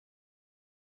sorry.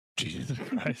 Jesus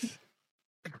Christ.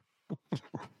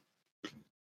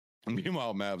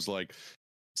 Meanwhile, Mav's like,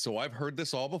 so I've heard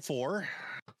this all before.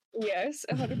 Yes,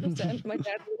 100%. My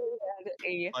dad had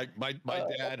a like my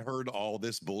dad heard all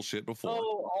this bullshit before.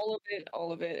 Oh,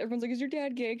 all of it. Everyone's like, "Is your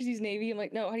dad gay because he's Navy?" I'm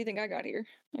like, "No, how do you think I got here?"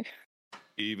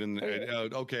 Even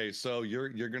okay, so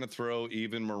you're gonna throw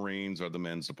even Marines or the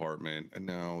men's department.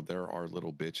 No, there are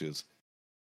little bitches.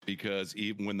 because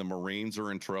even when the Marines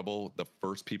are in trouble, the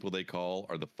first people they call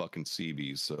are the fucking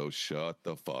Seabees. So shut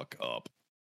the fuck up.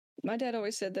 My dad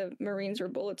always said the Marines were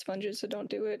bullet sponges, so don't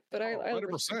do it. But I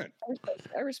 100%.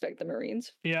 I respect the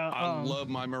Marines. Yeah, I love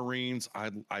my Marines.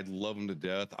 I love them to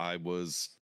death. I was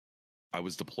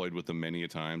deployed with them many a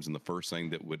times, and the first thing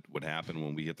that would happen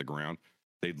when we hit the ground,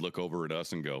 they'd look over at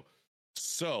us and go,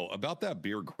 "So about that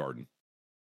beer garden,"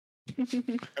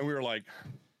 and we were like,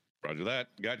 "Roger that,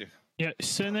 got you." Yeah,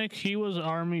 Cynic, he was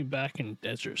Army back in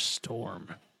Desert Storm.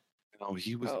 No,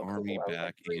 he was Army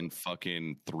back in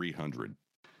fucking 300.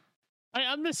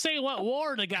 I'm just saying what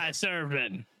war the guy served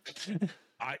in.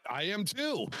 I am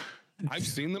too. I've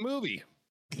seen the movie.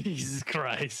 Jesus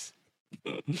Christ.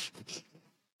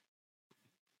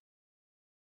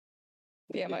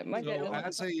 Yeah, my So dad.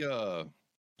 as a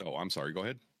oh, I'm sorry. Go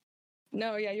ahead.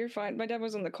 No, yeah, you're fine. My dad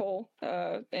was on the Cole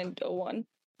in 01,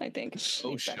 I think.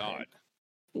 Oh, Back then. shot.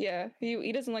 Yeah,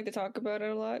 he doesn't like to talk about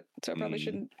it a lot, so I probably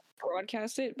shouldn't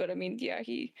broadcast it. But I mean, yeah,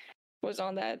 he was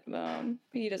on that.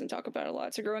 He doesn't talk about it a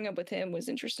lot. So growing up with him was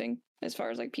interesting as far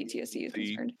as like PTSD is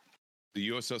concerned. The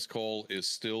USS Cole is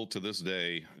still to this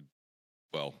day,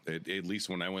 well, at least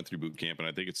when I went through boot camp, and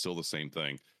I think it's still the same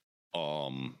thing.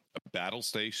 Battle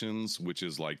stations, which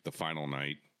is like the final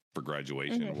night for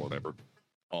graduation or whatever.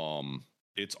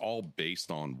 It's all based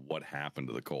on what happened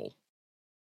to the Cole.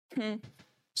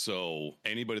 So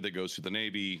anybody that goes to the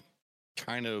Navy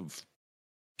kind of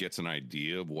gets an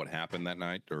idea of what happened that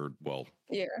night, or well,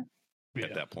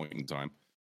 at that point in time.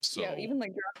 So yeah, even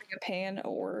like dropping a pan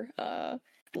or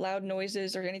loud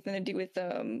noises or anything to do with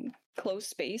closed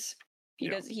space, he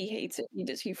hates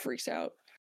it. He freaks out.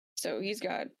 So he's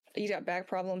got back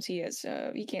problems. He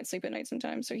can't sleep at night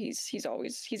sometimes. So he's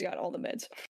got all the meds.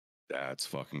 That's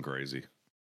fucking crazy.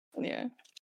 Yeah,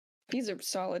 he's a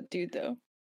solid dude though.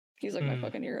 He's like my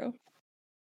fucking hero.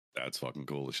 That's fucking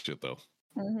cool as shit though.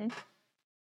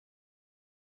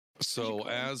 So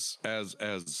as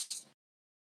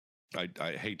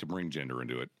I hate to bring gender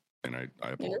into it, and I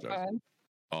apologize.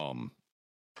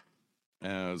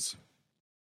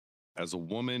 As a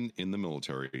woman in the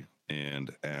military and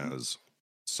as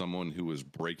someone who is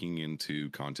breaking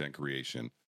into content creation,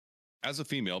 as a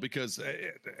female, because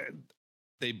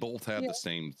they both have the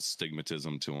same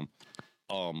stigmatism to them.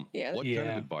 What kind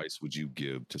of advice would you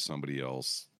give to somebody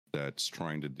else that's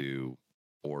trying to do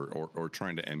or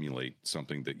trying to emulate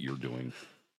something that you're doing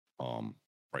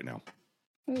right now?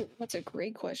 Ooh, that's a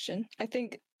great question. I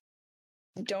think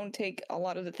don't take a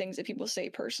lot of the things that people say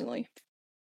personally.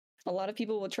 A lot of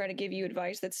people will try to give you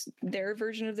advice that's their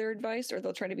version of their advice, or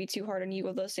they'll try to be too hard on you,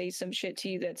 or they'll say some shit to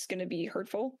you that's going to be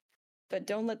hurtful. But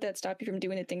don't let that stop you from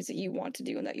doing the things that you want to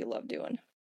do and that you love doing.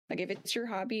 Like if it's your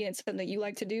hobby and it's something that you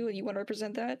like to do and you want to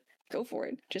represent that, go for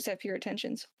it. Just have pure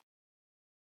intentions.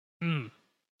 That's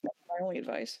my only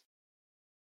advice.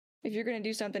 If you're going to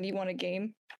do something you want to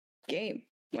game.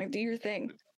 Like do your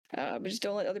thing. But just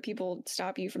don't let other people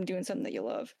stop you from doing something that you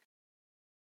love.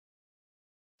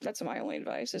 That's my only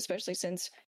advice, especially since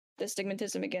the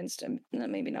stigmatism against,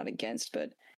 maybe not against,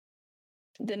 but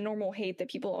the normal hate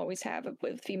that people always have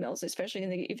with females, especially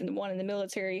even the one in the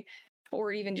military,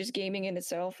 or even just gaming in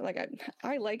itself. Like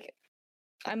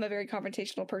I'm a very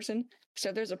confrontational person, so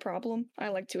if there's a problem, I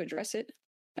like to address it,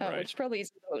 which probably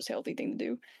isn't the most healthy thing to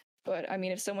do. But I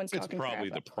mean, if someone's talking, it's probably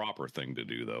the proper thing to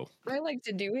do, though. I like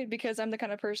to do it because I'm the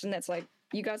kind of person that's like,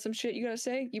 you got some shit you gotta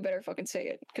say, you better fucking say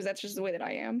it, because that's just the way that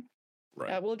I am.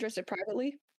 Right. We'll address it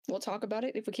privately. We'll talk about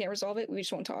it. If we can't resolve it, we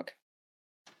just won't talk.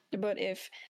 But if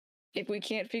we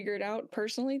can't figure it out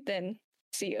personally, then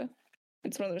see ya.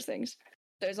 It's one of those things.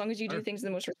 So as long as you do things in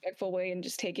the most respectful way and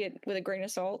just take it with a grain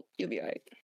of salt, you'll be all right.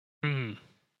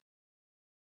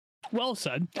 Well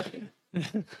said. Yeah,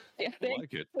 I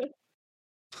like it.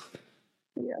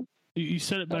 Yeah. You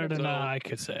said it better than I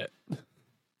could say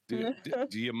it.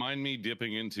 Do you mind me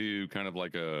dipping into kind of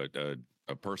like a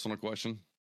personal question?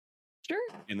 Sure.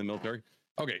 In the military?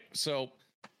 Okay, so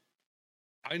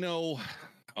I know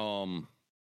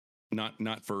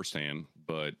not firsthand,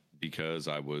 but because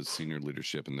I was senior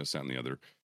leadership in this, that, and the other,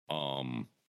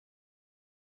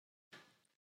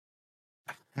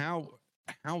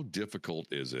 how difficult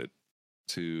is it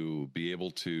to be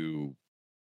able to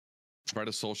try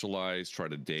to socialize, try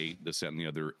to date, this, that, and the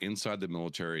other inside the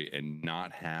military and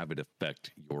not have it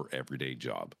affect your everyday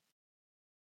job?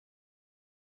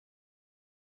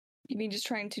 You mean just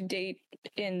trying to date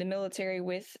in the military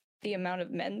with the amount of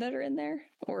men that are in there,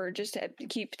 or just to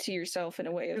keep to yourself in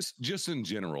a way of just in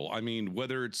general? I mean,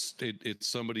 whether it's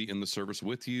somebody in the service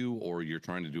with you, or you're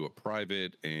trying to do it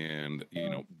private, and you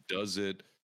know, does it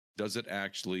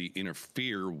actually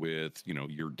interfere with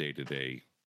your day to day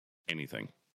anything?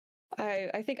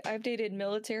 I think I've dated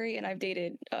military and I've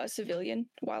dated civilian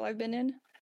while I've been in,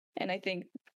 and I think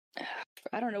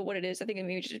I don't know what it is. I think it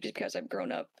maybe just because I've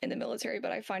grown up in the military,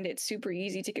 but I find it super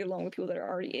easy to get along with people that are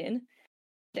already in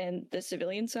than the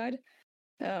civilian side.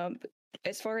 Um,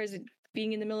 as far as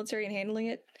being in the military and handling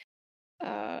it,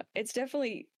 it's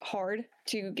definitely hard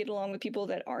to get along with people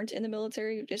that aren't in the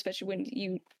military, especially when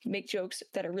you make jokes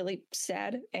that are really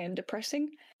sad and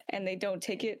depressing, and they don't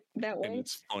take it that way. And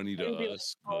it's funny to They'll be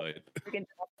us, like, "Oh, but freaking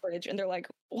fridge," and they're like,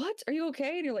 "What? Are you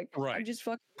okay?" And you're like, "I'm right. just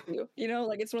fucking with you." You know,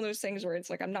 like it's one of those things where it's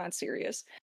like I'm not serious.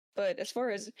 But as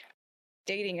far as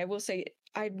dating, I will say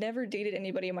I've never dated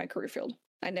anybody in my career field.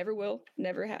 I never will,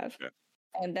 never have. Yeah.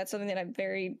 And that's something that I'm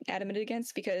very adamant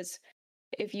against because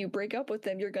if you break up with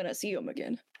them, you're gonna see them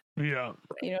again. Yeah.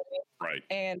 You know what I mean? Right.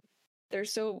 And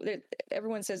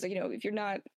everyone says that, if you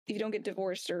don't get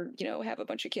divorced or, have a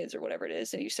bunch of kids or whatever it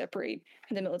is and you separate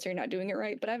in the military, not doing it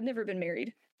right. But I've never been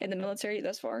married in the military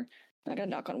thus far. I got to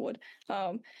knock on wood.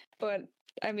 But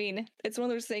I mean, it's one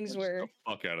of those things where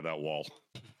the fuck out of that wall.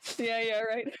 yeah,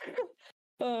 right.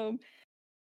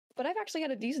 But I've actually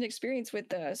had a decent experience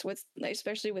with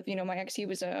especially with my ex. He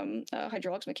was a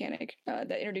hydraulics mechanic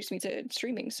that introduced me to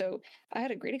streaming. So I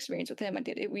had a great experience with him.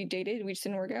 We dated. We just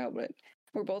didn't work out, but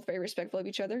we're both very respectful of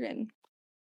each other and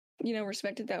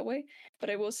respected that way. But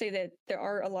I will say that there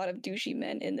are a lot of douchey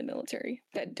men in the military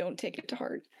that don't take it to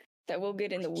heart. That will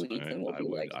get in the weeds and will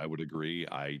be I would agree.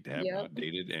 I have not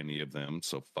dated any of them,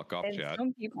 so fuck off, and chat.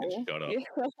 some people, Shut up.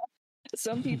 yeah,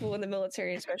 some people in the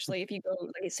military, especially if you go,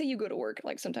 like, say you go to work,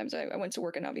 like sometimes I went to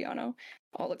work in Aviano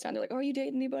all the time. They're like, "Oh, are you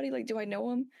dating anybody? Like, do I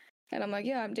know him?" And I'm like,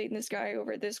 "Yeah, I'm dating this guy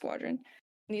over at this squadron."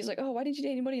 And he's like, "Oh, why didn't you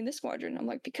date anybody in this squadron?" I'm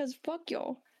like, "Because fuck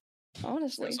y'all.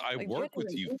 Honestly, Yes, I like, work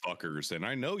with you fuckers, and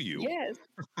I know you. Yes,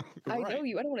 I know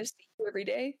you. I don't want to see you every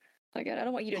day. Like, I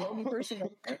don't want you to know me personally.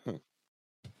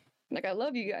 Like, I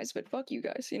love you guys, but fuck you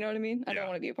guys. You know what I mean? I don't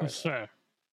want to be a part of that. Sure.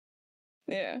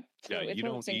 Yeah. So Yeah, it's you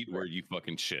one of don't those things eat where you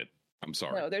fucking shit. I'm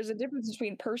sorry. No, there's a difference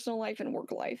between personal life and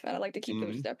work life, and I like to keep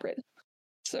those separate.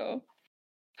 So,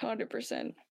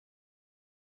 100%.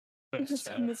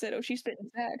 Someone said, "Oh, she's spitting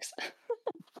facts."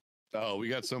 Oh, we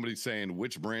got somebody saying,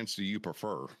 which branch do you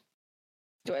prefer?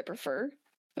 Do I prefer?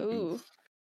 Ooh.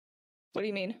 What do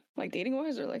you mean? Like dating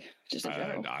wise or like just in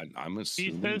general? I'm He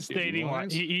assuming says dating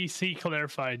wise. He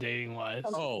clarified dating wise.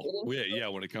 Oh, yeah,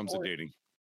 when it comes to dating.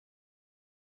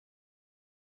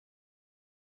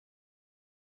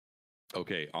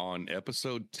 Okay, on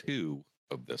episode 2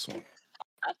 of this one.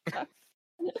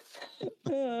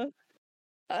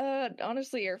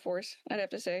 Honestly, Air Force, I'd have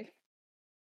to say.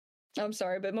 I'm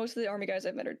sorry, but most of the Army guys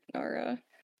I've met are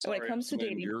when it comes to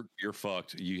dating, you're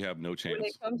fucked. You have no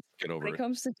chance. Get over it. When it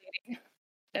comes to dating,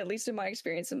 at least in my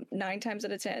experience, 9 times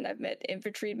out of 10, I've met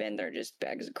infantry men that are just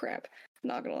bags of crap.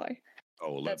 Not gonna lie.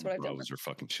 Oh, that's what I've done. Those are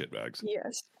fucking shitbags.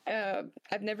 Yes.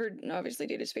 I've never obviously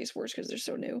dated Space Force because they're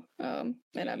so new. And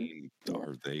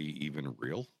are they even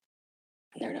real?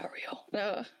 They're not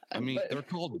real. I mean, they're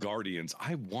called Guardians.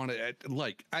 I want to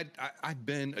I've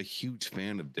been a huge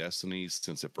fan of Destiny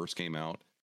since it first came out.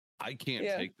 I can't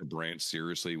take the branch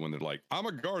seriously when they're like, "I'm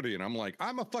a Guardian." I'm like,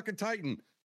 "I'm a fucking Titan."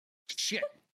 Shit.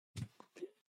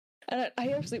 And I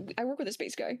work with a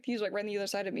space guy. He's like right on the other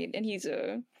side of me, and he's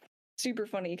super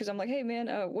funny because I'm like, "Hey man,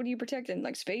 what are you protecting?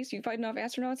 Like space? You fighting off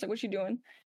astronauts? Like what you doing?"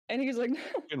 And he's like,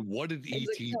 "And what did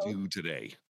ET do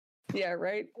today?" Yeah,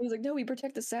 right. He's like, "No, we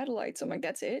protect the satellites." I'm like,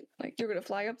 "That's it? Like you're gonna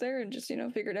fly up there and just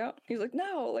figure it out?" He's like,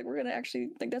 "No, like we're gonna actually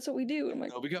that's what we do." I'm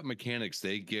like, "No, we got mechanics.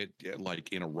 They get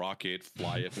like in a rocket,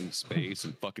 fly up into space,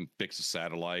 and fucking fix a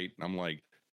satellite." And I'm like,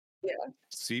 "Yeah,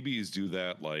 CBs do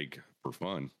that like for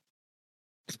fun."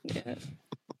 Yeah.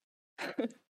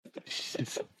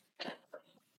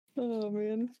 Oh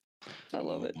man, I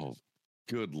love it. Oh,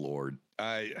 good Lord,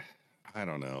 I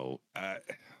don't know.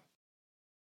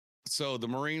 So the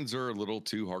Marines are a little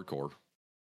too hardcore.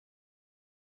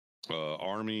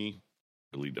 Army,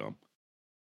 really dumb.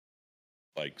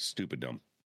 Like stupid dumb.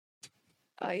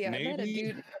 Yeah, I met a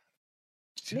dude.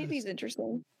 Navy's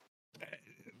interesting.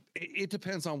 It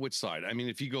depends on which side. I mean,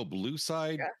 if you go blue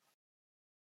side,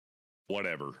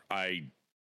 whatever. I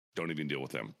don't even deal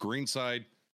with them. Green side,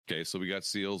 okay, so we got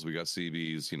SEALs, we got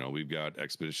CBs, we've got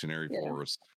Expeditionary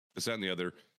Force, this, that, and the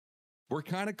other. We're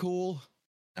kind of cool.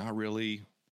 Not really.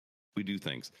 We do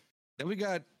things. Then we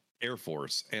got Air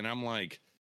Force, and I'm like,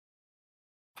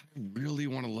 I really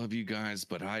want to love you guys,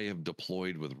 but I have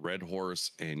deployed with Red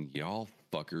Horse, and y'all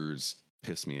fuckers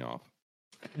piss me off.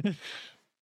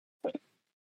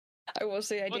 I will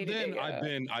say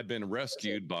I've been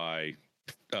rescued by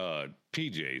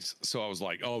PJs, so I was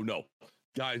like, oh no,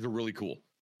 guys are really cool.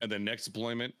 And then next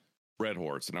deployment, Red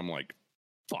Horse, and I'm like,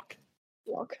 Fuck.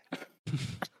 Walk.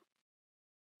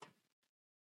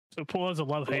 So Paul has a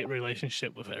love-hate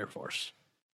relationship with Air Force.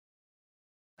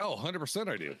 Oh, 100%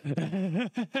 I do.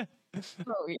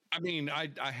 Oh, yeah. I mean,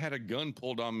 I had a gun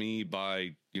pulled on me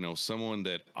by, someone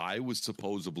that I was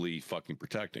supposedly fucking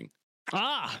protecting.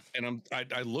 And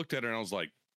I looked at her and I was like,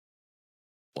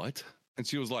 what? And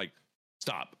she was like,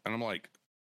 stop. And I'm like,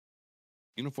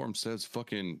 uniform says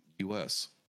fucking US.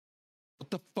 What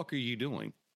the fuck are you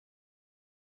doing?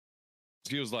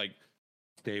 She was like,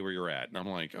 stay where you're at. And I'm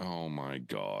like, oh my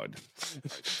God.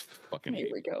 Fucking Here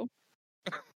we go.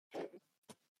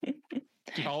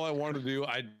 all I wanted to do,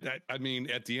 I mean,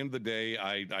 at the end of the day,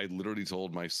 I literally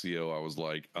told my CO, I was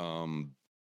like, I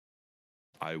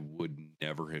would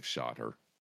never have shot her.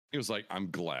 He was like, I'm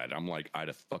glad. I'm like, I'd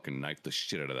have fucking knifed the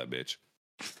shit out of that bitch.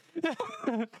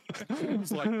 He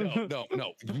was like,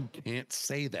 no, you can't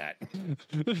say that.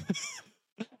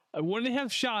 I wouldn't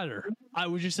have shot her. I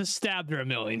would just have stabbed her a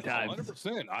million times.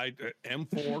 100%. I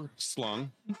M4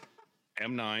 slung,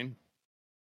 M9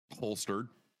 holstered.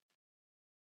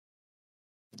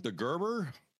 The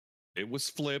Gerber, it was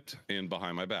flipped and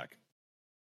behind my back.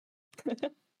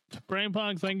 Brain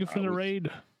Pong, thank you for the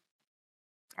raid.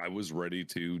 I was ready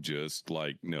to just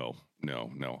like, no, I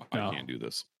can't do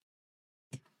this.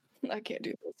 I can't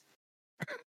do this.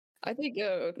 I think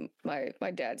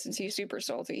my dad, since he's super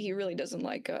salty, he really doesn't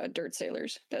like dirt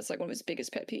sailors. That's like one of his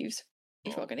biggest pet peeves.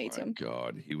 He fucking hates them.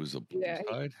 God, he was a blue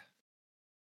side.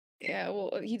 Yeah,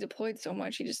 well, he deployed so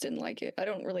much, he just didn't like it. I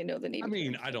don't really know the Navy. I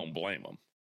mean, I don't blame him.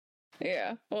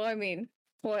 Yeah, well, I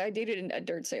dated a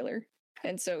dirt sailor,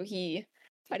 and so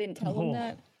I didn't tell him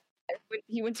that.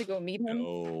 He went to go meet him.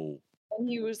 No. And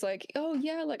he was like, "Oh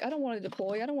yeah, like I don't want to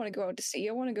deploy. I don't want to go out to sea.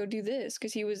 I want to go do this."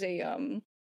 Because he was a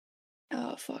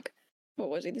oh fuck, what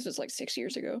was he? This was like 6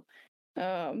 years ago.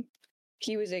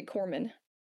 He was a corpsman.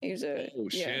 He was a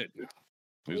shit.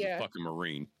 He was a fucking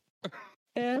Marine.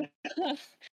 And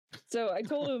so I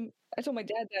told my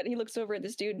dad that. He looks over at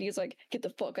this dude and he's like, "Get the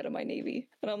fuck out of my Navy."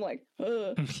 And I'm like,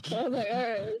 ugh. I was like, all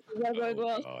right, this is not going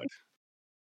well. God.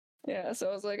 Yeah, so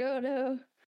I was like, oh no.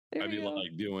 I'd be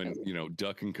like doing,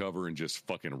 duck and cover and just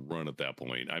fucking run at that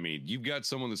point. I mean, you've got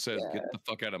someone that says, get the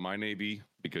fuck out of my Navy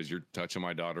because you're touching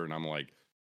my daughter. And I'm like,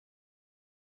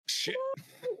 shit.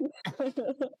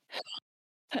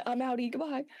 I'm outie.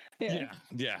 Goodbye.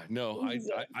 Yeah. No,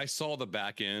 I saw the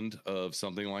back end of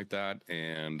something like that.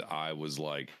 And I was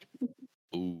like,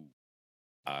 ooh,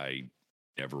 I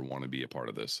never want to be a part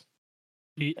of this.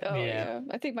 Yeah.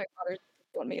 I think my father's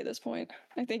on me at this point.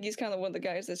 I think he's kind of one of the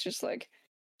guys that's just like,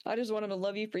 I just want him to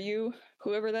love you for you,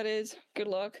 whoever that is. Good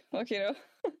luck. Like,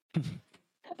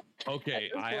 Okay,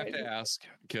 I have to ask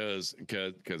because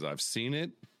I've seen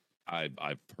it,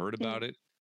 I've heard about it.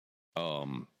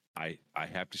 I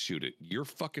have to shoot it. Your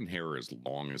fucking hair is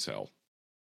long as hell.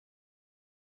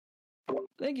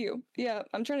 Thank you. Yeah,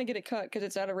 I'm trying to get it cut because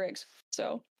it's out of rigs.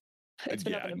 So it's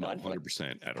been up in a month.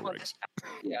 100% out of rigs.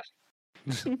 Yeah.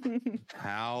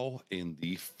 How in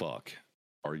the fuck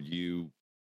are you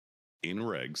in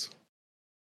regs,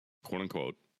 quote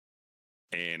unquote,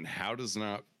 and how does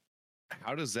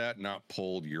that not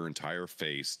pull your entire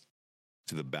face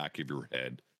to the back of your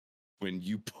head when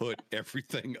you put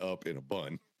everything up in a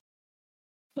bun?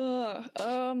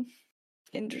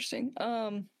 Interesting.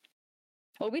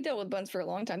 Well, we dealt with buns for a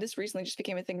long time. This recently just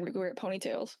became a thing. We wear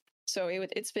ponytails, so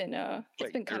it's been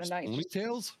kind of nice.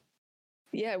 Ponytails?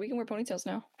 Yeah, we can wear ponytails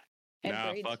now.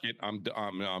 Nah, fuck it.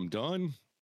 I'm done.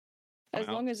 As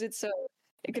long as it's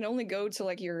it can only go to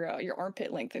like your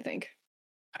armpit length, I think.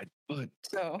 And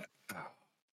it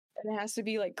has to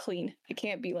be like clean. It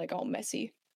can't be like all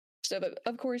messy. So, but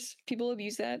of course, people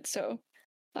abuse that. So,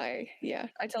 I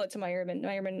tell it to my airman.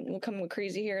 My airman will come with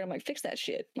crazy hair, and I'm like, fix that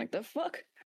shit. I'm like, the fuck?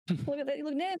 Look at that. You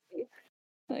look nasty.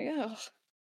 I'm like, oh,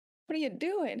 what are you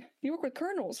doing? You work with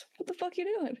colonels. What the fuck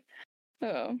you doing?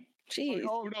 Oh, jeez.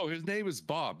 Oh no, his name is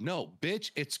Bob. No,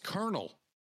 bitch, it's Colonel.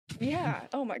 Yeah.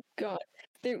 Oh my god.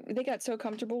 They got so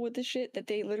comfortable with this shit that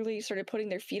they literally started putting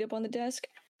their feet up on the desk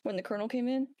when the colonel came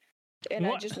in, and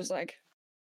I just was like,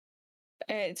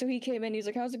 and so he came in. He's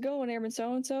like, "How's it going, Airman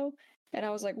so and so?" And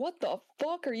I was like, "What the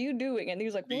fuck are you doing?" And he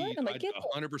was like, "What?" I'm like, "Get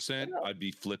 100%. I'd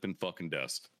be flipping fucking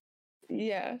desk.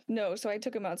 Yeah. No. So I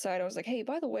took him outside. I was like, "Hey,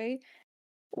 by the way,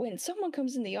 when someone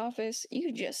comes in the office,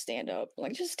 you just stand up.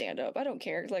 Like, just stand up. I don't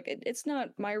care. Like, it's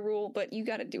not my rule, but you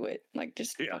got to do it. Like,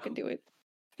 just fucking do it.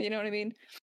 You know what I mean?"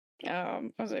 I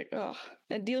was like, oh,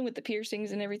 and dealing with the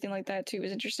piercings and everything like that too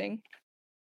is interesting.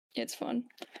 It's fun.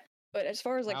 But as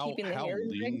far as like keeping the how hair,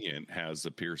 lenient has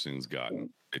the piercings gotten?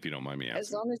 If you don't mind me asking.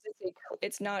 as long as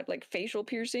it's not like facial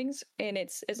piercings, and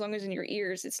it's as long as in your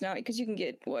ears, it's not because you can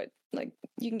get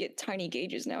you can get tiny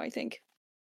gauges now. I think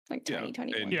like tiny and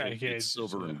ones. Yeah, it's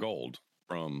silver and gold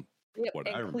from what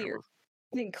I clear. remember.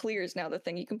 I think clear is now the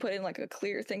thing. You can put in like a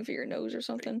clear thing for your nose or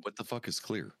something. Wait, what the fuck is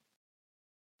clear?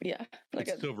 Yeah, like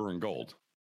It's silver and gold.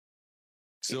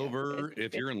 Silver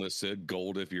if you're enlisted,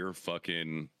 gold if you're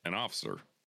fucking an officer.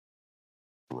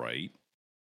 Right?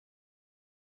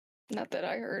 Not that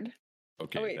I heard.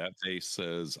 Okay, that face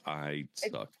says I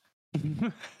suck. I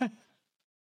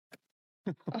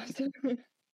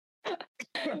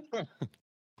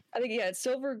think it's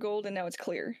silver, gold, and now it's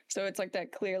clear. So it's like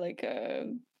that clear,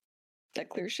 that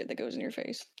clear shit that goes in your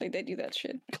face. Like they do that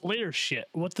shit. Clear shit.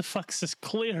 What the fuck's this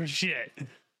clear shit?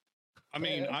 I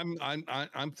mean,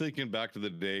 I'm thinking back to the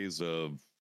days of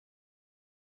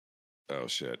oh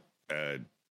shit.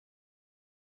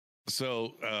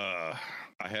 So I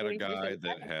had a guy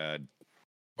that had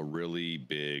a really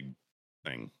big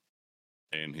thing,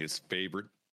 and his favorite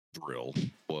drill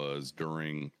was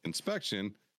during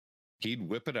inspection, he'd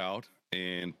whip it out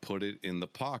and put it in the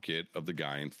pocket of the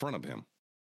guy in front of him.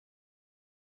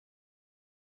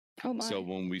 Oh my. So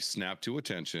when we snapped to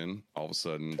attention, all of a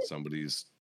sudden somebody's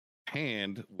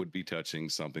hand would be touching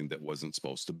something that wasn't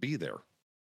supposed to be there.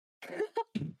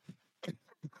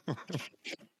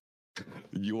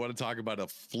 You want to talk about a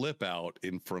flip out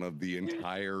in front of the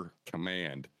entire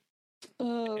command.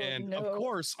 Oh, and no. Of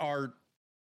course our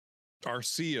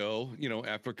CO,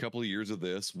 after a couple of years of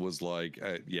this was like,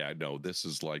 yeah, no, this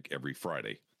is like every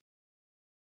Friday.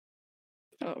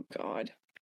 Oh God.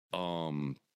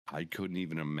 I couldn't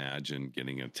even imagine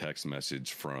getting a text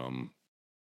message from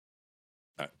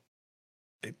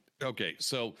okay,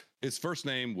 so his first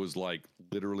name was like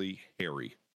literally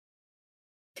Harry.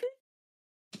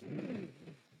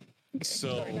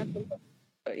 So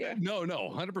yeah. No,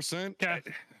 100%. Yeah.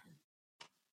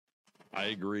 I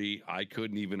agree. I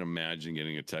couldn't even imagine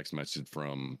getting a text message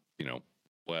from,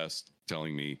 Wes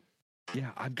telling me,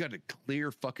 yeah, I've got a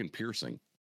clear fucking piercing.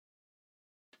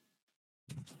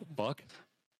 Fuck.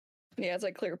 Yeah, it's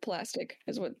like clear plastic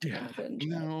is what happened.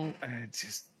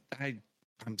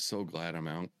 I'm so glad I'm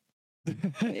out.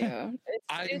 Yeah.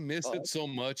 I miss it so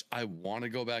much. I want to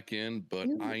go back in, but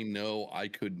I know I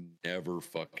could never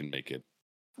fucking make it.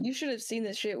 You should have seen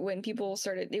this shit when people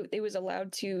started. It was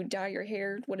allowed to dye your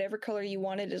hair whatever color you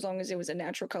wanted as long as it was a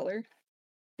natural color.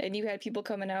 And you had people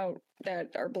coming out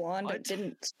that are blonde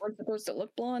that weren't supposed to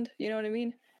look blonde. You know what I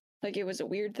mean? Like it was a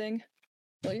weird thing.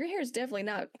 Well, your hair is definitely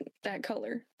not that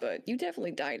color, but you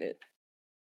definitely dyed it.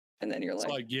 And then you're like,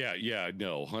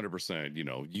 no,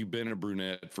 100%. You've been a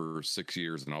brunette for 6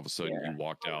 years, and all of a sudden you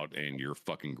walked out and you're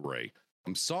fucking gray.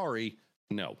 I'm sorry,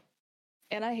 no.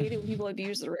 And I hate it when people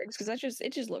abuse the rigs because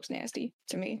it just looks nasty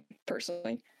to me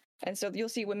personally. And so you'll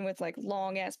see women with like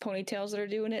long ass ponytails that are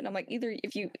doing it, and I'm like, either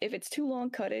if it's too long,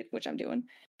 cut it, which I'm doing,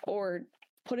 or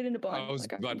put it in a bun. I was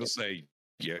about to say,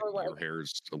 yeah, your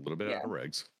hair's a little bit out of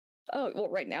regs. Oh well,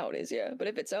 right now it is, yeah. But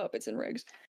if it's up, it's in regs.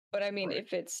 But I mean,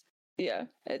 if it's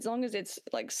as long as it's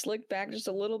like slicked back just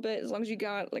a little bit, as long as you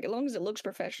got as long as it looks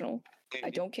professional, I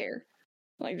don't care.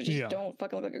 Like, just don't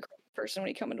fucking look like a crazy person when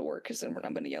you come into work, because then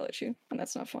I'm going to yell at you, and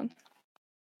that's not fun.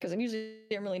 Because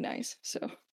I'm really nice, so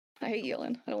I hate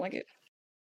yelling. I don't like it.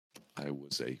 I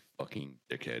was a fucking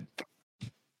dickhead.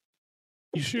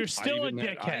 You're still a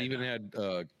dickhead. I even had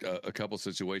a couple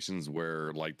situations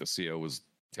where, like, the CO was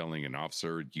telling an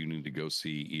officer, "You need to go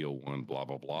see EO1, blah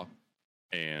blah blah,"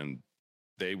 and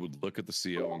they would look at the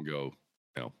CO and go,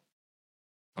 "No,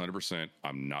 100%,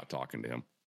 I'm not talking to him."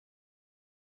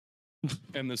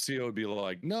 And the CO would be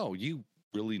like, "No, you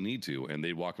really need to." And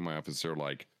they'd walk in my office. They're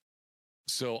like,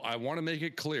 "So I want to make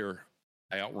it clear,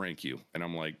 I outrank you." And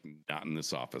I'm like, "Not in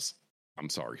this office. I'm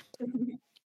sorry."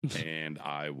 And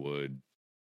I would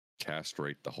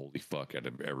castrate the holy fuck out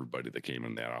of everybody that came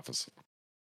in that office.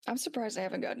 I'm surprised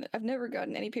I've never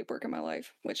gotten any paperwork in my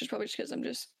life, which is probably just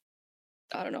because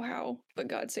I don't know how, but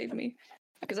God saved me.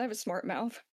 Because I have a smart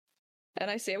mouth. And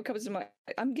I say what comes to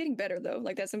I'm getting better though.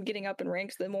 Like as I'm getting up in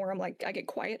ranks, the more I'm like, I get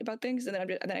quiet about things, and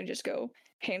then I just go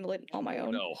handle it on my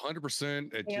own. No,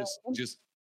 100%. Just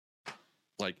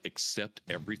like accept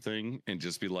everything and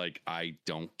just be like, I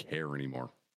don't care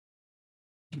anymore.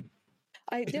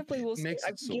 I definitely will. It makes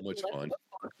it so much fun.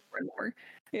 More.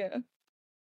 Yeah.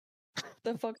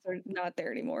 The fucks are not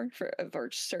there anymore for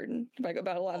certain. Like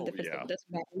about a lot of different stuff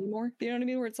doesn't matter anymore. You know what I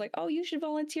mean? Where it's like, oh, you should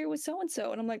volunteer with so and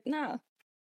so, and I'm like, nah.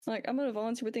 Like, I'm gonna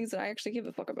volunteer with things that I actually give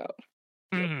a fuck about.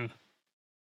 Mm.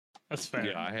 That's fair.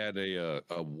 Yeah, I had a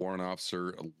warrant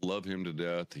officer. Love him to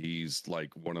death. He's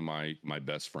like one of my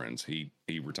best friends. He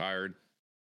retired.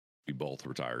 We both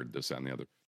retired. This that, and the other.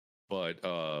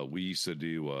 But we used to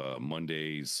do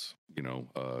Mondays,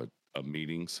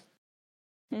 meetings,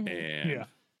 and Yeah.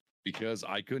 because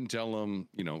I couldn't tell him,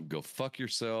 go fuck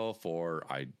yourself, or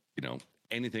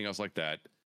anything else like that.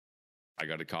 I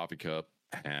got a coffee cup,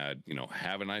 had,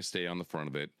 have a nice day on the front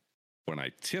of it. When I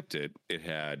tipped it, it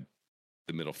had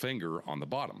the middle finger on the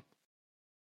bottom.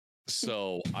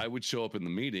 So I would show up in the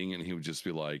meeting and he would just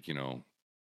be like,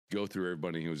 go through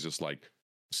everybody. He was just like,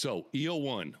 so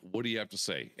EO1, what do you have to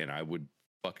say? And I would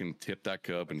fucking tip that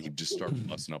cup and he'd just start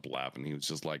busting up laughing. He was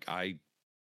just like, I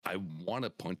want to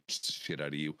punch the shit out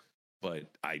of you, but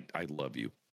I love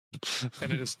you.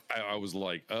 And I was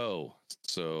like, oh,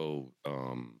 so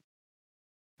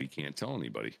we can't tell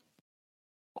anybody.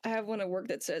 I have one at work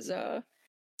that says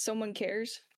someone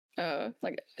cares.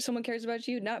 Like someone cares about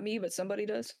you, not me, but somebody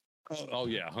does. Oh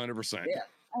yeah, 100%. Yeah,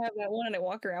 I have that one and I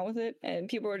walk around with it and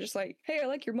people are just like, hey, I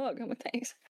like your mug. I'm like,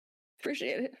 thanks.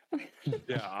 Appreciate it.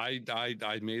 Yeah,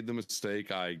 I made the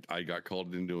mistake. I got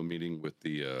called into a meeting with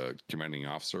the commanding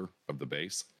officer of the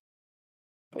base.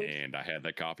 And I had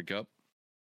that coffee cup.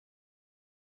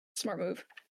 Smart move.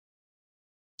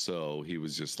 So he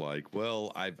was just like,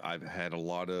 well, I've had a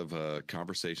lot of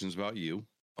conversations about you.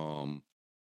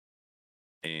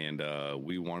 And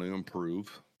we want to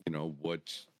improve, what,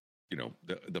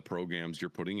 the programs you're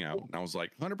putting out. And I was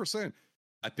like, 100%.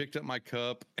 I picked up my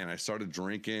cup and I started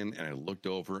drinking and I looked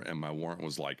over and my warrant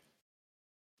was like,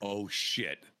 oh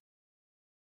shit.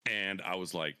 And I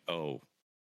was like, oh,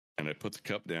 and I put the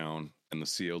cup down and the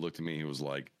CO looked at me. He was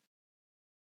like,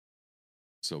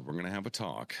 so we're going to have a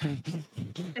talk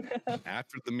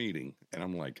after the meeting. And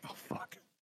I'm like, oh, fuck.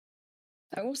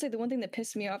 I will say the one thing that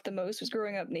pissed me off the most was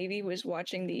growing up Navy was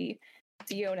watching the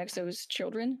CO and XO's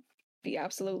children be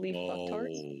absolutely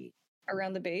fucktards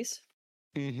around the base.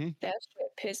 Mm-hmm. That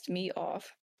shit pissed me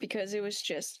off because it was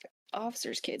just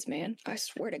officers' kids, man. I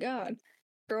swear to God.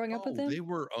 Growing up with them. They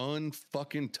were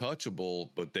unfucking touchable,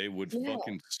 but they would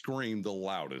fucking scream the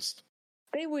loudest.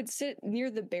 They would sit near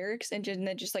the barracks and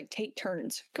then just like take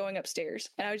turns going upstairs.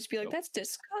 And I would just be like, that's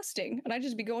disgusting. And I'd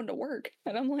just be going to work.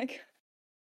 And I'm like,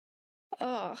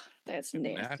 oh, that's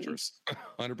nasty. Mattress.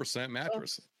 100%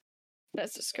 mattress. Oh,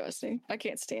 that's disgusting. I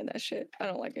can't stand that shit. I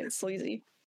don't like it. It's sleazy.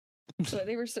 But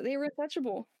they were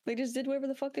untouchable. They just did whatever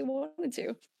the fuck they wanted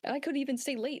to. And I couldn't even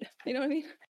stay late. You know what I mean?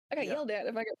 I got yelled at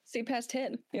if I got to stay past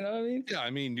 10. You know what I mean? Yeah, I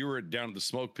mean, you were down at the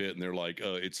smoke pit and they're like,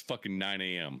 it's fucking 9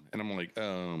 a.m. And I'm like,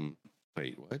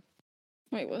 wait, what?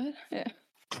 Wait, what? Yeah.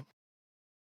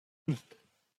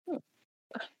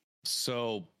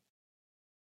 So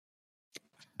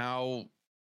how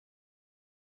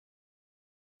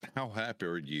happy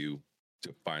are you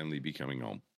to finally be coming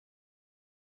home?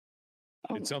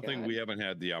 Oh it's something we haven't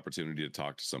had the opportunity to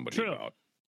talk to somebody about.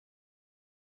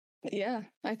 Yeah,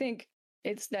 I think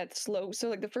it's that slow. So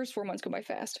like the first 4 months go by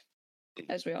fast,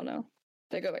 as we all know.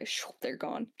 They go by, they're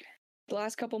gone. The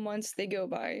last couple months, they go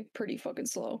by pretty fucking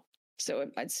slow. So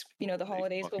it's, the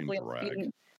holidays, hopefully.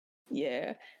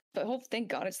 Yeah, but thank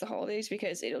God it's the holidays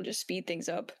because it'll just speed things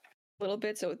up a little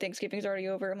bit. So Thanksgiving's already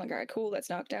over. I'm like, all right, cool, that's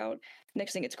knocked out.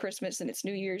 Next thing, it's Christmas and it's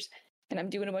New Year's. And I'm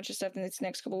doing a bunch of stuff in this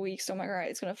next couple of weeks. So I'm like, all right,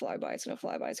 it's going to fly by. It's going to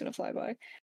fly by. It's going to fly by.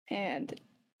 And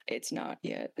it's not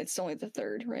yet. It's only the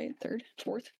 3rd, right? 3rd?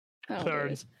 4th?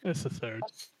 Third. It's the 3rd.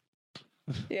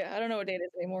 Yeah, I don't know what date it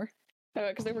is anymore.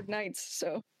 Because they work nights,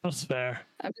 so. That's fair.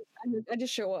 I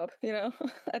just show up,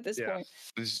 at this point.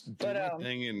 Just do my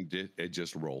thing and it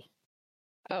just roll.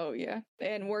 Oh, yeah.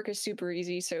 And work is super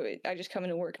easy. So I just come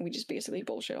into work and we just basically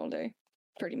bullshit all day.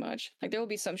 Pretty much. Like, there will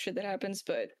be some shit that happens,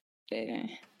 but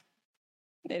it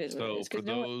is what it is. For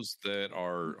those that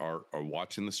are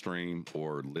watching the stream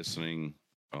or listening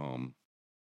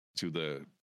to the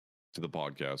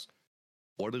podcast,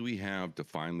 what do we have to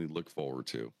finally look forward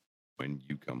to when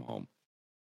you come home?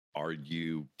 Are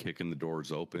you kicking the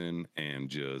doors open and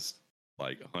just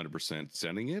like 100%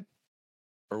 sending it,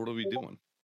 or what are we doing?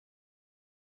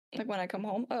 Like when I come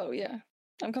home? Oh yeah,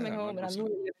 I'm coming home and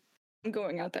I'm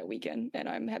going out that weekend and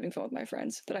I'm having fun with my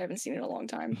friends that I haven't seen in a long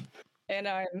time, and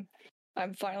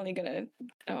I'm finally gonna.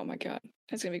 Oh my God,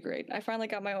 it's gonna be great. I finally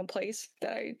got my own place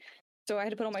so I had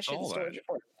to put all my shit in storage.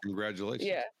 Congratulations!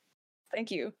 Yeah,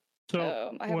 thank you.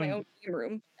 So I have my own game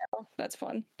room now. That's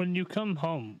fun. When you come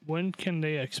home, when can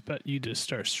they expect you to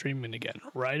start streaming again?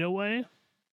 Right away?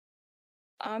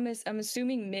 I'm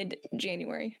assuming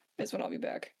mid-January is when I'll be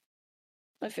back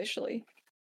officially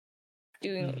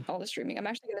doing all the streaming. I'm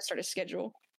actually gonna start a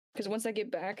schedule because once I get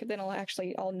back, then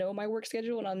I'll know my work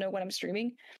schedule and I'll know when I'm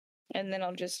streaming. and then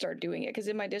I'll just start doing it. Because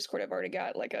in my Discord, I've already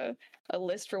got like a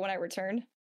list for when I return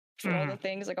for all the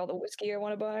things, like all the whiskey I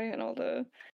want to buy and all the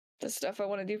stuff I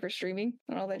want to do for streaming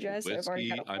and all that jazz. So I've already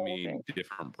got Whiskey, a I whole mean, thing.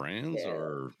 different brands, Yeah.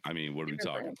 or I mean, what are we Different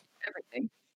talking? brands, everything.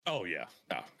 Oh yeah.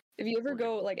 If you ever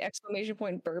go like exclamation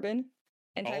point bourbon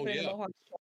and type it in the Mohawk,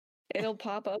 it'll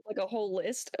pop up like a whole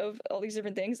list of all these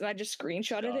different things. And I just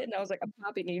screenshotted it and I was like, I'm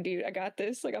copying you, dude. I got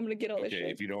this. Like, I'm going to get all this shit.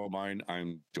 If you don't mind,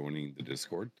 I'm joining the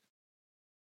Discord.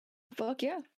 Fuck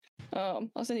yeah. I'll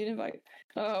send you an invite.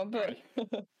 But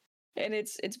and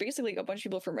it's basically a bunch of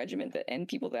people from Regiment and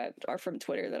people that are from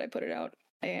Twitter that I put it out.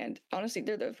 And honestly,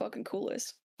 they're the fucking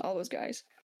coolest. All those guys.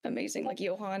 Amazing. Like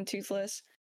Johan, Toothless.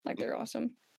 Like, they're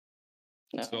awesome.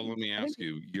 So let me ask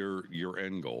you, your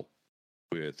end goal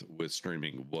with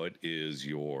streaming, what is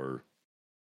your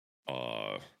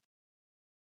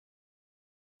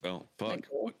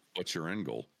what's your end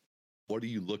goal? What are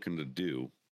you looking to do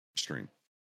stream?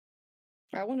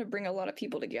 I want to bring a lot of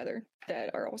people together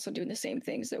that are also doing the same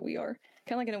things that we are,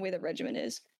 kind of like in a way that Regiment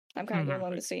is. I'm kind of going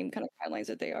along the same kind of guidelines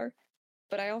that they are,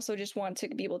 but I also just want to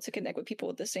be able to connect with people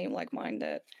with the same like mind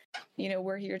that, you know,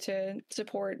 we're here to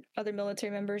support other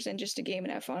military members and just to game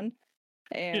and have fun.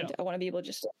 And I want to be able to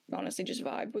just honestly just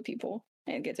vibe with people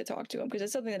and get to talk to them, because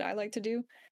it's something that I like to do.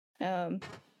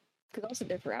 Because I'll sit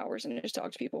there for hours and just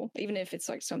talk to people, even if it's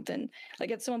like something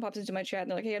like if someone pops into my chat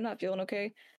and they're like, "Hey, I'm not feeling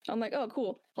okay," I'm like, "Oh,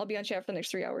 cool. I'll be on chat for the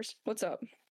next 3 hours. What's up?"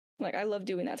 Like, I love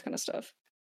doing that kind of stuff.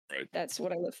 Right. That's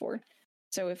what I live for.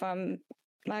 So if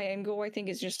my end goal, I think,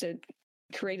 is just to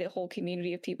create a whole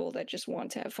community of people that just want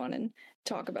to have fun and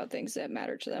talk about things that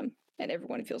matter to them, and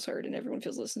everyone feels heard and everyone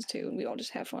feels listened to, and we all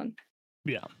just have fun.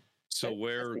 Yeah. So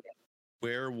where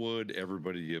would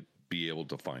everybody be able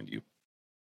to find you?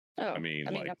 I mean,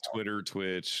 like Twitter,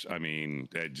 Twitch. I mean,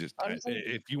 honestly,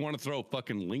 if you want to throw a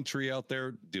fucking link tree out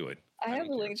there, do it. I have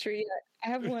a link tree. I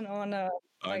have one on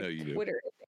I know you Twitter.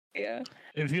 Do. Yeah.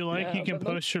 If you like, you can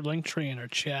post your link tree in our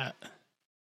chat.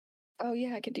 Oh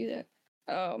yeah, I could do that.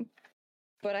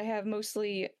 But I have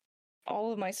mostly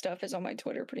all of my stuff is on my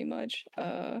Twitter pretty much.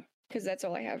 Because that's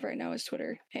all I have right now is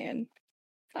Twitter, and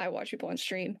I watch people on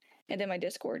stream, and then my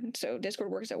Discord. So Discord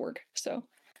works at work. So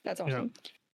that's awesome.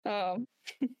 Yeah.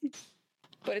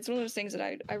 But it's one of those things that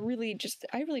I really just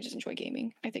enjoy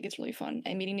gaming. I think it's really fun,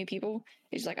 and meeting new people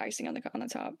is like icing on the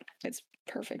top. It's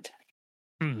perfect.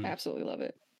 I absolutely love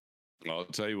it. I'll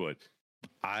tell you what,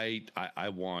 I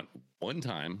want one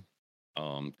time,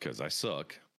 because I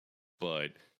suck,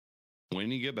 but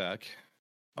when you get back,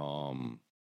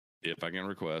 if I can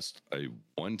request a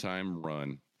one-time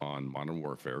run on Modern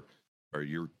Warfare, or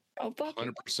you're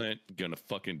 100% gonna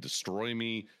fucking destroy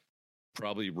me.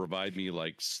 Probably revive me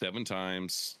like 7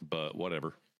 times, but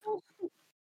whatever.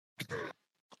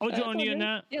 I'll join you in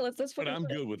that. Yeah, let's. But I'm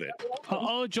good with it.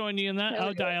 I'll join you in that.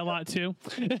 I'll die a lot too.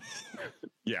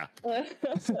 Yeah,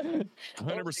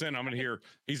 100%. I'm gonna hear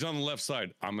he's on the left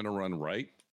side. I'm gonna run right,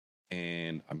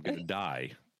 and I'm gonna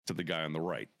die to the guy on the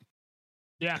right.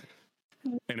 Yeah.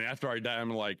 And after I die,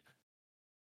 I'm like,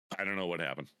 I don't know what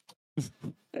happened.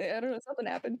 I don't know. Something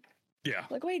happened. Yeah.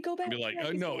 Like, wait, go back. Be like,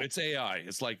 oh, no, it's AI.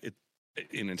 It's like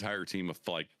an entire team of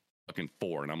like fucking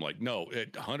 4, and I'm like, no,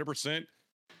 100%,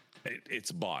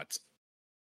 it's bots.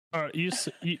 All right, you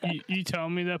tell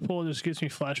me that, Paul. This gives me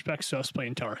flashbacks to us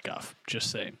playing Tarkov.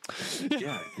 Just saying.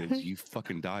 Yeah, because you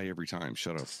fucking die every time.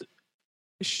 Shut up.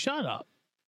 Shut up.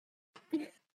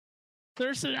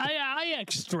 I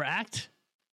extract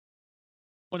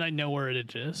when I know where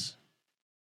it is.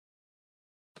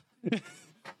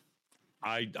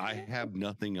 I have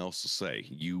nothing else to say.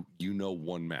 You know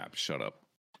one map. Shut up.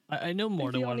 I know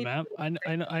more than one map.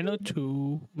 I know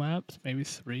 2 maps, maybe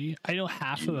 3. I know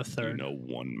half of a third. You know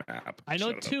one map. I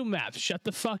know 2 maps. Shut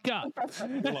the fuck up.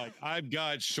 Like, I've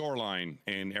got Shoreline,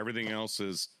 and everything else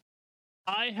is.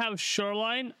 I have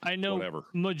Shoreline. I know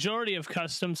majority of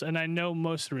customs, and I know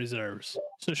most reserves.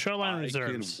 So Shoreline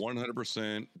reserves. I can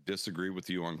 100% disagree with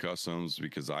you on customs,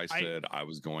 because I said I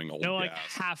was going old gas. Like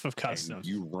half of customs.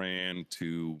 You ran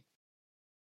to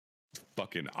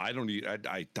fucking. I don't need.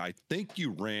 I think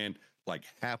you ran like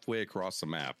halfway across the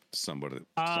map,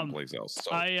 someplace else.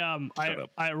 So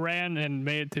I ran and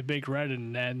made it to Big Red,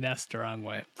 and that's the wrong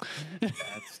way.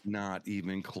 That's not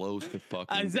even close to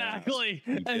fucking exactly.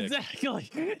 As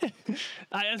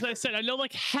I said, I know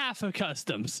like half of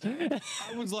customs.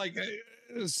 I was like,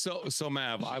 so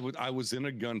Mav, I was in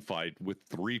a gunfight with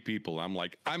 3 people. I'm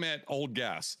like, I'm at Old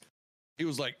Gas. He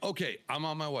was like, okay, I'm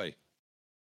on my way.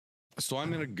 So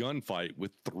I'm in a gunfight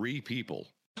with 3 people.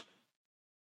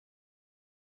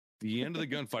 The end of the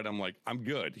gunfight, I'm like, I'm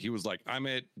good. He was like, I'm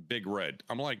at Big Red.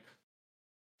 I'm like,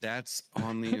 That's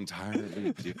on the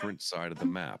entirely different side of the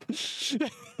map.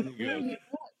 And he goes,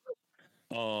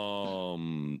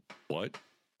 what?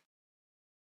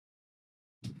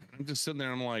 I'm just sitting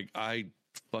there. I'm like, I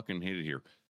fucking hate it here.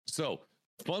 So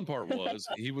fun part was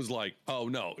he was like, oh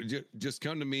no, just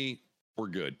come to me. We're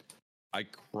good. I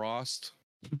crossed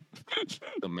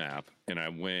the map and I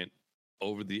went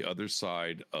over the other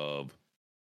side of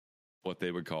what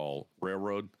they would call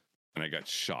railroad, and I got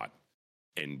shot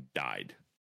and died.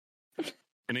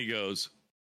 And he goes,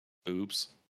 oops.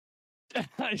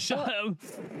 I shot him.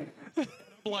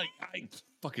 Like, I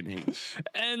fucking hate it.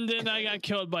 And then I got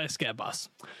killed by a scat boss.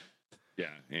 Yeah,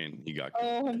 and he got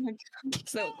killed. Oh my god.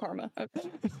 So karma. Okay.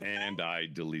 And I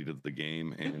deleted the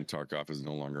game, and Tarkov is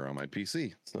no longer on my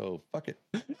PC. So fuck it.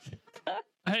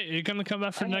 Hey, you're gonna come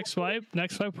back for next wipe?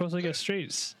 Next wipe, probably get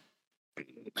streets.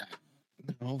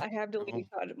 No, I have deleted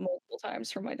COD multiple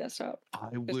times from my desktop.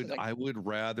 I would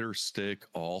rather stick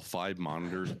all 5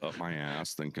 monitors up my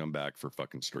ass than come back for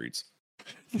fucking streets.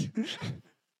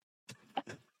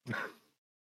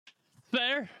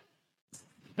 Fair.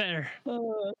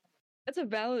 That's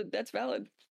valid. I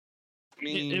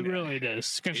mean, It really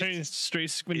is. Considering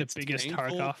streets been the it's biggest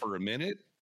painful Tarkov. for a minute,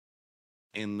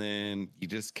 and then you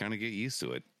just kind of get used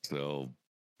to it. So,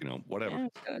 whatever. Yeah,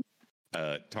 it's good.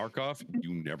 Tarkov,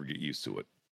 you never get used to it.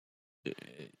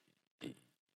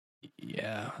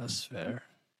 Yeah, that's fair.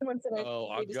 Someone said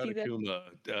I've to got see a that.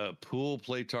 Kuma pool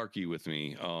play Tarky with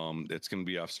me. It's going to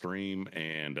be off stream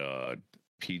and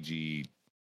PG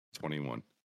 21.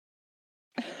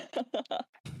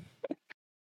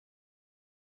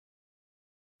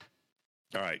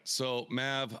 All right, so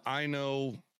Mav, I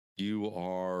know you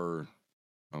are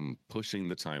pushing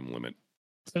the time limit.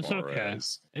 It's okay.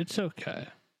 It's okay.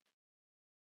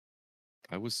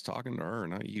 I was talking to her,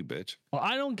 not you, bitch. Well,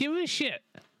 I don't give a shit.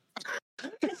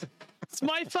 It's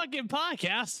my fucking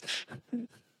podcast.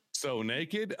 So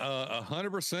naked,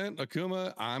 100%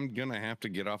 Akuma. I'm gonna have to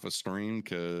get off a stream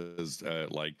because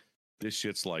like this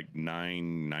shit's like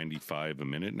 $9.95 a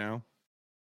minute now.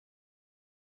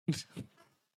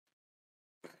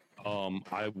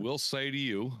 I will say to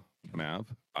you, Mav,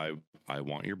 I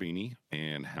want your beanie,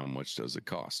 and how much does it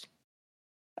cost?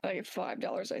 I get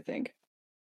 $5, I think.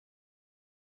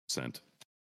 Cent.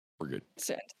 We're good.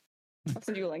 Send. I'll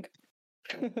send you a link.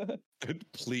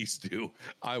 Please do.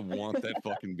 I want that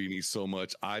fucking beanie so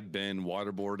much. I've been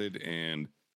waterboarded and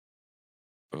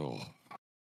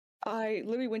I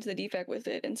literally went to the DFAC with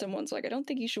it, and someone's like, I don't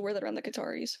think you should wear that around the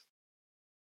Qataris.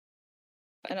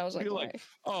 And I was like, you're why? like,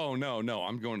 oh no,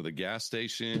 I'm going to the gas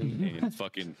station and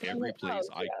fucking I'm every like, place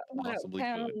oh, yeah, I possibly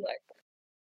pound, could. like-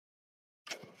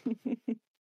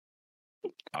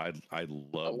 I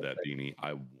love that beanie.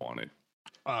 I want it.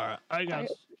 All right, I got.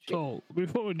 So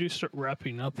before we do start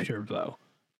wrapping up here, though,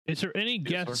 is there any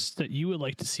Yes, guests that you would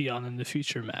like to see on in the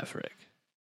future, Maverick?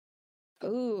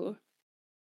 Ooh.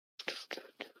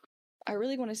 I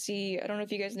really want to see, I don't know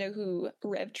if you guys know who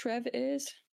Rev Trev is.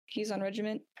 He's on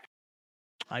Regiment.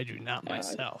 I do not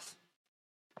myself.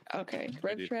 Okay.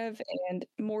 Rev did. Trev and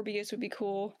Morbius would be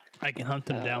cool. I can hunt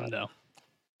them down though.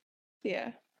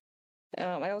 Yeah. I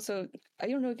don't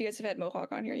know if you guys have had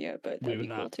Mohawk on here yet, but We that'd be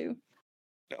have cool not. too.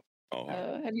 Oh,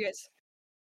 Have you guys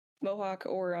Mohawk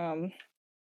or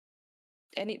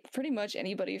pretty much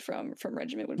anybody from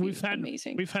Regiment would be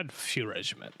amazing. We've had a few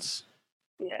regiments.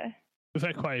 Yeah. We've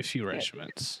had quite a few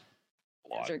regiments.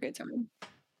 Those are a good time.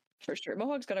 For sure.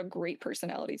 Mohawk's got a great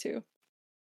personality too.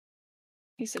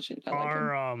 He's such a I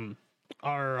like him.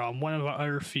 Our one of our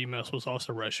other females was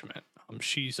also regiment.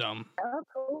 She's Oh,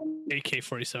 cool.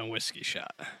 AK-47 whiskey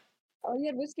shot. Oh, you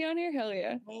had whiskey on here? Hell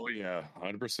yeah. Oh yeah,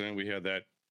 100%. We had that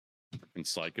in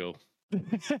Psycho.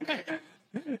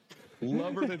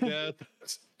 Love her to death.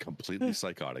 It's completely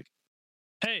psychotic.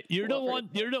 Hey, you're the one.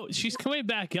 She's coming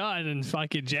back on in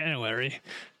fucking January.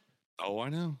 Oh, I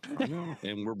know.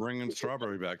 And we're bringing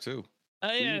Strawberry back too.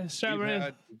 Oh yeah,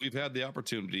 Strawberry. We've had the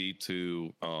opportunity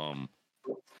to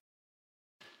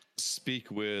speak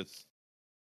with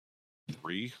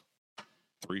three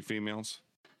females.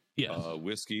 Yeah.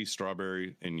 Whiskey,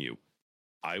 Strawberry, and you.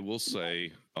 I will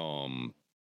say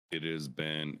it has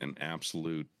been an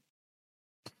absolute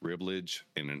privilege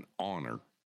and an honor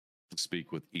to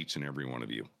speak with each and every one of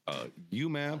you. You,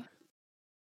 ma'am,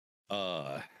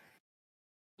 no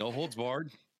holds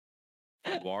barred.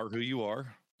 You are who you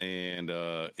are. And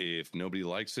if nobody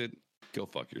likes it, go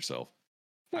fuck yourself.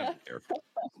 I don't care.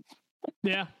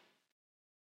 Yeah.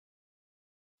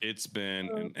 It's been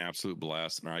an absolute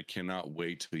blast, and I cannot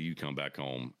wait till you come back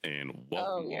home and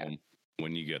welcome home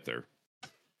when you get there.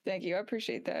 Thank you. I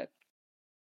appreciate that.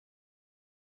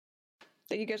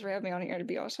 Thank you guys for having me on here. It'd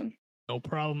be awesome. No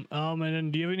problem. And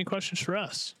then do you have any questions for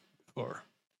us? Or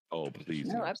Oh, please.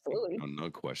 No, absolutely. No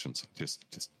questions. Just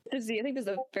I think this is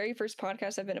the very first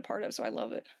podcast I've been a part of, so I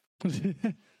love it.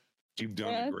 you've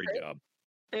done Yeah, a great job.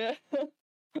 Yeah.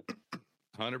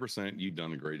 100%. You've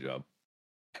done a great job.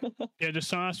 yeah,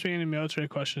 just don't ask me any military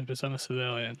questions because I'm a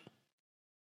civilian.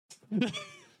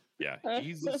 Yeah,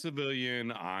 he's a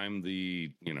civilian. I'm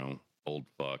the, old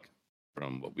fuck.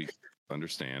 From what we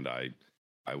understand, I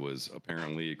was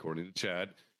apparently, according to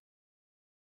Chad,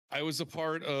 I was a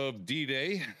part of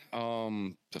D-Day.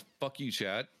 Fuck you,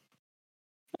 Chad.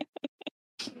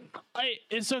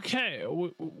 It's okay.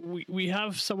 We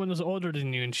have someone that's older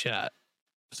than you in chat.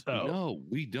 So No,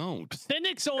 we don't.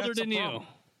 Cynic's older That's than a you. problem.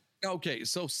 Okay,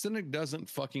 so Cynic doesn't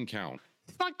fucking count.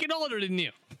 Fucking older than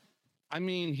you. I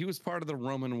mean, he was part of the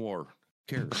Roman War.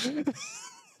 Who cares?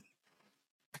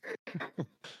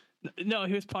 No,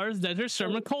 he was part of the Desert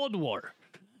Storm Cold War.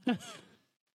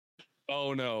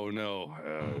 Oh no.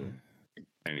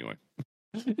 Anyway,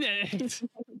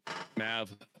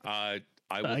 Mav, I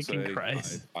would say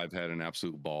I've had an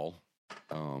absolute ball,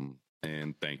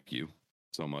 and thank you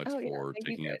so much for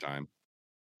taking your time.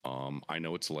 I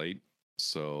know it's late,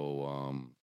 so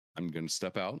I'm gonna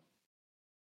step out.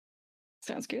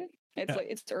 Sounds good.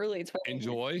 It's early. It's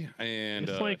enjoy and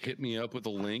hit me up with a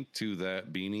link to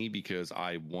that beanie because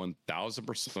I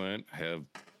 1000% have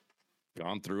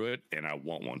gone through it and I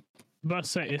want one. But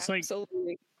say it's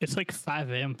like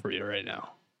 5 a.m. for you right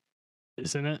now,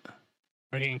 isn't it?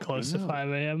 We're getting close to 5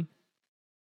 a.m.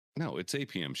 No, it's 8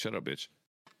 p.m. Shut up, bitch.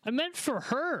 I meant for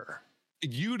her.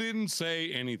 You didn't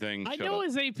say anything. I know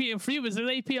it's 8 p.m. for you, but it's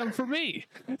 8 p.m. for me.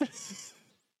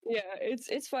 Yeah,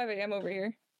 it's 5 a.m. over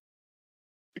here.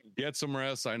 Get some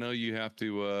rest. I know you have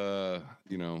to,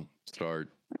 start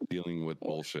dealing with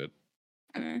bullshit.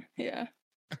 Yeah.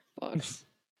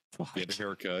 Get a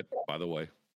haircut, by the way.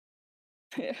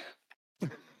 Yeah.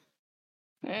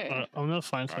 I'm gonna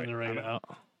find something to rate out.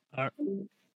 All right.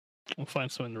 I'll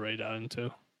find something to rate out into.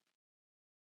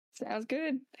 Sounds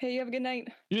good. Hey, you have a good night.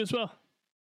 You as well.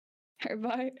 All right,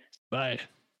 bye. Bye.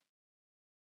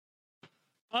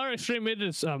 All right, stream it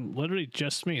is literally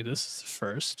just me. This is the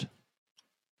first.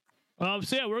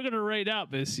 So yeah, we're gonna rate out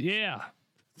this. Yeah.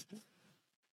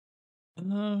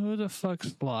 Who the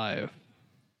fuck's live?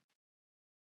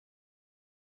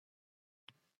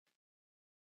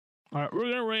 All right, we're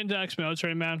gonna rate into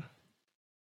ex-military man.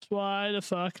 Why the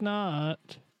fuck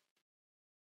not?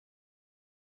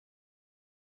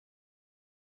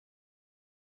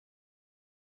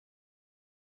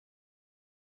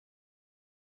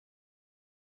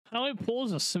 How many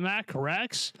pulls a smack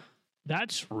Rex?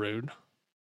 That's rude.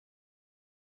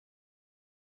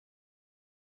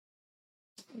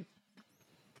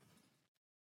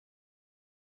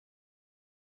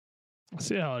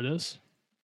 See how it is.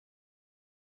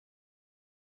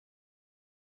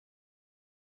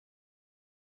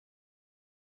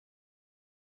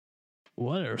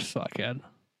 What a fuckhead.